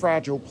is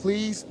fragile.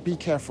 Please be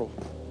careful.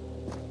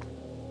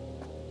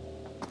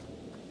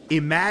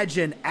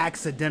 Imagine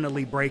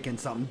accidentally breaking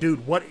something.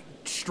 Dude, what?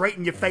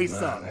 Straighten your face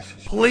up.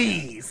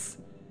 Please.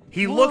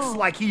 He looks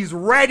like he's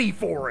ready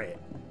for it.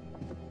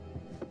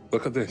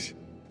 Look at this.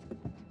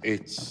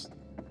 It's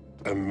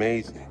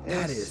amazing.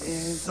 That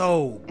is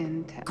so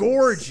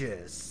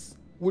gorgeous.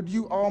 Would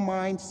you all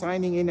mind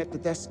signing in at the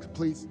desk,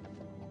 please?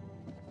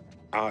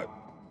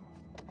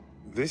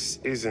 This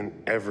isn't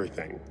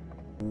everything.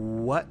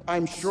 What?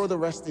 I'm sure the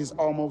rest is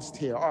almost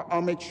here.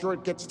 I'll make sure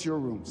it gets to your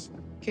rooms.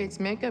 Kate's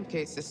makeup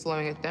case is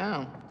slowing it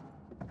down.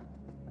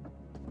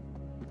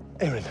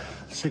 Erin,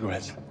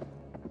 cigarettes.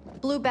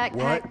 Blue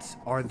backpack. What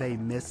are they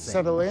missing?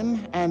 Settle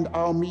in, and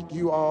I'll meet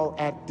you all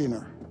at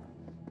dinner.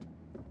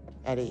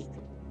 At 8.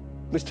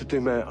 Mr.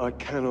 Dumet, I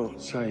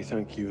cannot say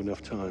thank you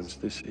enough times.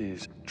 This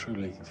is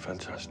truly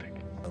fantastic.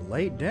 A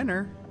late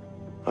dinner?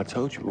 I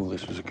told you all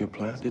this was a good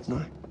plan,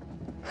 didn't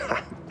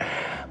I?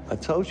 I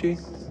told you.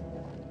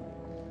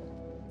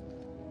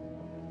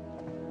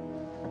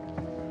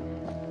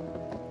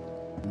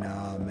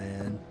 Nah,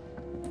 man.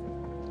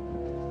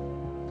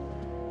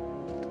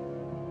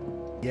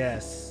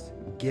 Yes,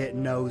 get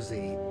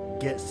nosy,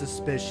 get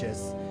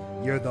suspicious.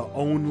 You're the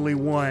only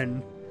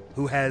one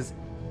who has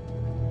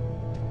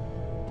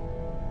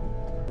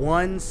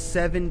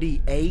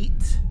 178.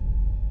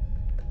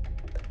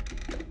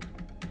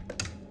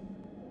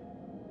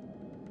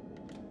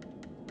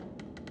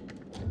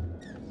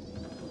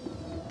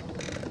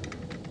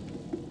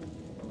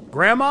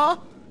 Grandma?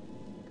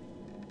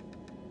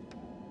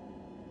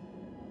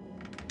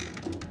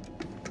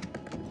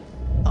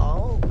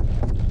 Oh,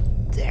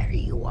 there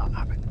you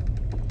are.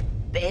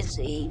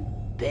 Busy,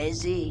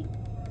 busy,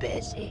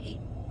 busy.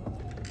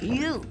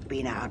 You've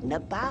been out and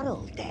about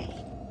all day,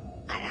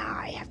 and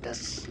I have to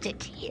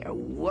sit here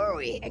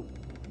worrying.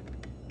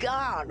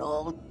 Gone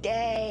all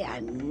day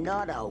and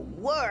not a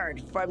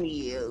word from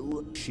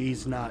you.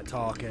 She's not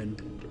talking.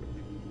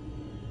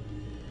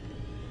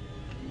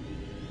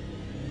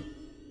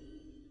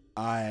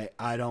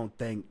 I don't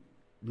think...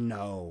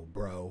 No,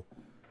 bro.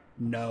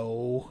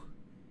 No.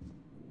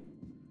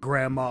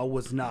 Grandma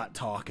was not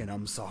talking,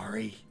 I'm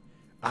sorry.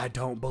 I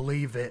don't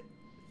believe it.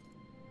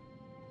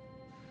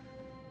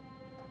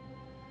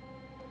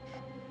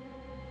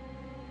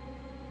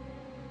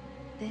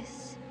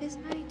 This is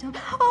my dome.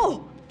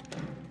 Oh!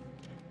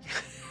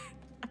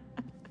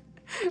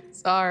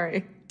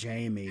 Sorry.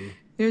 Jamie.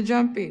 You're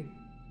jumpy.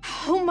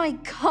 Oh my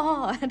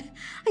god.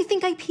 I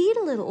think I peed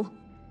a little.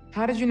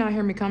 How did you not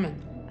hear me coming?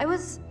 I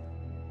was...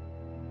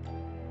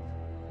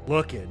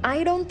 Looking.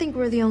 I don't think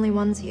we're the only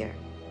ones here.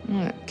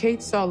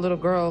 Kate saw a little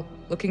girl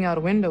looking out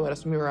a window at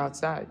us when we were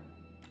outside.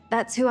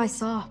 That's who I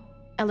saw.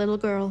 A little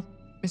girl.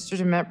 Mr.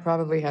 Demet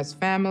probably has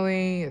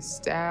family, a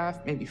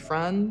staff, maybe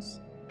friends.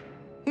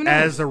 Who knows?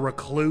 As a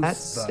recluse, That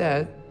though.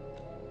 said,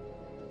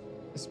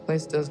 this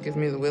place does give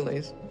me the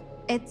willies.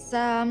 It's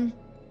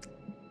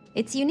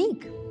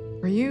unique.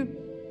 Were you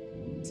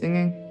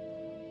singing?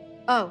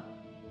 Oh,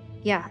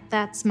 yeah,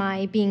 that's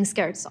my being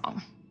scared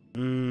song.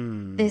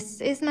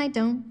 This is my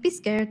don't be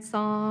scared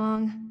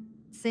song.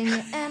 Sing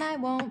it and I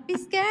won't be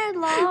scared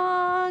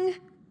long.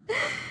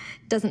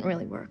 Doesn't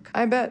really work.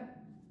 I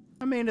bet.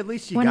 I mean, at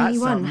least you got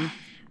 181. something.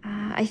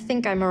 I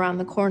think I'm around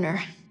the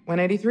corner.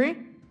 183?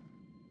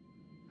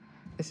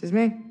 This is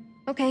me.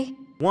 Okay.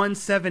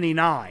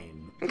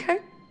 179. Okay.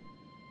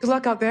 Good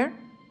luck out there.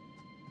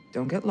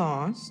 Don't get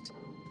lost.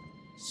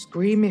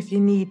 Scream if you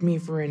need me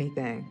for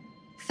anything.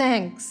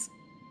 Thanks.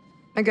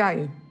 I got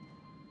you.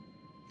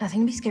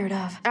 Nothing to be scared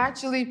of.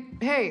 Actually,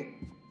 hey.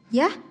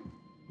 Yeah?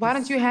 Why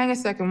don't you hang a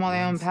second while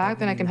I unpack,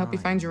 then I can help you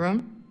find your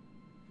room?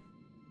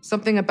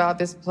 Something about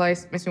this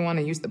place makes me want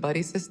to use the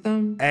buddy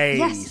system.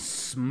 A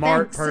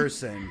smart Thanks.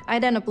 person.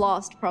 I'd end up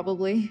lost,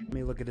 probably. Let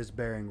me look at his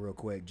bearing real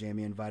quick.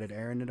 Jamie invited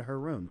Aaron into her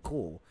room.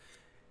 Cool.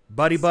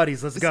 Buddies,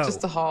 let's go. It's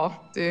just a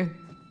hall, dude.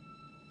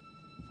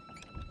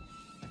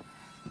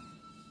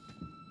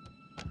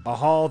 A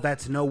hall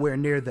that's nowhere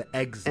near the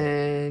exit.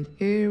 And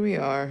here we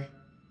are.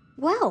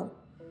 Well,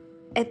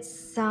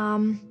 it's,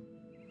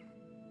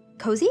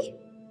 cozy?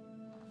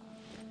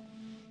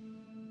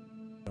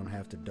 Don't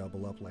have to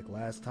double up like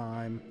last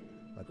time.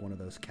 Like one of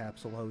those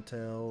capsule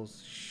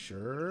hotels.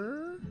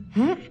 Sure.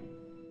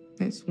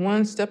 It's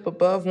one step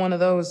above one of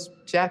those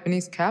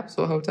Japanese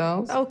capsule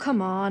hotels. Oh,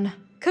 come on.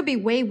 Could be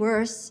way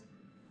worse.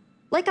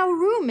 Like our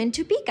room in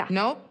Topeka.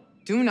 Nope,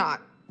 do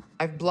not.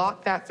 I've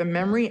blocked that from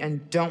memory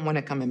and don't want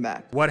it coming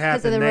back. What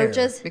happened Because of the there?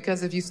 roaches?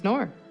 Because if you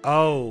snore.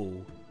 Oh.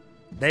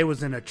 They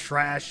was in a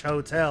trash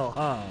hotel,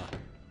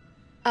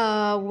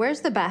 huh?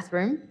 Where's the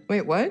bathroom?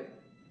 Wait, what?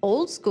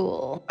 Old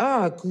school.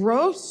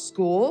 Gross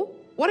school?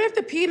 What if I have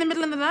to pee in the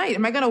middle of the night?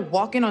 Am I gonna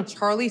walk in on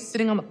Charlie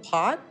sitting on the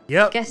pot?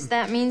 Yep. Guess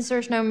that means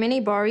there's no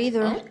minibar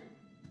either.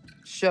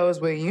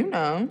 Shows what you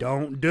know.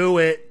 Don't do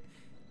it.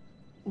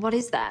 What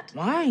is that?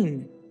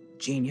 Wine.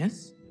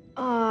 Genius.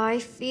 I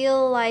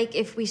feel like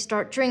if we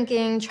start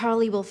drinking,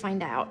 Charlie will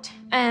find out.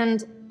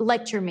 And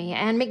lecture me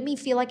and make me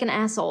feel like an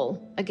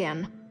asshole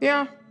again.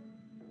 Yeah,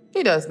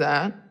 he does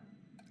that.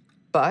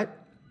 But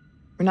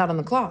we're not on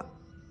the clock.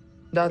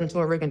 Not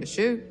until we're rigging to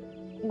shoot.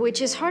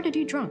 Which is hard to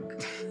do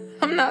drunk.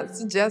 I'm not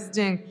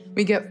suggesting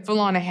we get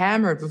full-on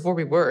hammered before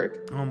we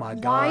work. Oh my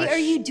gosh. Why are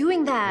you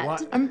doing that?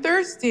 What? I'm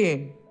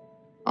thirsty.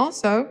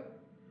 Also,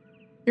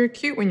 you're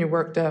cute when you're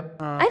worked up.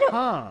 I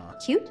don't...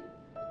 Cute?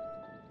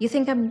 You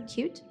think I'm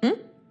cute?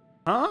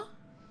 Huh?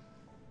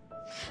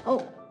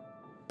 Oh.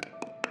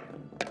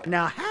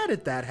 Now, how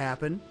did that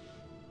happen?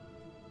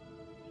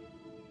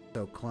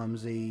 So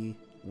clumsy.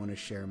 Want to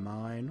share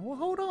mine? Well,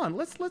 hold on.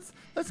 Let's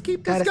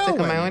keep this Gotta going. stick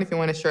on my own if you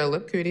want to share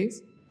lip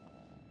cooties.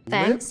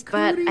 Thanks, Lip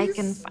but I cooties?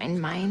 can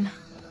find mine.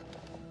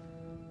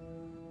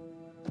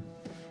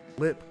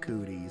 Lip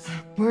cooties.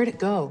 Where'd it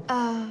go?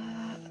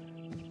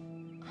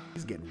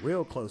 He's getting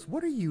real close.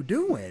 What are you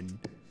doing?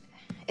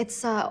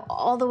 It's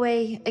all the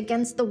way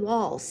against the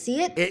wall.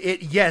 See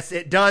it? Yes,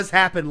 it does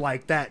happen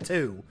like that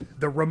too.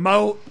 The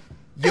remote,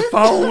 your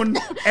phone,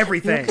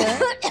 everything.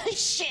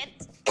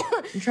 Shit.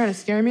 You trying to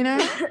scare me now?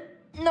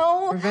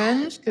 No.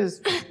 Revenge?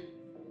 Because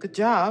good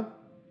job.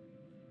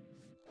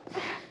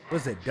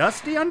 Was it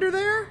dusty under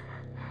there?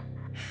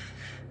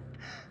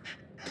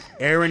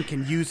 Erin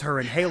can use her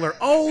inhaler.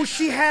 Oh,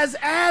 she has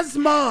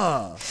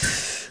asthma.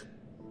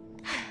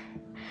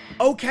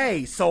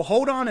 Okay, so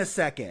hold on a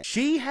second.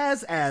 She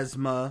has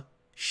asthma.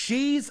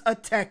 She's a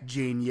tech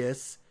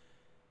genius.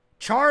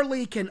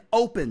 Charlie can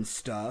open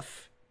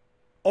stuff.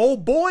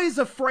 Old boy's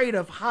afraid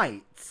of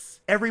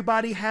heights.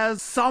 Everybody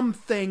has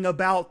something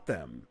about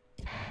them.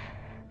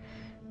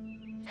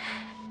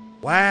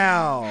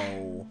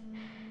 Wow.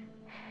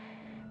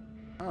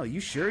 Oh, you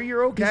sure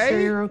you're okay? You sure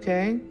you're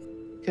okay?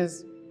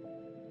 Because,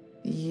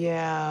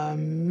 yeah,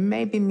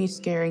 maybe me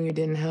scaring you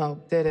didn't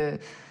help, did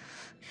it?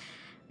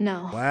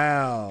 No.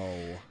 Wow.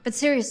 But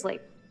seriously,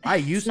 I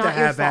used to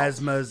have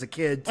asthma as a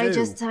kid, too.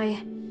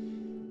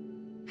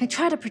 I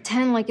try to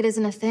pretend like it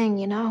isn't a thing,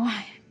 you know?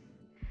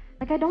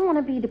 Like, I don't want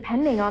to be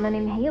depending on an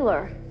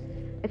inhaler.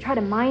 I try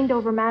to mind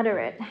over matter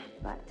it,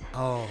 but...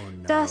 Oh,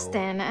 no. Dust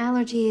and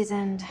allergies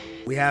and...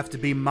 We have to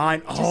be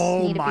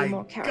oh,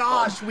 my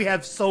gosh, we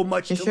have so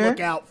much to look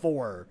out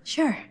for.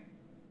 Sure.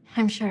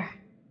 I'm sure.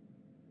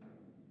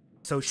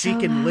 So she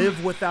can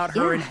live without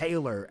her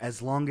inhaler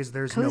as long as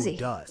there's no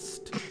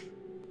dust.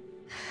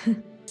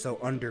 So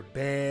under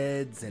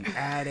beds and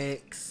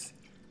attics,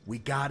 we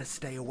gotta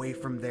stay away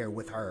from there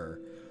with her.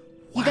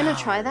 You gonna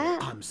try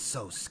that? I'm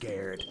so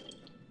scared.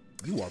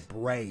 You are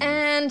brave.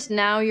 And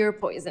now you're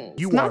poisoned.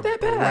 You are that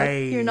bad.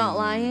 Brave. You're not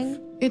lying.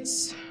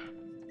 It's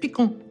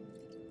piquant.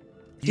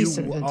 You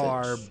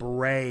are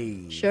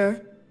brave.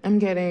 Sure. I'm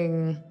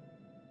getting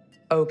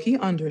oaky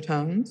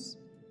undertones,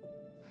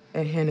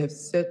 a hint of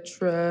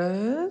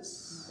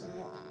citrus.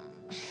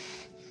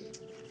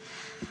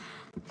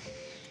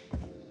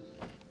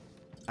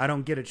 I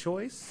don't get a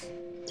choice.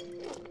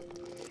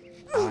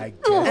 I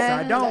guess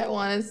I don't. I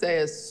want to say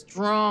a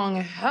strong,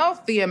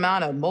 healthy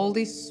amount of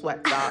moldy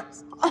sweat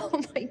drops.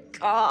 Oh my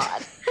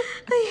god.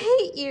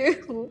 I hate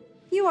you.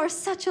 You are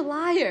such a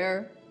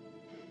liar.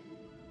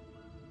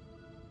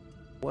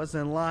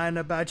 Wasn't lying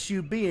about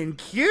you being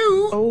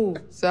cute. Oh,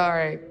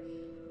 sorry.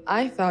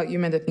 I thought you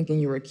meant the thinking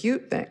you were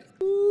cute thing.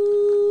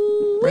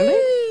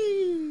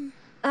 Really?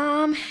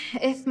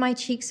 If my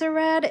cheeks are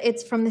red,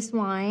 it's from this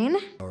wine.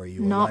 Are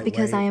you not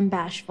because I am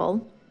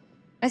bashful.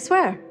 I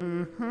swear.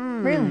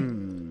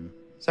 Really.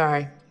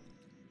 Sorry.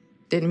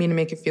 Didn't mean to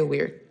make you feel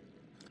weird.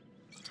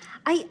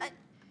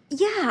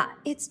 Yeah,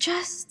 it's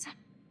just...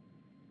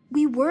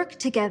 We work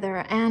together,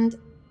 and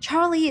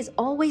Charlie is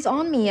always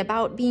on me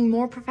about being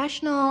more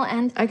professional,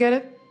 and... I get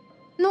it.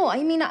 No,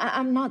 I mean,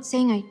 I'm not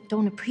saying I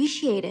don't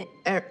appreciate it.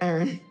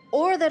 Aaron.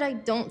 Or that I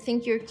don't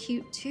think you're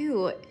cute,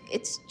 too.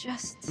 It's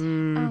just,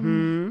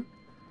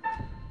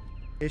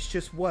 It's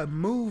just what?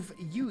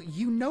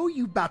 You know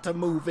you about to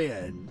move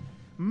in.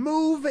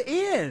 Move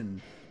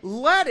in.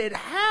 Let it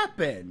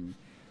happen.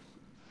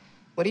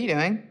 What are you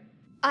doing?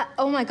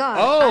 Oh my god.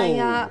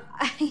 Oh.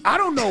 I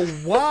don't know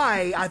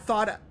why I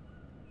thought...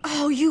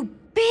 Oh, you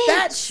bitch.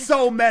 That's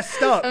so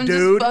messed up, I'm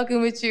dude. just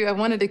fucking with you. I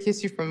wanted to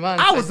kiss you for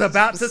months. I was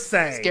about to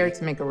say. Scared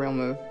to make a real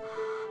move.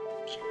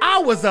 I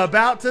was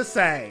about to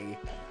say.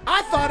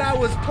 I thought I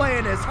was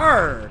playing as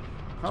her.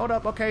 Hold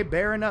up. Okay,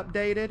 Baron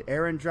updated.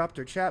 Aaron dropped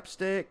her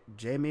chapstick.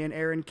 Jamie and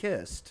Aaron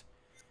kissed.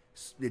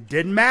 It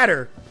didn't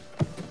matter.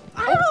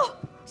 Oh,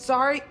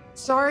 sorry.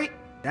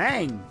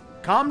 Dang.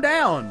 Calm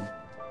down.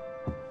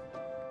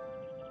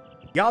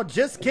 Y'all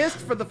just kissed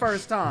for the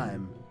first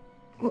time.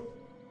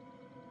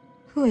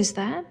 Who is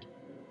that?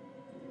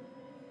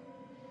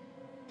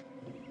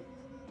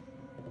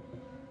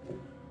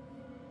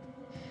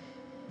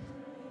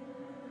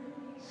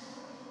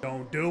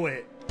 Don't do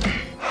it.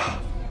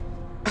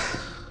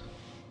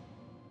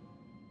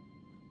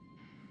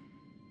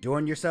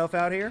 Enjoying yourself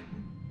out here?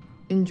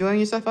 Enjoying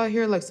yourself out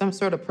here like some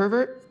sort of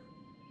pervert?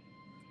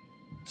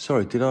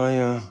 Sorry, did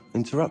I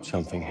interrupt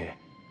something here?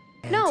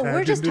 No,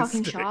 we're just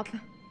talking shop.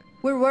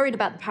 We're worried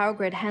about the power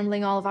grid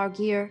handling all of our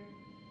gear.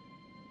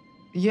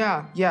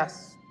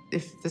 Yes.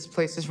 If this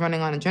place is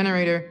running on a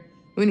generator,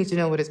 we need to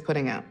know what it's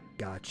putting out.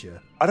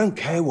 Gotcha. I don't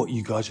care what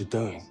you guys are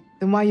doing.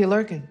 Then why are you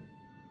lurking?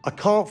 I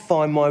can't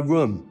find my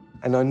room,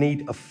 and I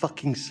need a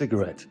fucking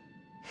cigarette.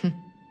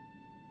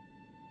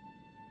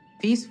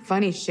 These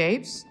funny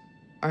shapes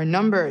are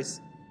numbers.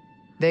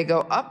 They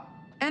go up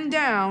and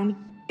down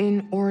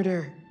in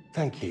order.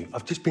 Thank you.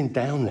 I've just been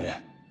down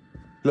there.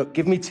 Look,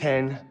 give me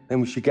 10, then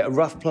we should get a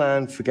rough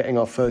plan for getting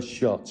our first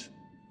shot.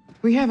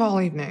 We have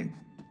all evening.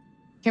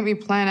 Can't we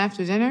plan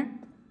after dinner?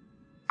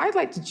 I'd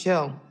like to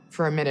chill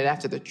for a minute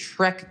after the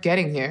trek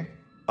getting here.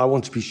 I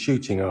want to be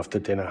shooting after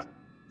dinner.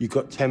 You've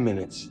got 10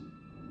 minutes.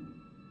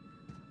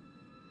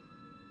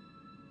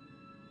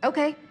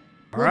 Okay.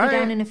 We'll be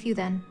down in a few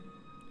then.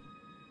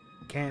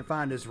 Can't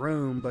find his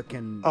room, but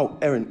can... Oh,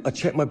 Erin, I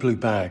checked my blue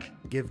bag.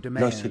 Give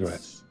demands. No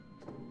cigarettes.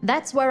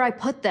 That's where I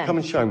put them. Come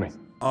and show me.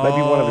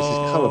 Maybe one of us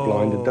is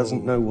colorblind and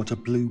doesn't know what a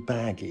blue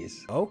bag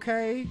is.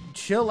 Okay,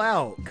 chill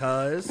out,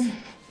 cuz.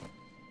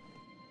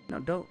 No,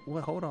 don't...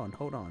 Well, hold on.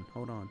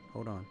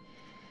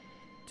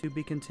 To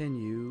be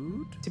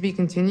continued. To be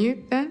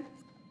continued, then?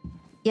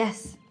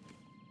 Yes,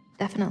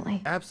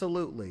 definitely.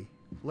 Absolutely.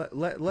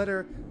 Let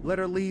her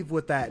leave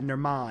with that in her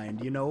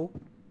mind, you know?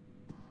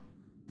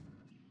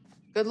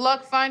 Good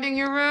luck finding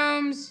your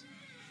rooms.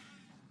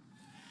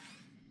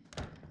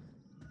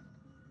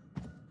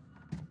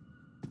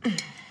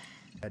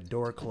 That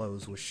door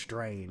close was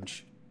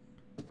strange.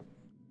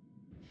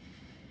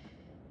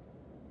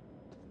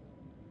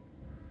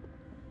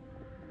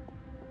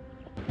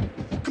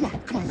 Come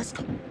on, let's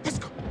go.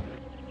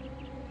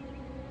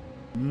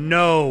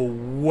 No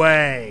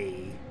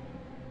way.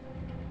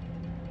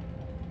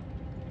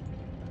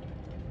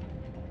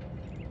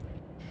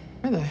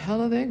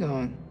 hell are they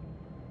going?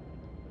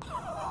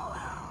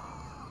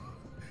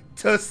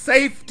 To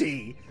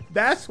safety.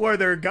 That's where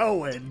they're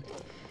going.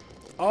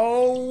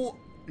 Oh,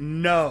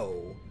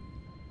 no.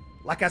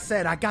 Like I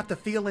said, I got the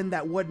feeling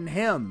that wasn't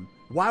him.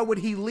 Why would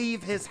he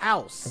leave his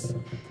house?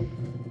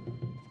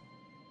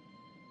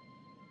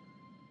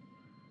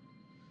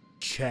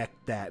 Check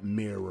that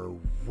mirror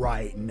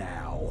right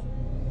now.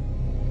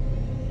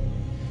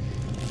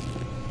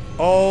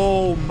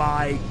 Oh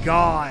my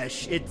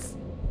gosh. It's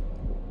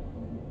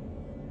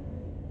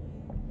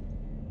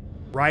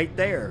right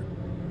there.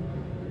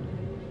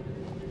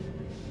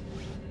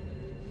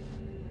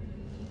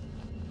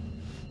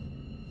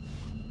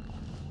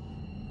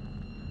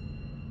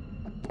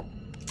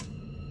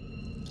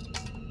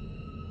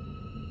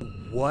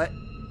 What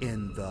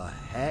in the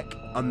heck?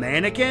 A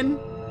mannequin?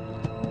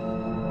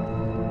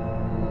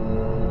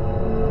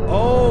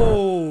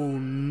 Oh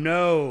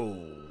no.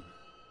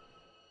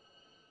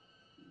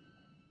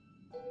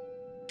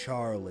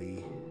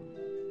 Charlie.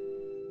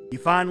 You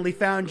finally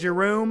found your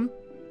room?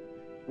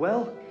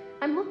 Well?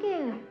 I'm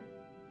looking.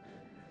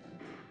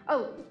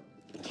 Oh,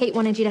 Kate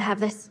wanted you to have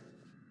this.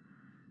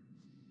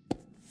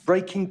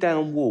 Breaking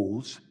down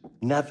walls,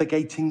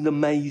 navigating the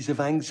maze of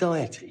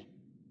anxiety.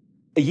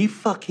 Are you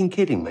fucking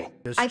kidding me?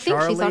 I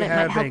think she thought it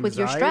might help with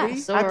your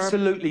stress, or...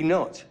 Absolutely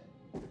not.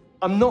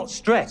 I'm not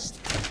stressed,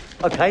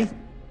 okay?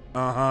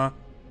 Uh-huh.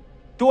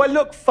 Do I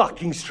look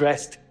fucking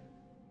stressed?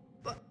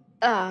 Well,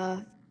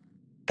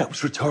 That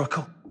was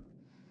rhetorical.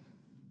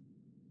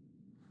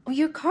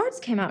 your cards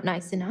came out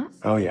nice enough.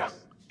 Oh yeah,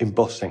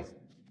 embossing.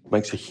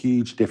 Makes a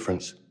huge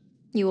difference.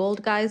 You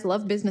old guys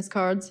love business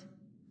cards.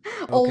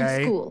 Old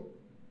school.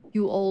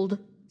 You old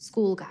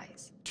school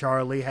guys.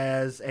 Charlie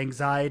has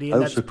anxiety, I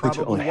and also that's put it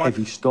on probably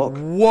heavy stock.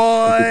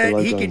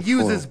 What? He can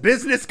use his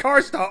business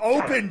cards to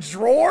open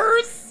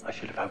drawers? I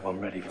should have had one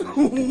ready for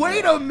this.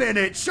 Wait a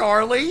minute,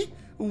 Charlie.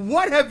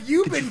 What have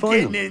you been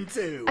getting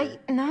into?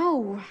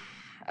 No.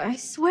 I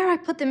swear I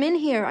put them in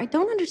here. I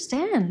don't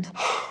understand.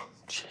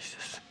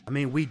 Jesus. I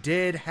mean, we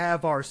did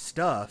have our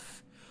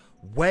stuff.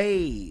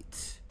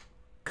 Wait.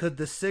 Could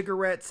the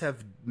cigarettes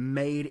have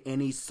made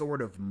any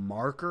sort of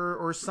marker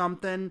or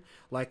something?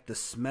 Like the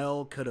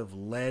smell could have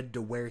led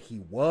to where he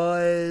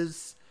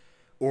was?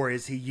 Or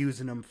is he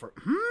using them for...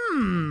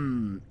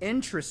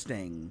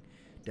 Interesting.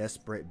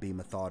 Desperate, be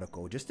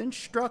methodical. Just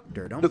instruct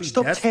her. Don't Look, be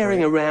stop desperate.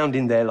 tearing around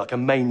in there like a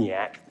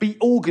maniac. Be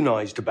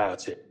organized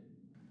about it.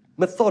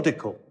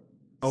 Methodical.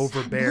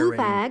 Overbearing. Blue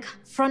bag,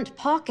 front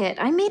pocket.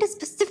 I made a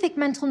specific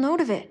mental note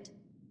of it.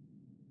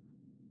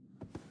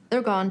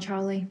 They're gone,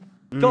 Charlie.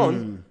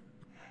 Gone?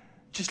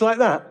 Just like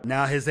that?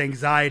 Now his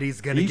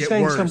anxiety's gonna get worse. Are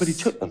you saying somebody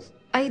took them?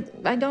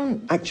 I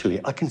don't... Actually,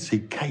 I can see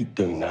Kate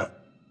doing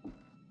that.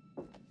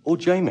 Or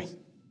Jamie.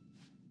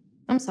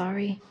 I'm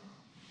sorry.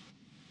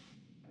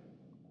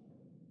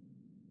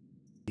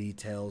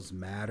 Details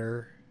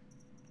matter.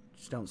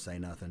 Just don't say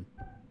nothing.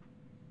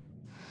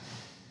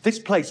 This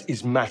place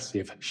is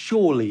massive.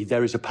 Surely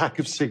there is a pack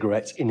of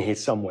cigarettes in here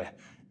somewhere.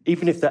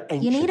 Even if they're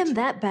ancient. You need them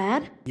that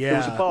bad? There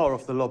was a bar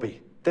off the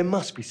lobby. There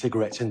must be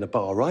cigarettes in the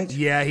bar, right?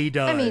 Yeah, he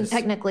does. I mean,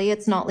 technically,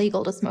 it's not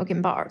legal to smoke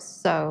in bars,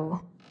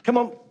 so... Come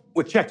on,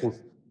 we're checking.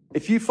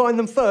 If you find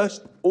them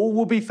first, all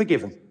will be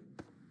forgiven.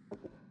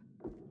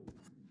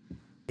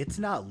 It's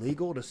not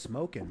legal to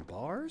smoke in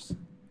bars?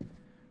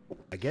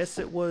 I guess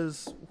it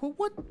was...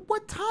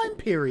 What time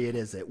period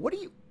is it? What do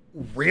you...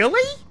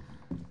 Really?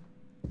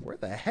 Where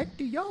the heck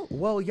do y'all...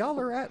 Well, y'all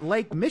are at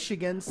Lake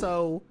Michigan,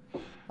 so...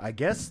 I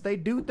guess they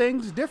do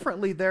things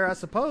differently there, I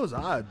suppose.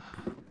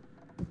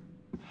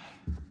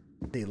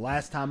 The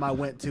last time I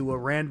went to a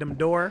random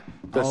door,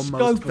 I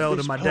almost fell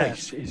to my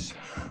death.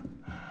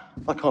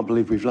 I can't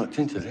believe we've lucked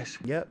into this.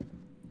 Yep.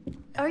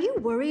 Are you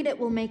worried it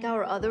will make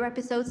our other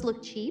episodes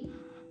look cheap?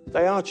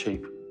 They are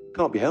cheap.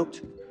 Can't be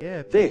helped.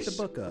 Yeah, pick this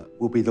the book up.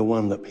 Will be the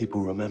one that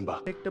people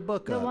remember. Pick the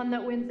book The up. one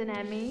that wins an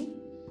Emmy?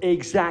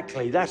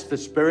 Exactly, that's the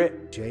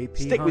spirit.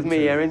 J.P. Stick with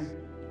me, Hunter. Erin.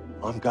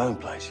 I'm going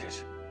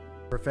places.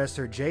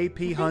 Professor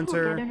J.P. We'll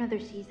Hunter. get another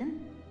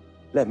season?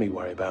 Let me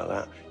worry about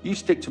that. You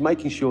stick to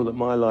making sure that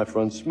my life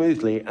runs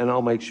smoothly, and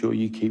I'll make sure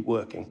you keep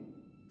working.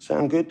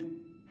 Sound good?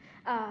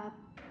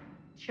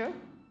 Sure.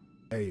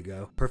 There you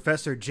go.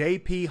 Professor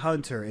J.P.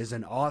 Hunter is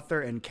an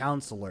author and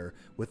counselor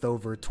with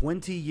over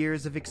 20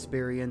 years of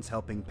experience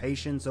helping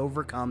patients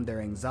overcome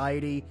their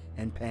anxiety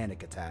and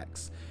panic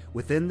attacks.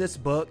 Within this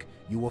book,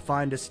 you will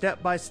find a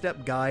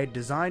step-by-step guide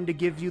designed to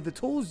give you the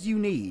tools you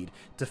need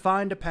to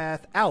find a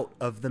path out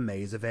of the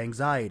maze of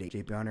anxiety.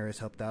 J.P. Hunter has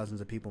helped thousands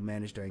of people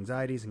manage their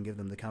anxieties and give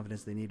them the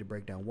confidence they need to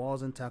break down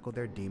walls and tackle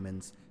their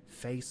demons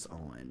face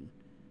on.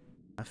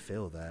 I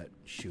feel that.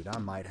 Shoot, I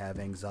might have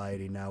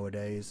anxiety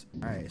nowadays.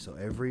 Alright, so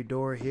every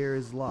door here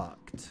is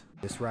locked.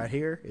 This right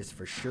here is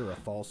for sure a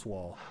false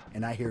wall.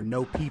 And I hear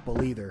no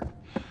people either.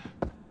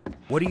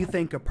 What do you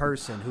think a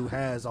person who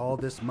has all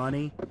this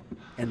money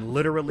and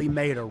literally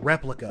made a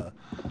replica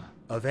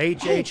of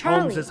H.H. Hey, Charlie.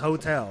 Holmes's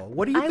hotel.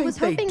 What do you I think was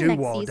they hoping do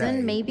next all season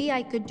day? maybe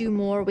I could do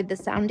more with the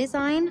sound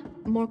design,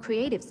 more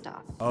creative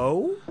stuff.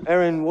 Oh?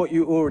 Erin, what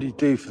you already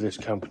do for this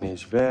company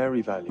is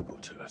very valuable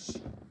to us.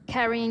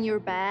 Carrying your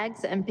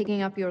bags and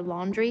picking up your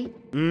laundry.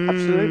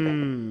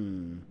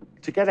 Absolutely.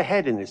 To get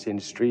ahead in this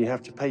industry, you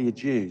have to pay your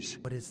dues.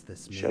 What is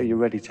this mean? Show you're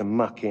ready to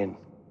muck in.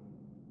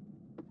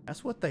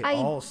 That's what they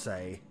all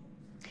say.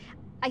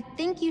 I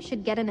think you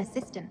should get an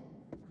assistant.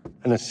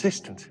 An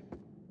assistant?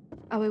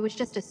 Oh, it was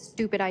just a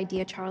stupid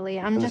idea, Charlie.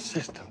 An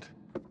assistant?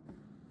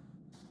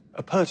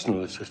 A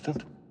personal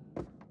assistant?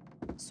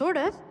 Sort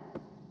of.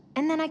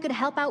 And then I could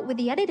help out with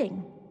the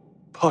editing.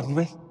 Pardon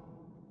me?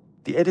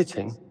 The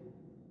editing?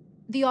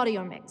 The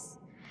audio mix.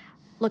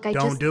 Look, I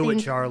Don't just do it,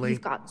 think Charlie.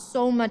 you've got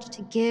so much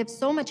to give,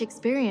 so much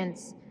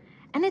experience.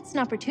 And it's an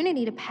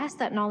opportunity to pass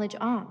that knowledge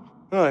on.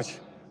 Right.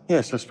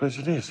 Yes, I suppose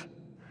it is.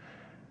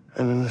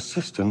 And an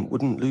assistant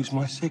wouldn't lose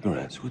my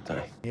cigarettes, would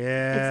they?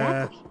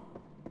 Yeah. Exactly.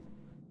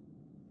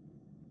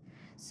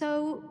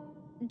 So,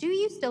 do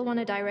you still want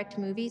to direct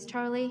movies,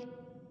 Charlie?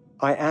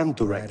 I am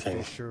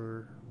directing.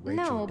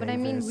 No, but I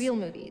mean real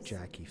movies.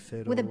 Jackie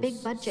Fiddles, with a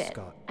big budget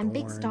Scott and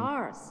big Dorn,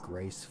 stars.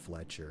 Grace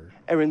Fletcher.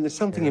 Erin, there's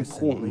something Harrison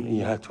important Lee,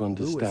 you have to Lewis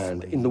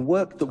understand. Lee, In the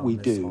work that we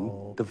Thomas do,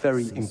 Hall, the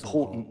very Cecil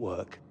important Hall,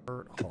 work,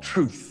 Kurt the Hall.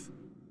 truth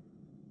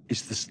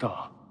is the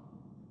star.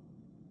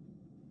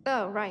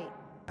 Oh, right.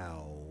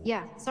 Ow.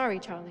 Yeah, sorry,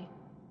 Charlie.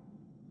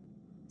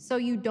 So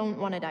you don't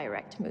want to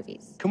direct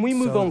movies? Can we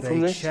move So on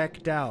from they this?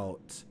 checked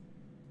out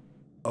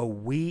a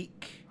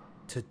week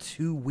to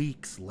 2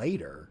 weeks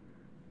later.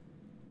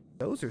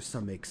 Those are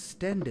some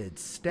extended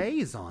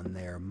stays on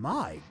there,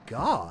 my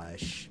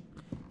gosh.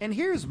 And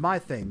here's my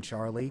thing,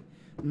 Charlie.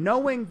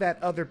 Knowing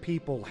that other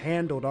people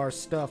handled our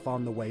stuff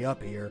on the way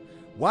up here,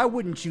 why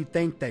wouldn't you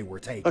think they were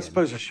taken? I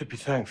suppose I should be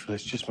thankful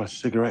it's just my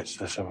cigarettes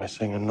that are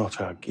missing and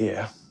not our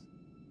gear.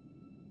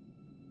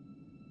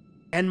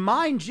 And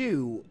mind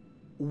you,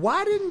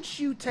 why didn't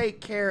you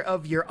take care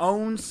of your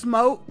own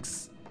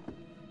smokes?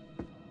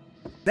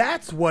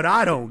 That's what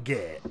I don't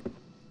get.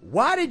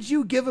 Why did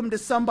you give them to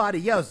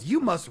somebody else? You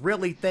must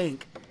really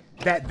think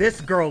that this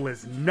girl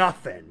is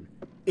nothing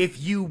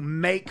if you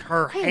make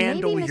her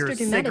handle maybe your Mr.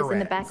 Dumet cigarettes. is in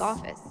the back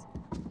office.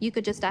 You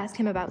could just ask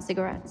him about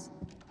cigarettes.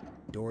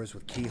 Doors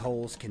with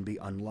keyholes can be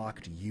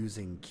unlocked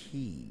using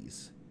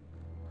keys.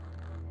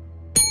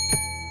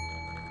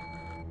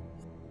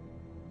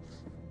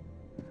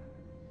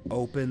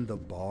 Open the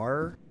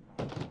bar?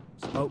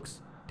 Smokes?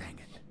 Dang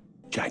it.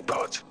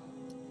 Jackpot.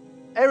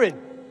 Erin,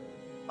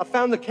 I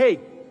found the key.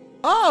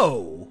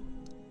 Oh!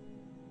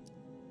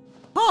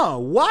 Huh,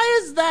 why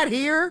is that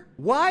here?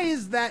 Why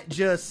is that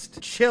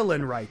just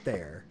chilling right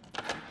there?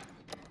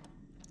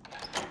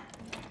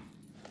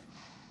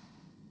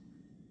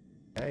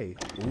 Hey,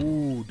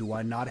 ooh, do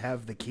I not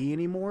have the key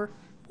anymore?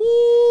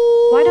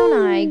 Why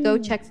don't I go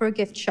check for a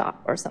gift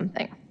shop or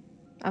something?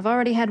 I've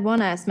already had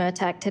one asthma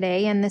attack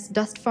today, and this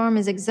dust farm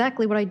is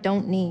exactly what I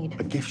don't need.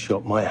 A gift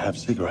shop might have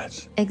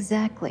cigarettes.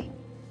 Exactly.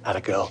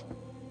 Atta girl.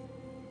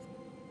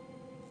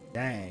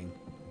 Dang.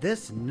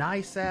 This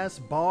nice-ass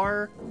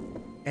bar,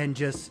 and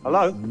just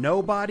Hello?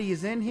 nobody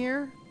is in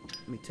here?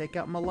 Let me take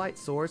out my light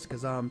source,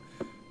 because I'm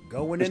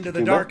going Mr. into the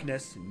Dumet?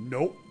 darkness.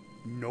 Nope.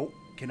 Nope.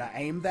 Can I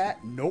aim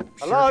that? Nope.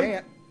 Hello? Sure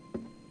can't.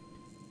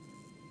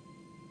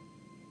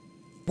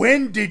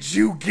 When did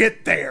you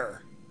get there?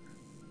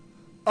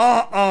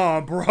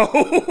 Bro.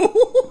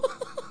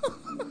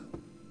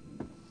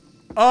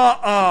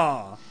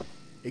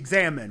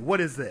 Examine.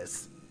 What is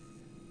this?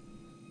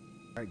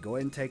 All right, go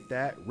ahead and take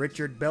that.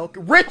 Richard Belk.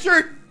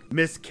 Richard!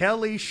 Miss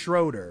Kelly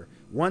Schroeder.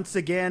 Once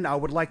again, I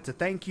would like to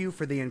thank you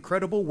for the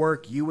incredible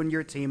work you and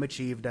your team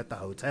achieved at the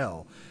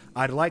hotel.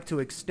 I'd like to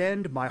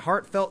extend my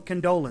heartfelt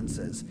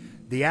condolences.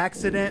 The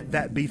accident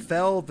that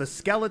befell the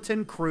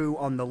skeleton crew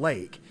on the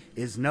lake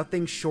is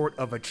nothing short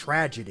of a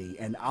tragedy,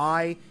 and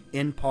I,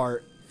 in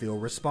part, feel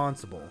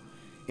responsible.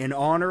 In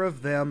honor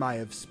of them, I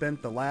have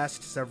spent the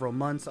last several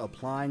months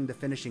applying the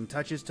finishing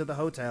touches to the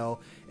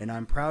hotel, and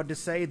I'm proud to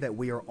say that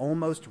we are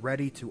almost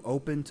ready to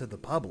open to the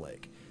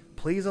public.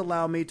 Please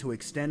allow me to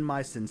extend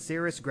my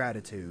sincerest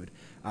gratitude.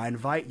 I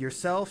invite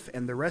yourself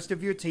and the rest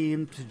of your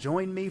team to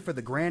join me for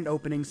the grand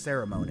opening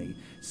ceremony,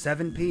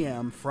 7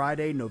 p.m.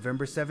 Friday,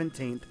 November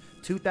 17th,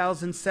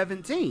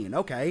 2017.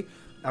 Okay.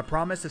 I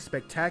promise a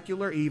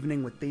spectacular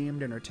evening with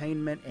themed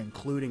entertainment,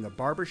 including a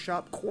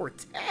barbershop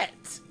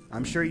quartet.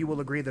 I'm sure you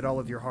will agree that all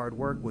of your hard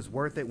work was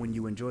worth it when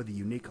you enjoy the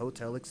unique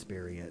hotel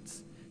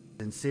experience.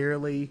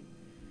 Sincerely,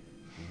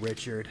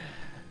 Richard.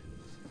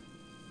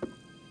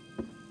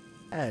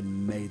 I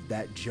hadn't made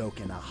that joke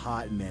in a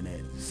hot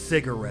minute.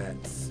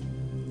 Cigarettes.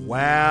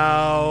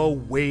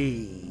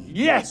 Wow-wee.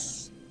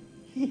 Yes!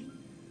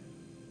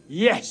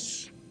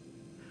 Yes!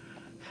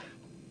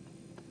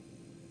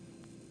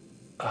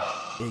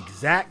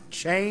 Exact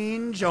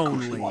change only. Of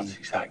course he wants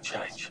exact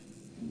change.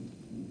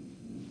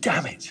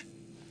 Damn it!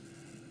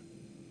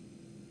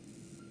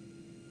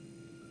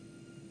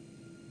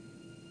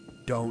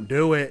 Don't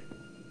do it.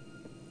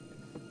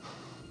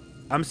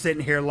 I'm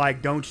sitting here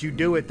like, don't you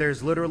do it.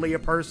 There's literally a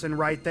person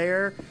right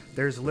there.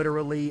 There's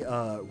literally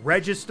a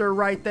register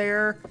right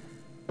there.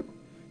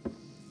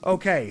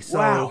 Okay, so...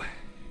 Wow.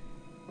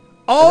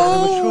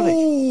 Oh!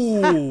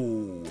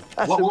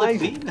 That's what will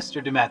amazing. it be,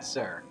 Mr. Dumet,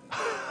 sir?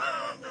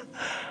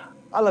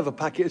 I'll have a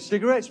packet of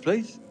cigarettes,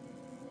 please.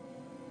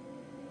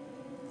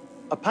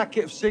 A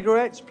packet of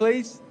cigarettes,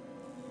 please.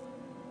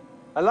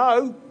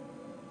 Hello?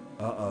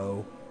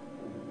 Uh-oh.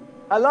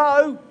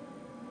 Hello?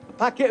 A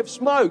packet of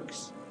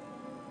smokes.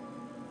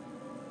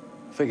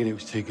 I figured it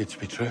was too good to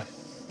be true.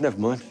 Never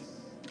mind.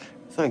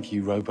 Thank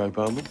you, Robo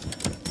Bowman.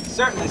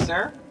 Certainly,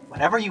 sir.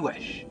 Whenever you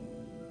wish.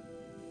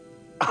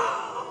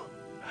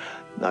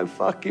 No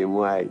fucking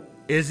way.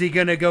 Is he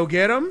gonna go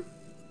get him?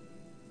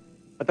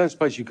 I don't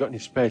suppose you've got any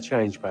spare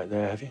change back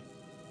there, have you?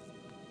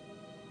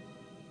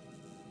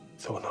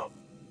 Thought not.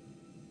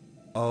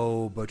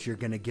 Oh, but you're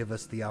gonna give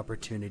us the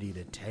opportunity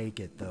to take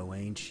it, though,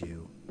 ain't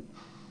you?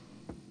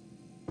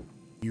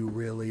 You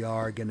really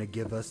are gonna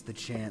give us the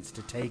chance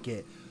to take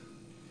it.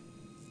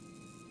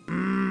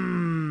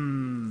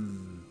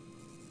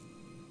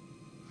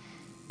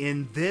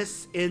 In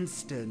this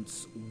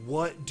instance,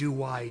 what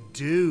do I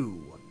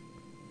do?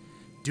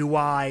 Do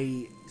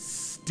I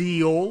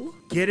steal,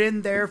 get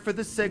in there for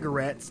the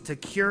cigarettes to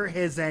cure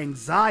his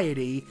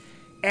anxiety,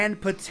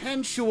 and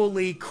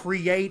potentially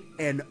create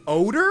an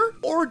odor?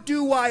 Or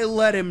do I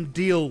let him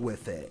deal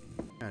with it?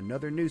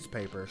 Another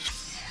newspaper.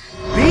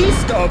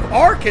 Beast of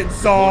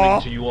Arkansas! Good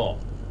morning to you all.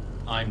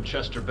 I'm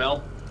Chester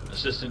Bell,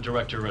 Assistant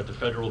Director at the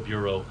Federal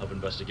Bureau of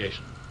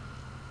Investigation.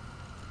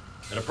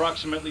 At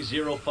approximately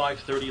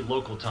 0530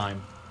 local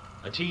time,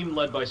 a team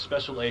led by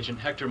Special Agent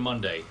Hector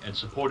Monday and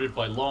supported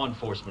by law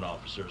enforcement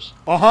officers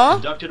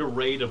conducted a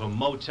raid of a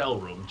motel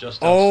room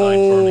just outside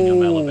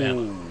Birmingham,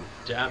 Alabama,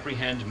 to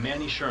apprehend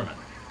Manny Sherman,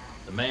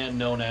 the man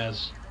known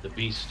as the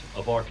Beast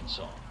of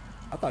Arkansas.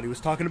 I thought he was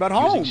talking about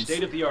Holmes. Using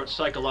state-of-the-art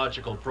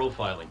psychological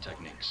profiling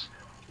techniques,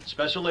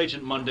 Special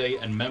Agent Monday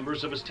and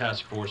members of his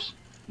task force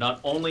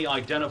not only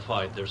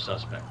identified their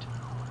suspect,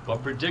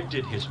 but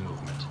predicted his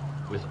movement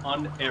with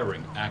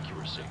unerring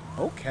accuracy.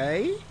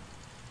 Okay.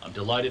 I'm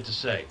delighted to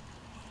say,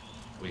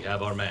 we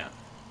have our man.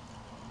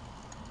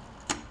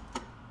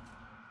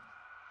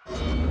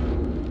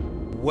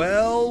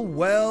 Well,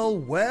 well,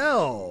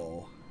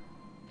 well.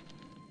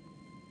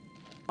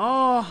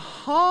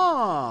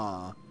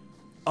 Uh-huh.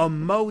 A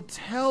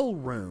motel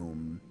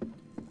room.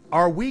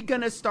 Are we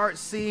gonna start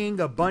seeing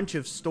a bunch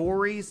of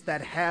stories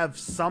that have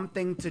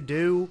something to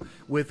do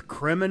with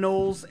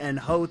criminals and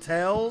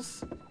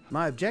hotels?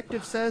 My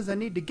objective says I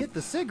need to get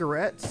the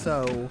cigarettes,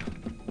 so...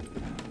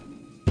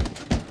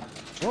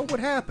 what would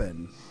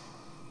happen?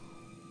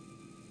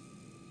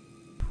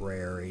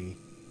 Prairie.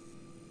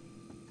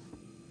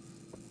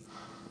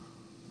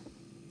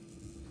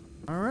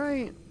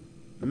 Alright.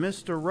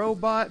 Mr.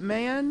 Robot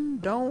Man,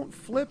 don't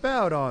flip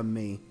out on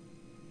me.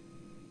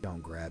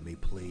 Don't grab me,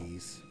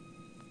 please.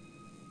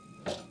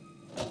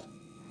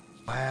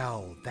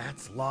 Wow,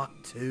 that's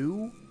locked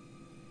too?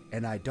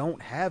 And I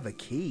don't have a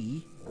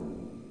key.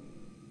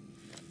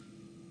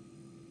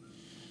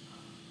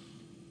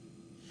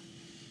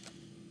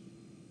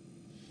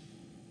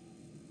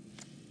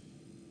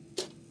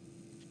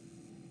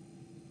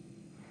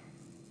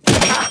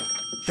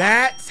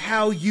 That's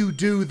how you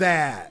do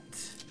that.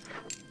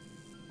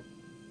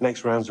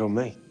 Next round's on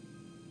me.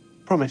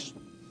 Promise.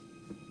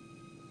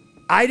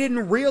 I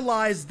didn't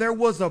realize there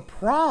was a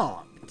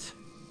prompt.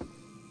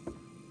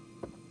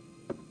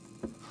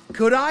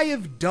 Could I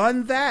have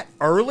done that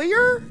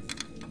earlier?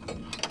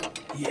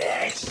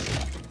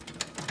 Yes.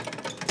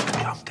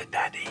 Come to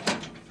daddy.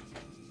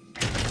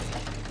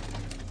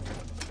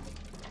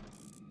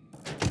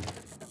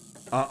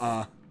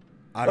 I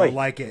don't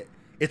like it.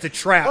 It's a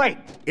trap. Wait.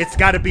 It's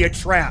gotta be a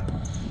trap.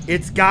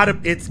 It's gotta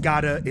be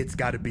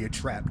a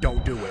trap.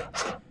 Don't do it.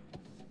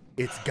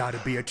 It's gotta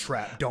be a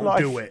trap. Don't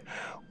do it.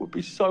 Would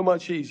be so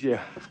much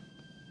easier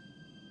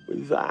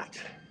with that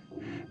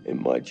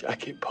in my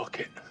jacket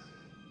pocket.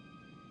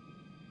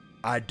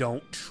 I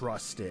don't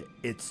trust it.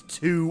 It's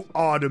too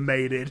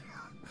automated.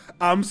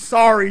 I'm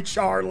sorry,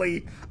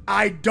 Charlie.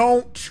 I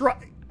don't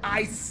trust.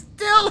 I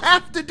still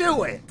have to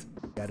do it.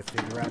 Gotta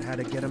figure out how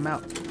to get him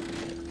out.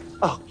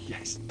 Oh,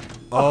 yes.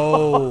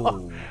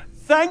 Oh.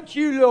 Thank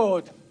you,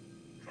 Lord.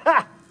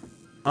 Ha!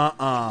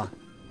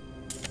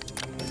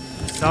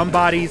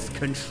 Somebody's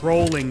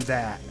controlling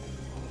that.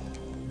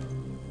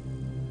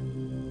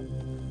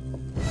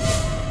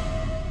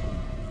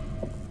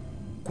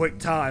 Quick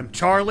time.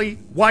 Charlie,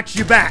 watch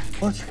your back.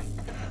 What?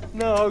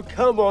 No,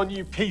 come on,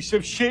 you piece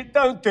of shit.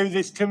 Don't do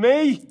this to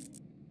me.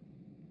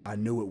 I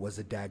knew it was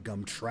a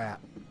dadgum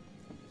trap.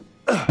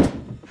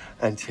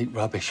 Antique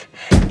rubbish.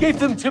 Give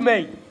them to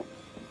me.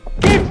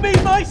 Give me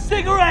my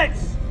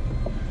cigarettes!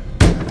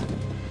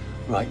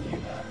 Right,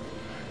 you.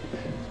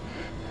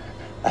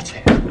 That's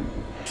it.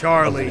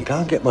 Charlie. I'm gonna go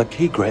and get my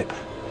key grip,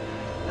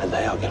 and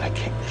they are gonna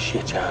kick the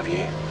shit out of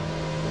you.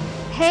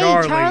 Hey,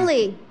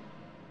 Charlie.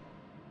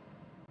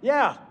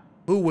 Yeah.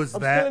 Who was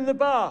I'm that? still in the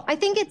bar. I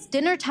think it's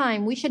dinner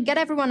time. We should get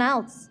everyone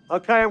else.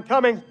 Okay, I'm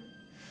coming.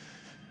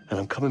 And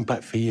I'm coming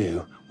back for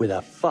you with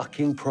a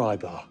fucking pry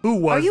bar. Who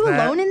was that? Are you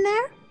alone in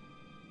there?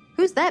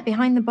 Who's that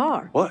behind the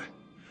bar? What?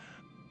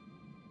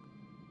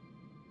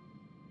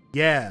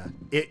 Yeah,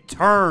 it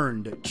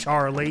turned,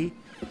 Charlie.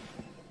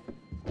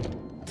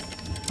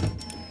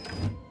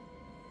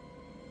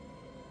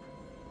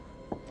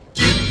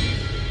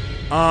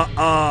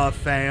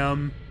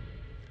 Fam.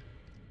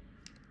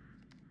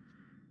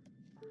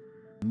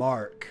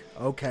 Mark.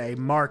 Okay,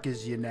 Mark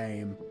is your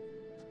name.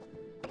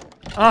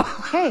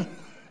 Hey.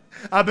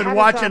 I've been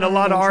watching a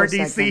lot of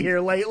RDC here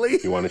lately.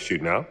 You want to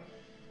shoot now?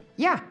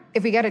 Yeah,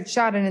 if we get it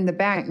shot and in the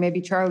bank,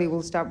 maybe Charlie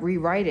will stop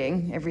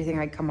rewriting everything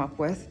I come up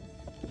with.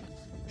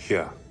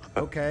 Yeah.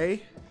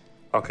 Okay.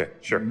 Okay,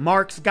 sure.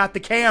 Mark's got the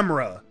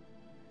camera.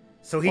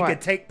 So he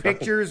could take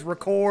pictures,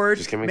 record,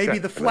 Just give me a maybe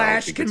sec, the and then I'll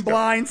flash keep can it going.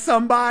 blind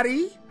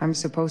somebody. I'm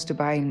supposed to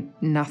buy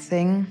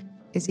nothing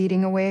is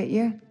eating away at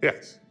you?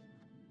 Yes.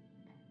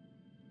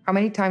 How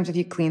many times have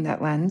you cleaned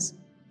that lens?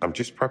 I'm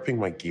just prepping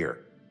my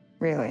gear.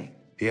 Really?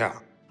 Yeah.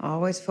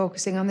 Always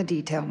focusing on the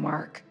detail,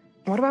 Mark.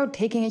 What about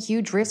taking a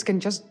huge risk and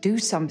just do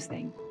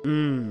something?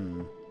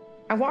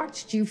 I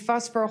watched you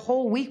fuss for a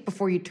whole week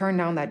before you turned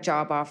down that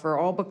job offer,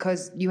 all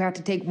because you had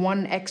to take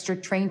one extra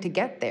train to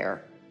get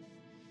there.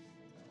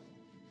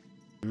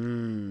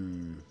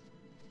 Don't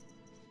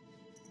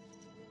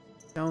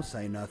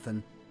say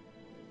nothing.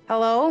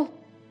 Hello?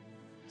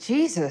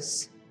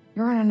 Jesus,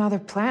 you're on another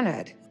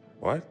planet.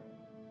 What?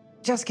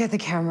 Just get the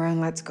camera and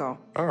let's go.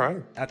 All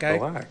right. Okay.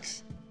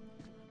 Relax.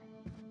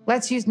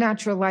 Let's use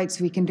natural light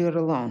so we can do it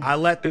alone. I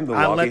let the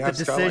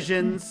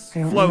decisions I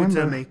don't flow to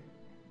remember. me.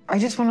 I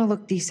just want to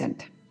look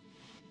decent.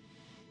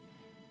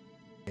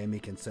 Amy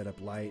can set up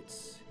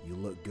lights. You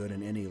look good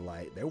in any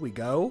light. There we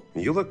go.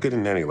 You look good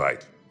in any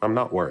light. I'm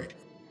not worried.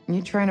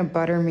 You trying to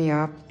butter me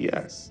up?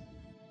 Yes.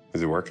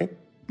 Is it working?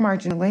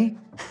 Marginally.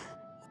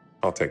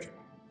 I'll take it.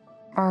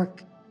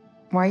 Mark,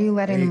 why are you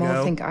letting There you them all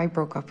go. think I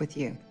broke up with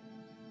you?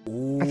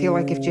 I feel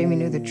like if Jamie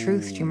knew the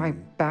truth, she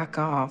might back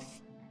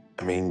off.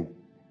 I mean,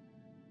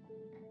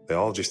 they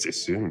all just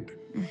assumed.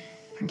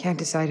 I can't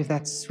decide if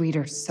that's sweet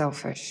or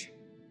selfish.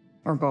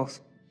 Or both.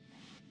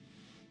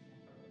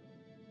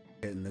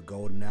 In the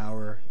golden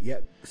hour. Yeah,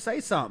 say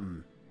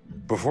something.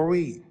 Before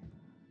we...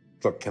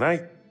 Look, can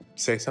I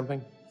say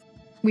something?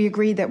 We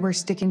agreed that we're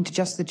sticking to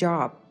just the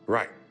job.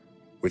 Right.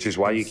 Which is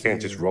why you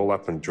can't just roll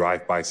up and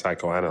drive by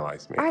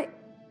psychoanalyze me.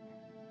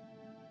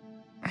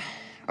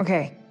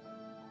 Okay,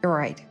 you're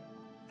right.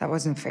 That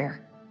wasn't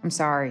fair. I'm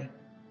sorry.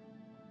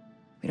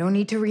 We don't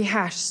need to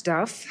rehash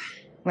stuff.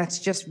 Let's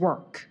just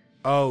work.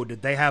 Oh,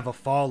 did they have a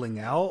falling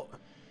out?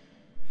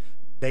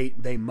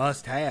 They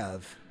must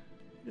have.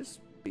 Just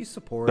be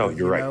supportive. No,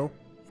 you're right.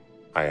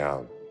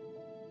 Know?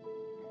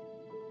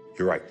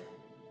 You're right.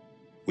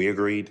 We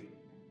agreed.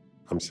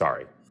 I'm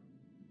sorry.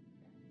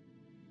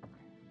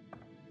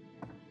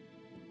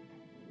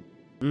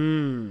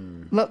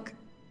 Look,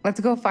 let's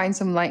go find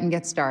some light and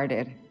get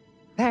started.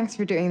 Thanks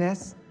for doing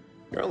this.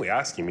 You're only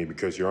asking me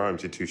because your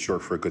arms are too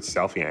short for a good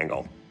selfie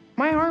angle.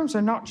 My arms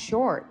are not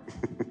short.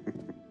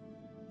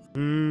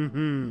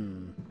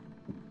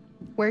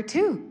 Where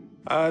to?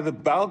 The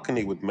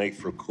balcony would make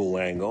for a cool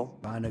angle.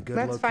 Find a good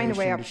Let's location find a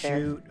way to up there.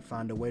 shoot.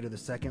 Find a way to the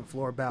second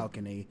floor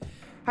balcony.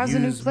 How's the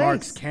new Use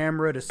Mark's place?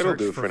 camera to It'll search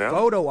do for for now.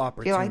 photo You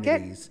like it?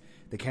 opportunities.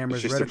 The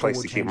camera's It's just a reticle place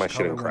will to keep change my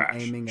shit in color when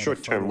crash. aiming at a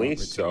Short-term photo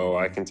lease, so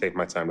I can take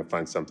my time to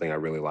find something I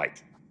really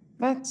like.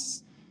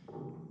 That's...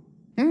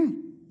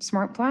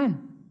 smart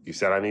plan. You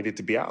said I needed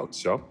to be out,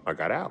 so I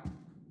got out.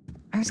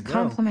 I was go.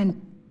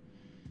 complimenting.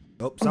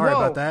 Oh, sorry Whoa,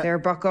 about that. there,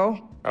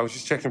 bucko. I was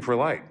just checking for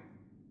light.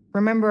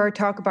 Remember our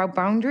talk about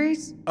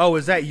boundaries? Oh,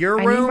 is that your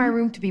I room? need my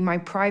room to be my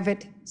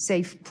private,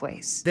 safe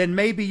place. Then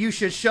maybe you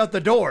should shut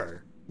the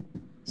door.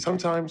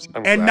 Sometimes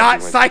I'm And glad not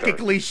we went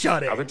psychically third.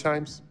 shut it. Other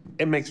times,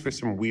 it makes for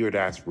some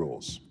weird-ass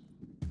rules.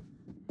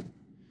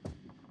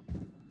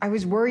 I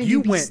was worried You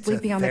you'd be went to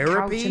sleeping on the couch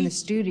therapy? in the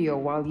studio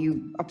while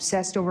you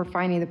obsessed over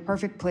finding the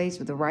perfect place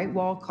with the right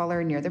wall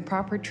color near the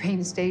proper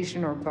train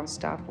station or bus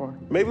stop or...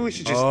 Maybe we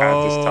should just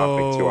add this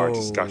topic to our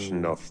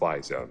discussion no-fly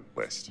zone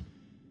list.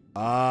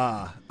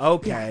 Ah,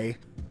 okay.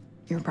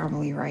 You're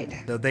probably right.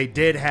 Though they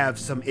did have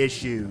some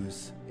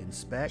issues.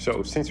 Inspect.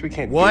 So since we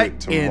can't What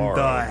do it tomorrow,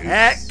 in the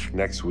is heck?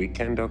 next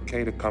weekend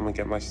okay to come and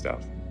get my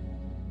stuff?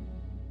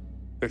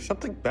 There's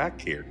something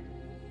back here.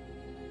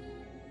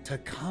 To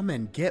come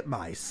and get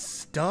my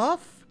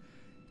stuff?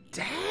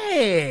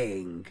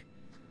 Dang.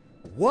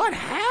 What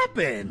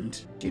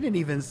happened? She didn't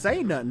even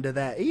say nothing to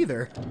that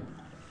either.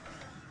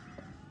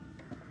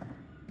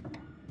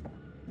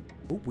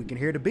 Oop, we can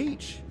hear the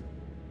beach.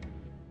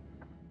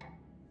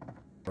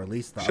 Or at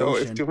least the So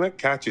ocean. if Dumet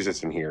catches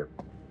us in here,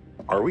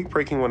 are we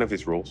breaking one of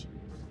his rules?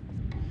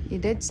 You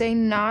did say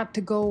not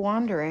to go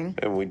wandering.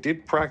 And we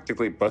did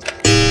practically bust...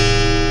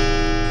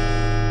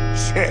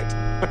 Shit!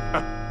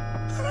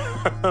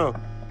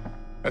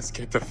 Let's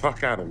get the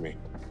fuck out of me.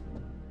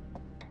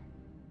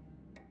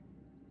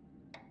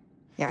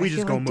 Yeah, We I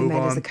just feel like gonna move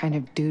Demet is on. the kind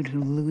of dude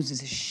who loses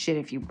his shit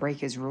if you break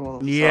his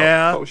rules.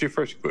 Yeah. So, what was your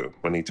first clue?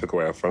 When he took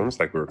away our phones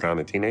like we were kind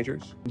of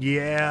teenagers?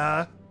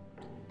 Yeah.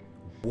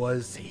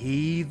 Was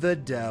he the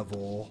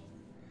devil?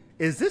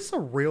 Is this a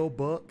real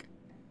book?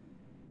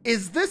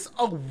 Is this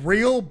a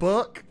real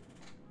book?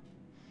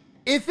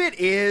 If it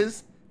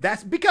is,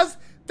 that's because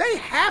they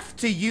have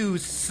to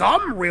use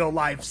some real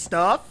life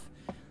stuff.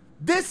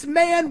 This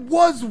man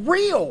was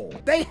real.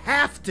 They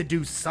have to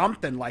do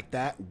something like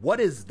that. What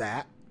is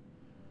that?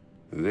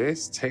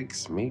 This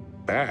takes me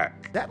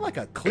back. That like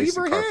a I used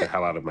to cleaver carve the hit?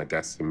 hell out of my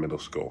desk in middle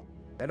school.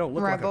 That don't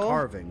look Rebel. like a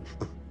carving.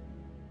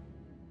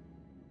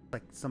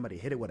 Like somebody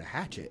hit it with a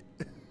hatchet.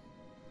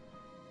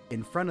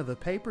 In front of the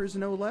papers,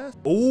 no less.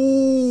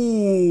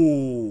 Ooh.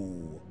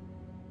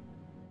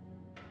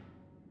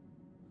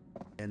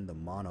 And the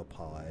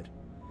monopod.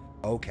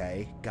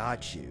 Okay,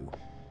 got you.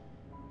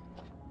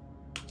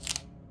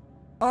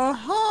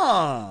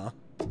 Uh-huh.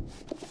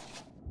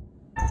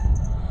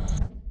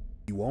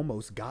 You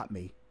almost got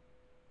me.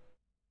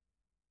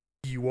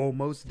 You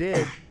almost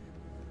did.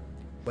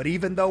 But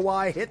even though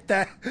I hit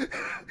that,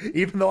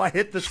 even though I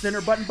hit the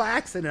center button by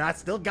accident, I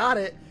still got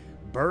it.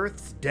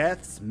 Births,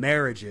 deaths,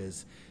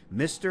 marriages.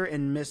 Mr.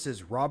 and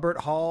Mrs.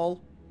 Robert Hall.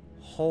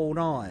 Hold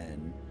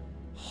on.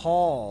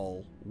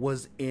 Hall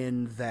was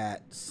in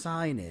that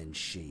sign-in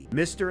sheet.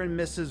 Mr. and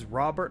Mrs.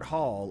 Robert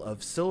Hall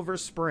of Silver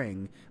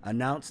Spring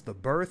announced the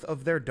birth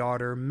of their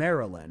daughter,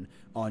 Marilyn,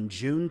 on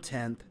June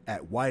 10th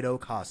at White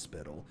Oak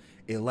Hospital.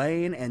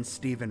 Elaine and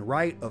Stephen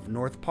Wright of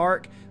North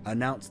Park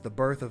announced the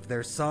birth of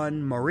their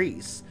son,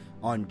 Maurice,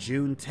 on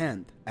June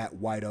 10th at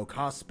White Oak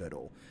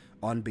Hospital.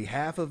 On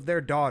behalf of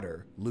their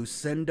daughter,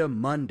 Lucinda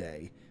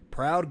Monday,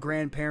 proud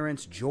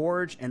grandparents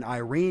George and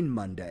Irene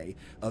Monday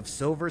of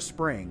Silver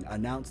Spring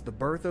announced the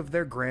birth of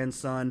their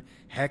grandson,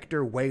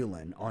 Hector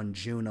Whalen, on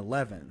June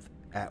 11th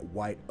at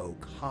White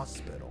Oak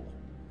Hospital.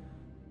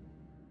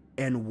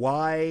 And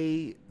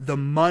why the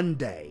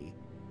Monday?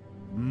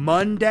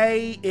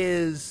 Monday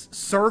is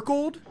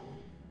circled?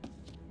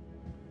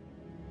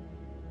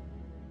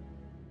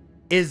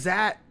 Is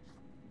that...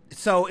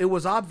 So it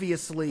was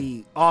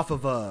obviously off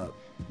of a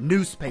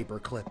newspaper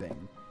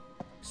clipping.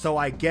 So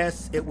I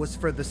guess it was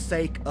for the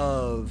sake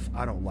of...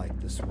 I don't like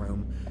this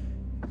room.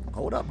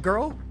 Hold up,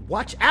 girl.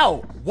 Watch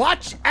out.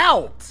 Watch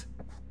out.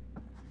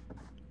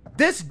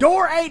 This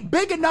door ain't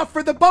big enough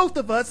for the both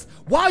of us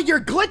while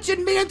you're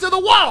glitching me into the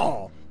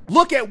wall.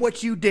 Look at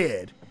what you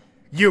did.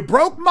 You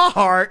broke my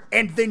heart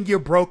and then you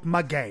broke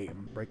my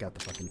game. Break out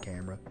the fucking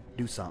camera.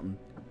 Do something.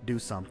 Do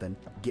something.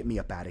 Get me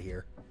up out of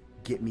here.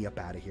 Get me up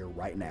out of here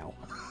right now.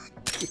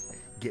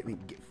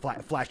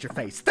 Flash your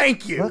face.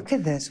 Thank you. Look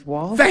at this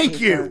wallpaper. Thank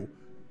you.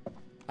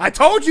 I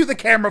told you the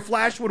camera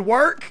flash would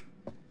work.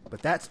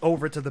 But that's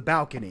over to the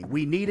balcony.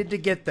 We needed to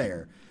get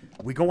there.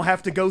 We gonna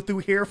have to go through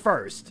here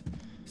first.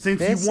 Since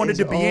This you wanted is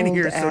to be in old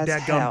here so as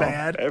dadgum hell.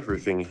 bad.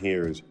 Everything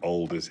here is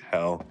old as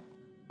hell.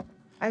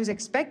 I was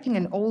expecting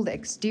an old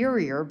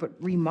exterior, but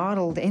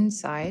remodeled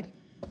inside.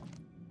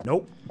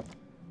 Nope.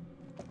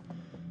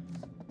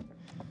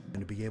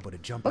 Gonna be able to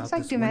jump Looks out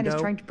like this Dumet window.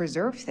 is trying to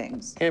preserve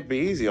things. Can't be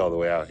easy all the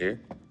way out here.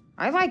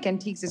 I like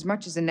antiques as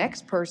much as the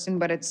next person,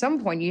 but at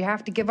some point you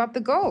have to give up the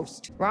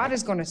ghost. Rot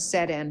is gonna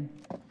set in.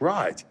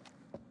 Right.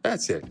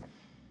 That's it.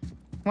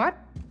 What?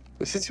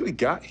 But since we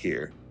got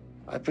here,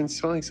 I've been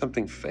smelling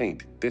something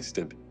faint,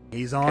 distant.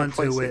 He's Can't on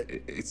place to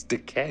it. It's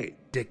decay.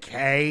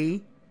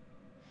 Decay?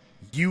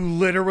 You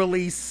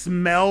literally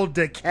smell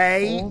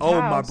decay? Old Oh,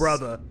 my house.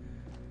 brother.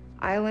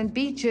 Island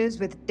beaches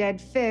with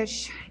dead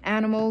fish,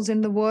 animals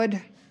in the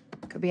wood.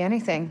 Could be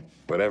anything.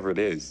 Whatever it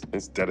is,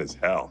 it's dead as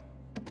hell.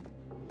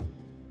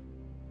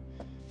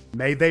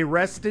 May they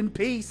rest in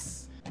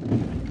peace.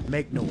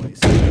 Make noise.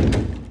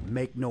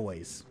 Make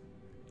noise.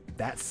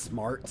 That's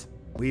smart.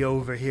 We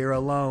over here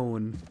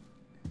alone.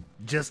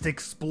 Just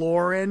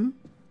exploring.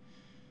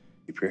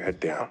 Keep your head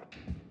down.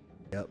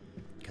 Yep,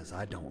 because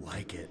I don't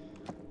like it.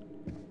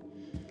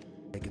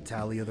 Take a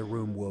tally of the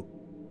room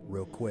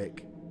real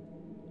quick.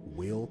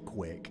 Real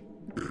quick.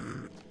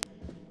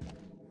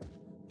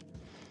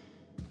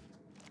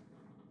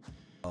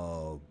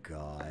 Oh,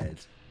 God.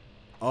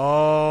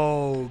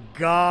 Oh,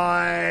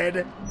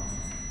 God.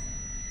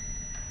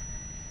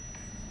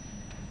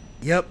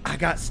 Yep, I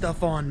got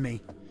stuff on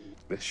me.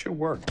 This should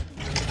work.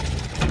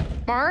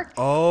 Mark?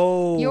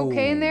 Oh. You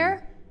okay in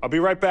there? I'll be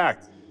right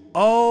back.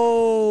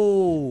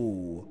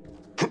 Oh.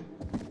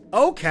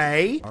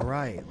 Okay. All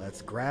right,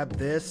 let's grab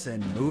this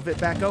and move it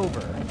back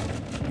over.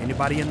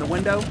 Anybody in the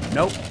window?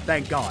 Nope,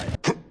 thank God.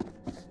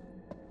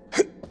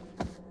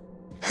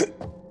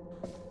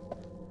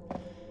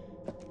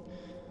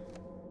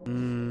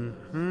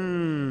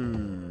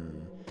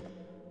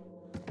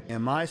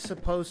 Am I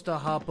supposed to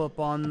hop up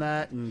on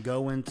that and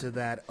go into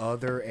that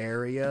other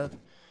area?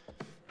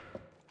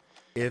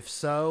 If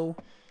so,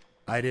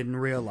 I didn't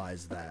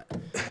realize that.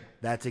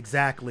 That's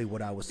exactly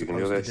what I was You can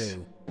do supposed to this.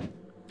 do.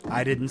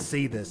 I didn't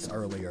see this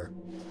earlier.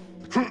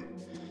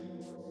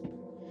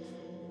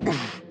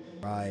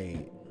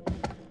 Right.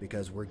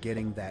 Because we're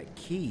getting that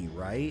key,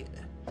 right?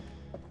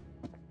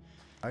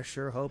 I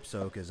sure hope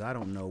so, because I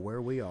don't know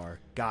where we are.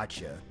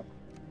 Gotcha.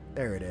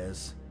 There it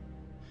is.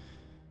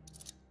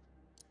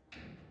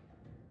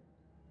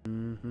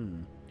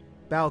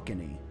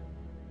 Balcony.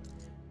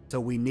 So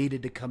we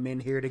needed to come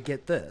in here to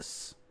get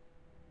this.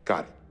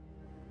 Got it.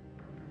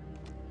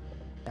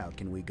 Now,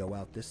 can we go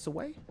out this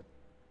way?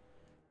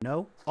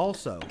 No?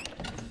 Also,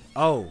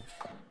 oh,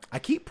 I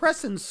keep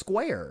pressing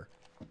square.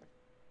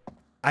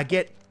 I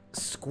get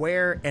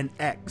square and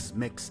X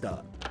mixed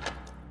up.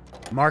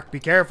 Mark, be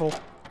careful.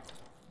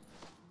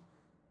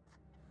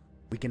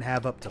 We can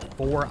have up to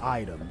 4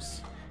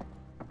 items.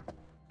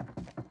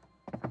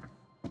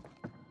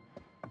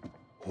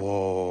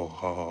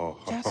 Whoa.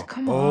 Just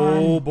come on.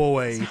 Oh,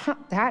 boy. It's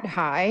not that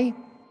high.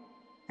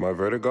 My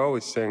vertigo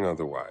is saying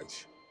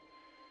otherwise.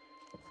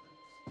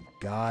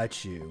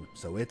 Got you.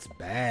 So it's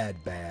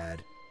bad,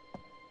 bad.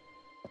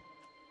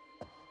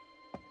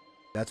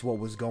 That's what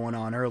was going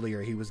on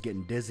earlier. He was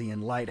getting dizzy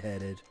and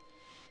lightheaded.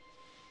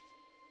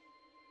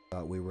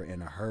 Thought we were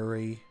in a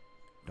hurry.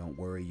 Don't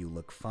worry, you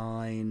look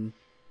fine.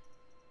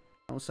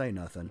 Don't say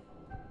nothing.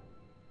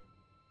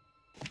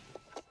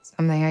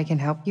 Something I can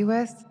help you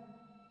with?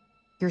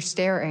 You're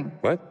staring.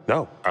 What?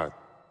 No.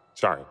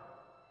 Sorry.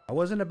 I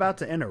wasn't about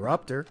to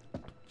interrupt her.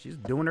 She's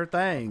doing her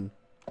thing.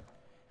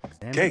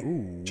 Okay,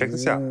 check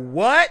this out.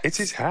 What? It's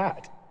his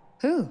hat.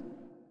 Who?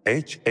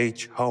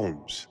 H.H.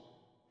 Holmes.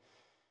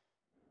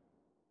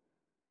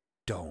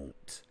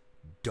 Don't.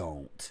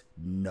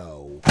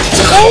 No.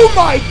 Oh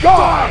my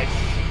God!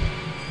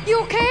 You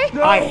okay?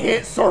 No. I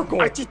hit circle.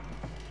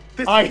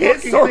 This I hit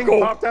fucking circle.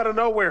 thing popped out of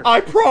nowhere. I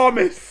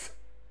promise.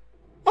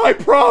 I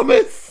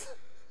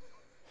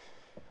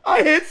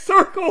hit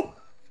circle.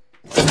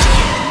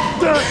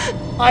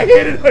 I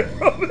hit it, I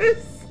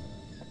promise.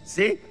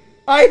 See?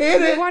 I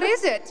hit it. What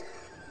is it?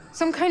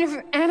 Some kind of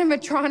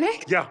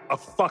animatronic? Yeah, a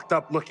fucked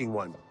up looking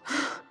one.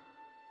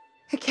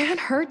 It can't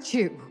hurt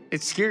you.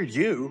 It scared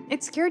you.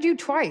 It scared you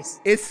twice.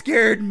 It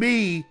scared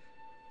me.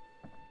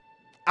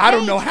 I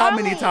don't know how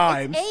many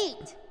times.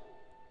 It's 8.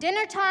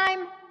 Dinner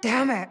time.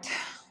 Damn it.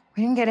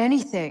 We didn't get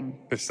anything.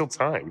 There's still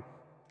time.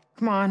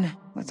 Come on,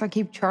 let's not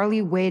keep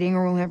Charlie waiting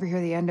or we'll never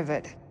hear the end of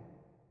it.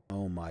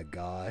 Oh my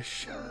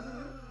gosh.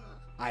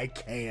 I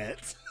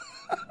can't.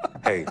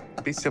 Hey,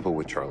 be civil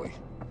with Charlie.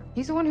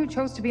 He's the one who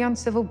chose to be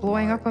uncivil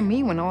blowing up on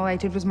me when all I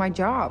did was my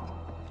job.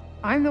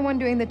 I'm the one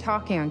doing the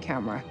talking on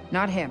camera,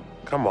 not him.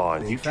 Come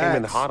on, you came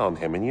in hot on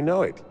him and you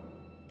know it.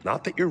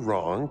 Not that you're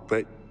wrong,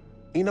 but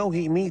you know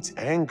he meets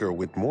anger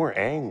with more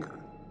anger.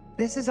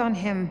 This is on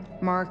him,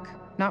 Mark,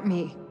 not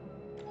me.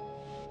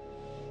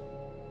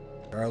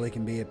 Charlie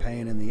can be a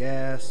pain in the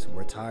ass.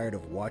 We're tired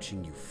of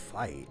watching you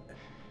fight.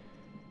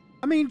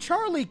 I mean,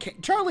 Charlie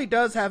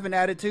does have an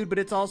attitude, but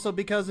it's also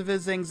because of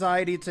his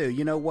anxiety too.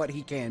 You know what?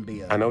 He can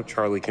be I know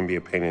Charlie can be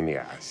a pain in the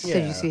ass.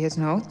 Did you see his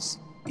notes?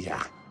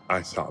 Yeah,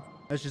 I saw them.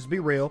 Let's just be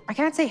real. I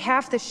can't say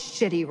half the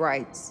shit he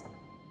writes.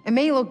 It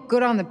may look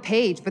good on the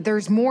page, but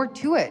there's more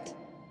to it.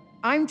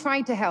 I'm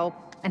trying to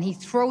help, and he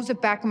throws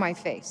it back in my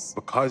face.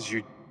 Because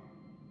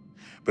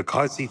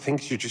he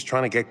thinks you're just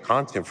trying to get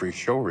content for your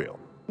show reel.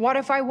 What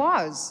if I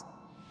was?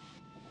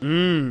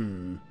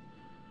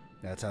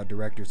 That's how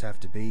directors have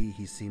to be.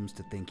 He seems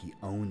to think he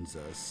owns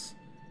us.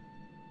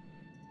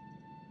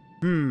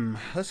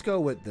 Let's go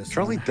with this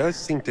Charlie one. does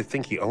seem to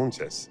think he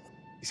owns us.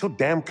 He's so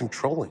damn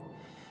controlling.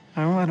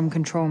 I don't let him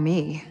control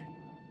me.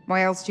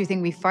 Why else do you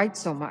think we fight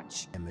so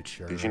much?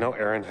 Immature. Did you know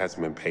Erin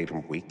hasn't been paid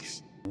in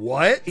weeks?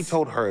 What? He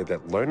told her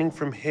that learning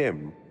from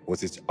him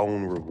was its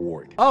own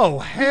reward. Oh,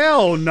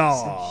 hell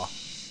no.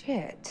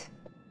 Shit.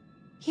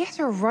 He has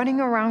her running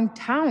around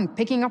town,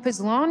 picking up his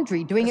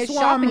laundry, doing his That's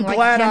why I'm shopping like he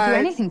glad can't do I-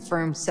 anything for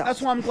himself.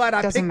 That's why I'm glad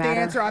I Doesn't picked the matter.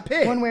 answer I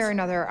picked. One way or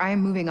another, I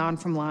am moving on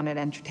from Lonnet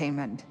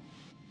Entertainment.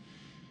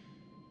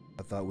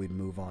 I thought we'd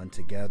move on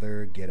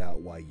together, get out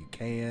while you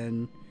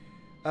can.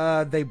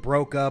 They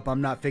broke up.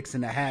 I'm not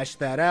fixing to hash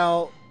that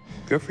out.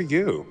 Good for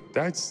you.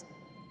 That's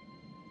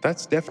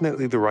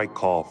definitely the right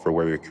call for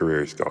where your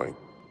career is going.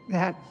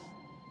 That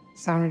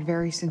sounded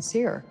very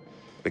sincere.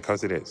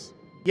 Because it is.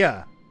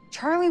 Yeah.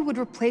 Charlie would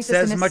replace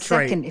Says us in my a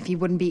trait. second if he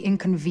wouldn't be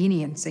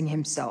inconveniencing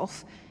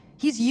himself.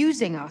 He's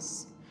using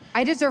us.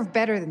 I deserve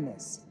better than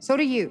this. So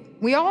do you.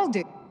 We all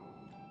do.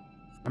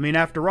 I mean,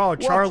 after all,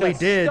 Charlie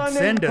did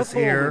send us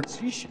here.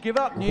 You should give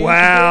up news.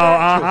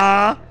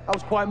 Wow, I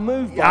was quite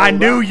moved by I all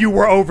knew that. you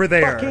were over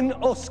there. Fucking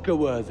Oscar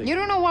worthy. You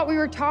don't know what we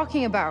were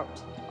talking about.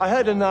 I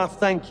heard enough,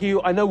 thank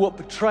you. I know what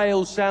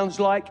betrayal sounds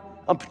like.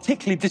 I'm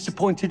particularly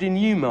disappointed in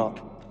you, Mark.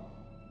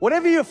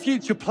 Whatever your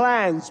future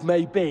plans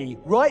may be,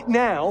 right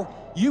now,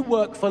 you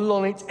work for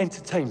Lonnet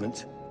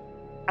Entertainment.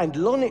 And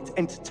Lonnet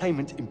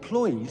Entertainment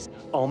employees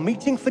are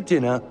meeting for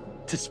dinner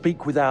to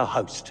speak with our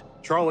host.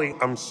 Charlie,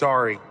 I'm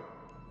sorry.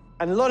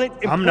 And Lonnet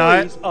I'm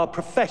not. employees are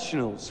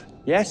professionals,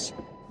 yes?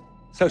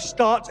 So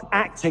start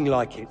acting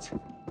like it.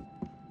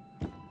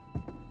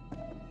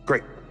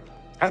 Great.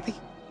 Happy?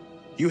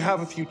 You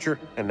have a future,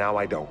 and now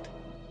I don't.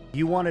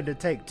 You wanted to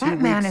take 2 That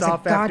man weeks is a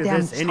off after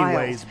goddamn this child.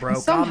 anyways, bro. And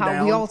somehow Calm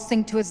down. we all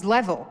sink to his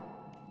level.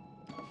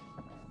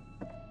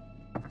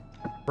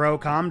 Bro,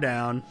 calm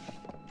down.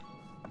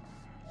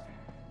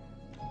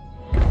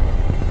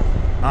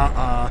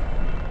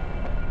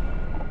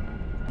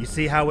 You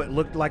see how it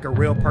looked like a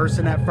real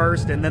person at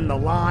first, and then the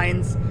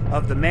lines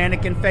of the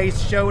mannequin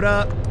face showed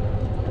up?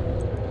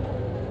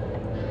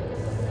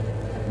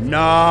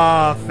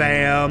 Nah,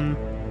 fam.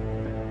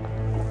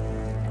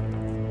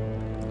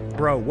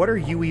 Bro, what are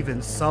you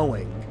even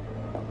sewing?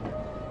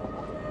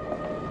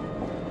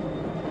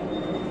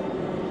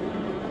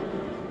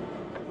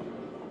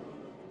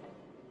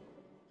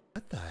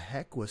 What the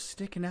heck was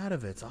sticking out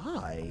of its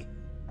eye?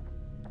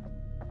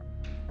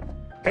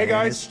 Hey,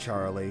 guys. It's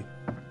Charlie.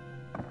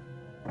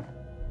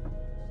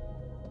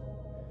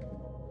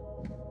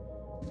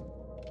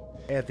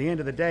 Hey, at the end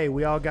of the day,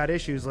 we all got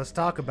issues. Let's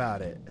talk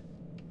about it.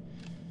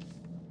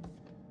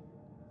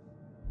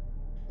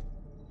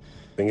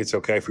 Think it's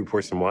okay if we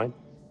pour some wine?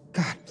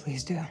 God,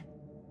 please do.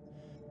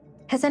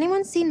 Has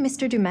anyone seen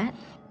Mr. Dumet?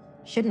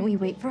 Shouldn't we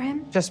wait for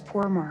him? Just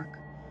poor Mark.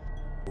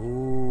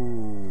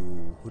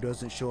 Ooh, who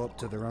doesn't show up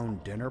to their own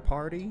dinner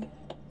party?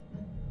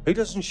 Who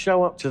doesn't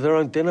show up to their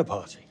own dinner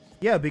party?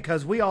 Yeah,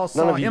 because we all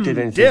saw None of you him did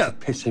anything to dip.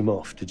 piss him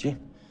off, did you?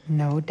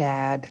 No,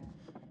 Dad.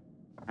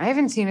 I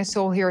haven't seen a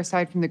soul here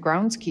aside from the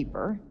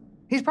groundskeeper.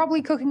 He's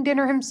probably cooking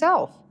dinner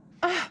himself.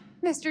 Ah,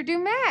 Mr.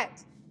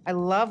 Dumet! I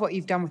love what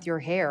you've done with your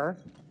hair.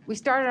 We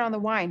started on the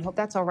wine. Hope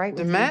that's all right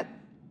with Dumet?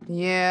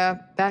 Yeah,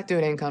 that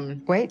dude ain't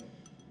coming. Wait.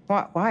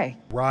 What? Why?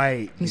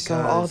 Right. He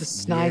saw all the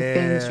snide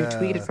things you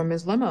tweeted from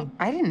his limo.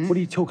 I didn't. What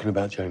are you talking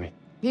about, Jamie?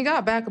 He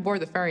got back aboard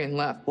the ferry and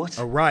left. What?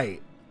 Oh,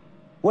 right.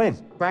 When?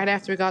 Right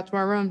after we got to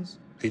our rooms.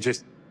 He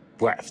just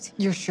left.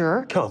 You're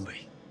sure? Can't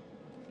be.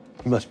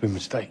 You must be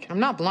mistaken. I'm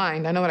not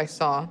blind. I know what I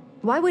saw.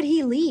 Why would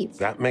he leave?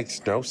 That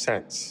makes no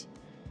sense.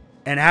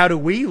 And how do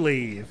we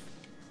leave?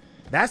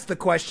 That's the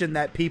question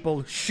that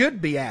people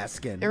should be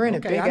asking. They're in a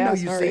big I know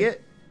ass you hurry. see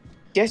it.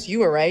 Guess you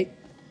were right.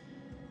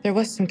 There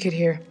was some kid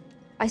here.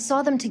 I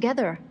saw them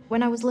together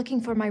when I was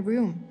looking for my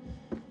room.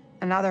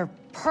 Another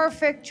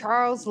perfect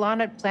Charles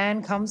Lonnet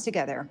plan comes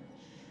together.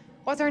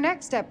 What's our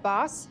next step,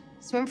 boss?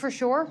 Swim for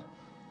shore?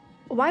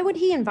 Why would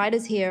he invite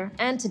us here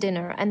and to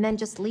dinner and then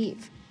just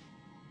leave?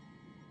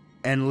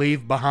 And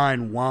leave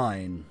behind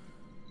wine.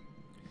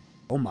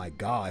 Oh my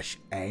gosh,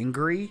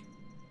 angry?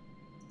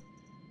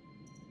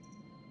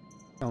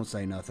 Don't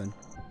say nothing.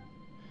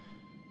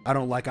 I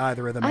don't like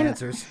either of them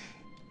answers.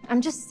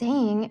 I'm just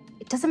saying,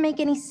 it doesn't make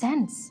any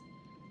sense.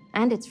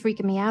 And it's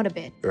freaking me out a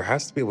bit. There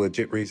has to be a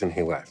legit reason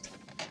he left.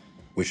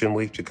 We shouldn't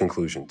leap to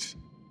conclusions.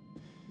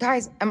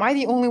 Guys, am I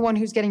the only one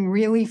who's getting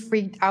really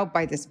freaked out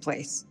by this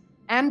place?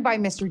 And by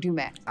Mr.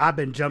 Dumet? I've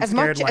been jump As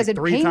scared much like as it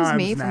 3 pains times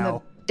me from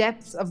now. the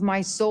depths of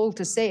my soul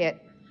to say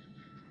it,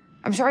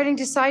 I'm starting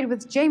to side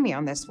with Jamie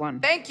on this one.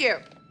 Thank you.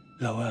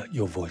 Lower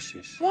your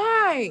voices.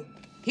 Why?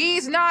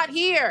 He's not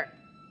here.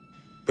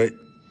 But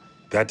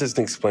that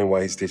doesn't explain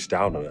why he's ditched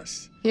out on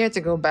us. He had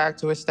to go back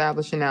to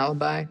establish an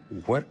alibi.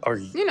 What are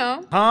you? You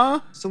know.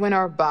 Huh? So when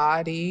our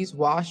bodies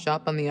wash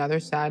up on the other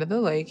side of the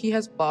lake, he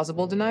has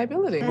plausible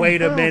deniability.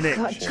 Wait a minute.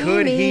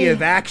 Could he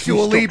have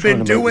actually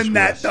been doing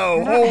that,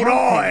 though? Hold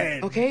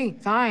on. Okay,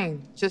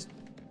 fine. Just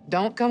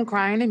don't come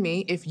crying to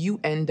me if you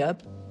end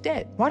up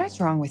dead. What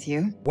is wrong with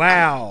you?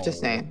 Wow.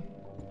 Just saying.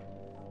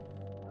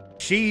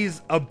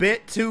 She's a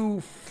bit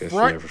too Guess you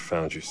never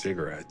found your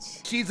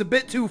cigarettes. She's a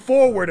bit too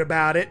forward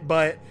about it,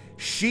 but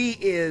she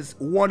is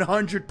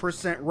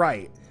 100%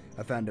 right.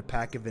 I found a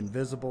pack of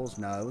invisibles.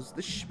 No, it was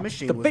the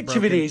machine The was bitch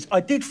of it broken. is, I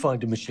did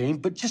find a machine,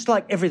 but just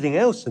like everything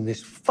else in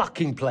this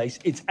fucking place,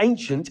 it's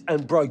ancient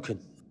and broken.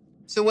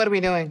 So what are we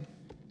doing?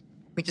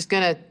 We just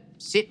gonna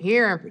sit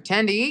here and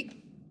pretend to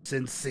eat?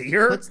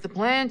 Sincere? What's the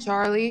plan,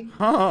 Charlie?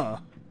 Huh.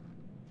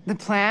 The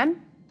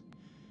plan?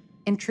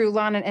 In true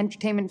Lonnet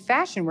entertainment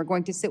fashion, we're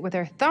going to sit with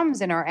our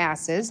thumbs in our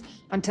asses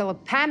until a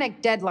panic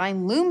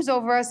deadline looms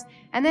over us,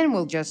 and then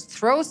we'll just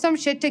throw some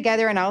shit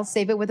together and I'll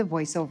save it with a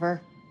voiceover.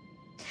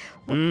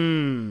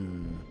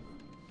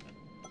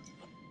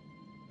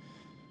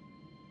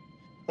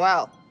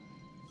 Well,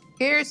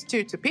 here's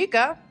to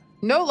Topeka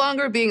no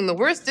longer being the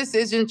worst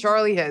decision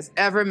Charlie has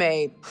ever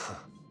made.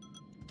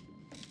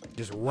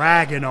 Just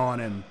ragging on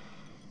him.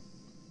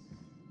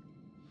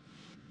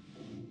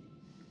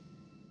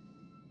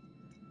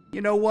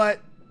 You know what?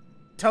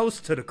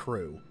 Toast to the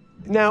crew.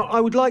 Now, I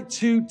would like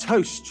to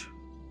toast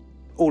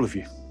all of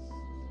you.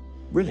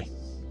 Really.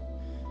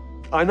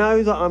 I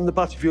know that I'm the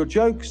butt of your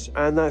jokes,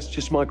 and that's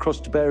just my cross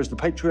to bear as the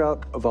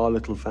patriarch of our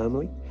little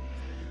family.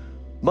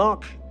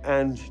 Mark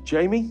and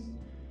Jamie,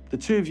 the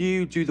two of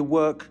you do the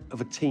work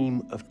of a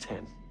team of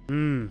 10.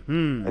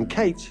 Mm-hmm. And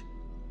Kate,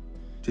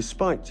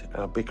 despite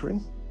our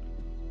bickering,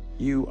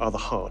 you are the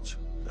heart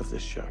of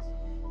this show.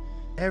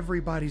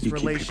 Everybody's You keep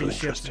people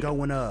relationship's interested.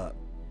 going up.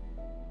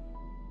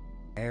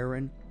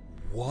 Aaron?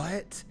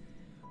 What?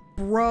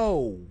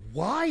 Bro,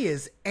 why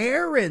is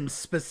Aaron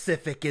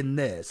specific in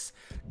this?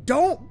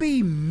 Don't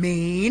be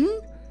mean.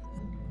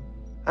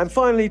 And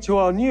finally, to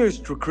our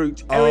newest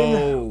recruit,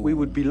 Erin, we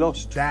would be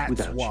lost that's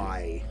without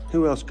why. you.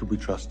 Who else could we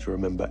trust to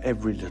remember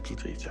every little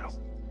detail?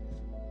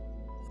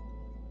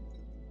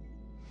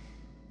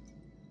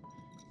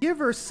 Give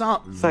her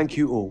something. Thank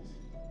you all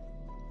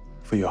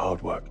for your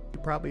hard work.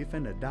 You're probably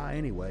finna die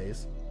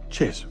anyways.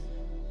 Cheers.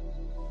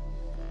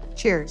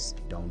 Cheers.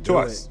 Don't To do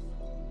us.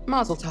 it.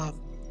 Mazel tov.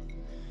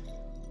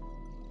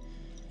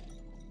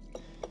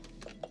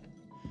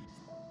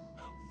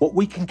 What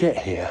we can get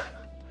here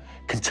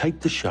can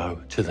take the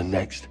show to the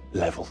next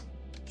level.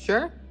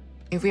 Sure,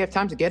 if we have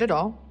time to get it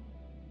all.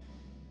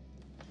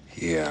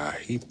 Yeah,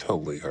 he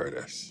totally heard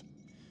us.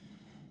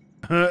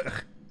 Nah,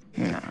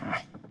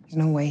 there's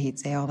no way he'd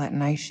say all that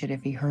nice shit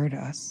if he heard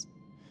us.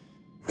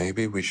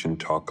 Maybe we shouldn't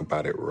talk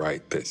about it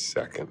right this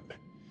second.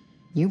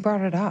 You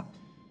brought it up.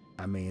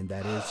 I mean,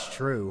 that is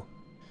true.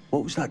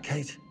 What was that,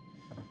 Kate?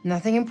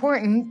 Nothing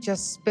important,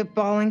 just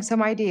spitballing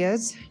some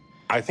ideas.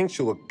 I think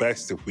she'll look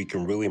best if we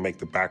can really make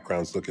the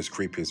backgrounds look as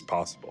creepy as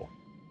possible.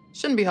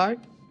 Shouldn't be hard.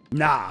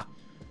 Nah.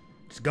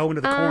 Just go into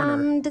the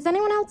corner. Does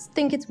anyone else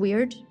think it's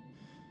weird?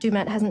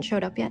 Dumet hasn't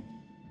showed up yet.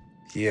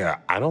 Yeah,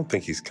 I don't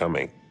think he's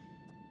coming.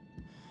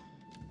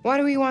 What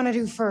do we want to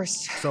do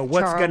first? So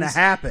what's gonna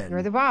happen?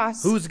 You're the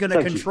boss. Who's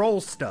gonna control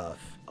stuff?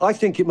 I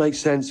think it makes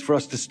sense for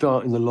us to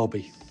start in the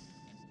lobby.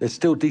 There's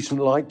still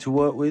decent light to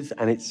work with,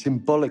 and it's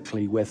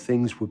symbolically where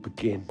things would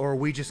begin. Or are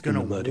we just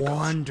gonna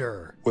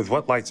wander? With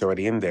what lights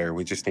already in there,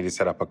 we just need to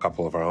set up a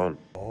couple of our own.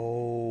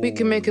 Oh. We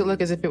can make it look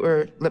as if it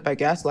were lit by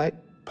gaslight.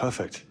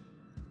 Perfect.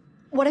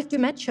 What if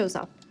Dumet shows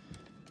up?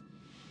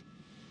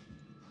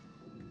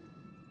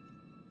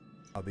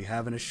 I'll be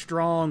having a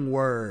strong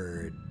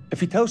word.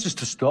 If he tells us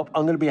to stop,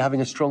 I'm going to be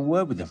having a strong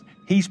word with him.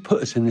 He's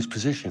put us in this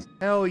position.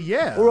 Hell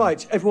yeah. All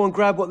right, everyone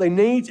grab what they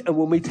need, and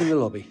we'll meet in the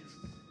lobby.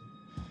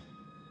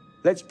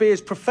 Let's be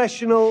as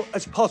professional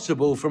as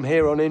possible from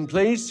here on in,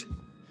 please.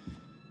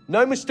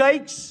 No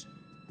mistakes.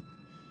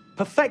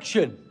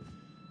 Perfection.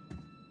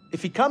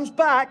 If he comes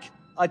back,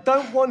 I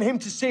don't want him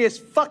to see us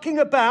fucking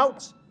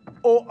about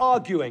or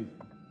arguing.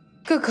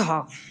 Good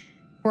call.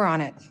 We're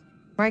on it.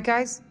 Right,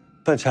 guys?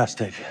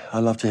 Fantastic. I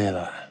love to hear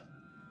that.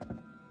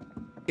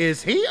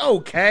 Is he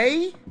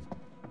okay?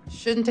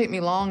 Shouldn't take me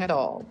long at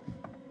all.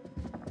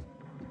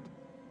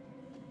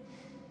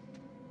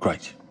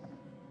 Great.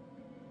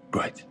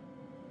 Great.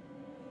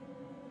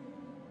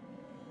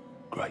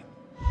 Great.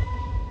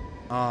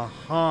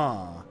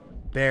 Uh-huh.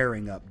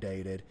 Bearing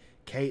updated.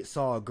 Kate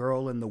saw a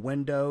girl in the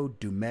window.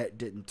 Dumet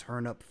didn't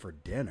turn up for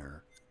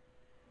dinner.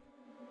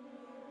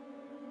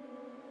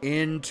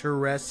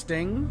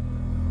 Interesting.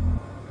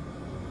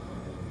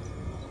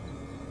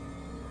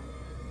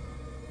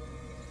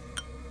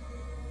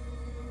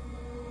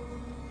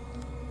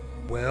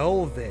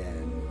 Well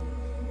then.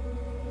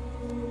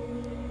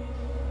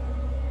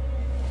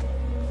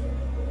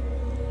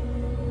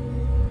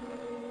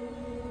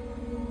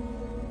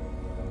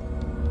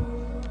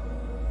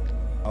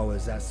 Oh,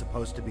 is that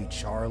supposed to be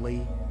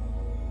Charlie?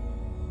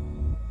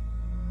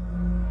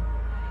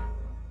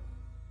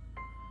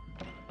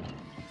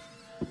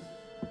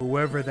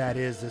 Whoever that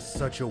is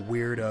such a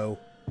weirdo.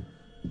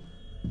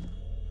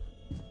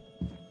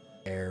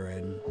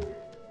 Aaron.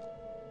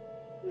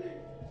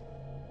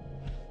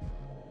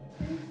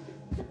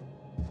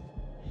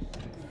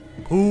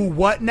 Who,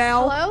 what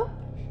now? Hello?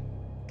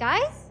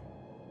 Guys?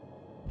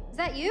 Is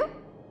that you?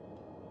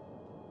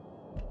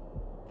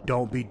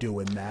 Don't be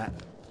doing that.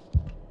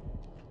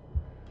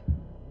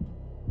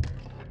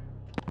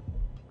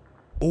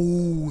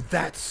 Ooh,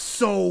 that's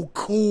so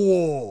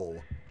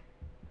cool.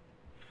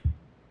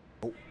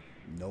 Oh,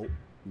 nope,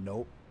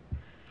 nope.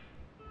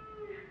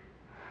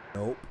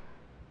 Nope.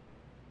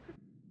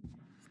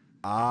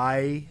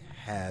 I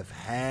have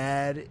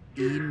had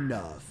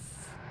enough.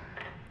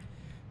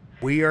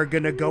 We are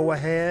gonna go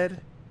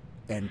ahead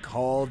and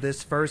call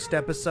this first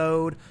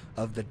episode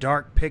of the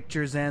Dark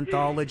Pictures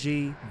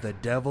Anthology, The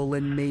Devil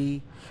in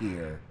Me,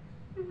 here.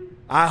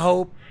 I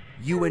hope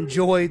you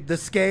enjoyed the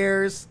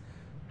scares,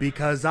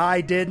 because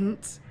I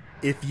didn't.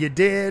 If you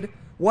did,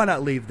 why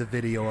not leave the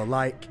video a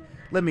like?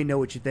 Let me know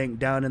what you think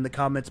down in the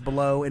comments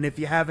below, and if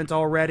you haven't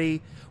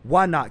already,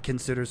 why not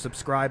consider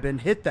subscribing,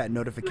 hit that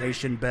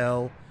notification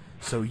bell,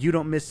 so you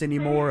don't miss any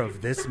more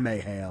of this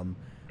mayhem.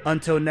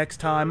 Until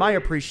next time, I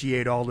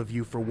appreciate all of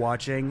you for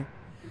watching.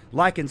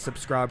 Like and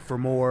subscribe for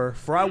more,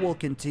 for I will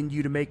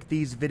continue to make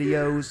these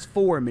videos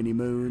for many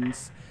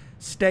moons.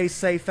 Stay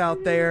safe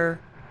out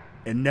there,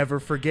 and never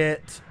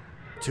forget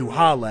to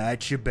holla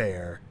at your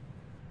bear.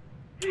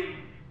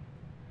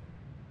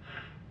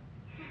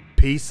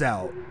 Peace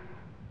out.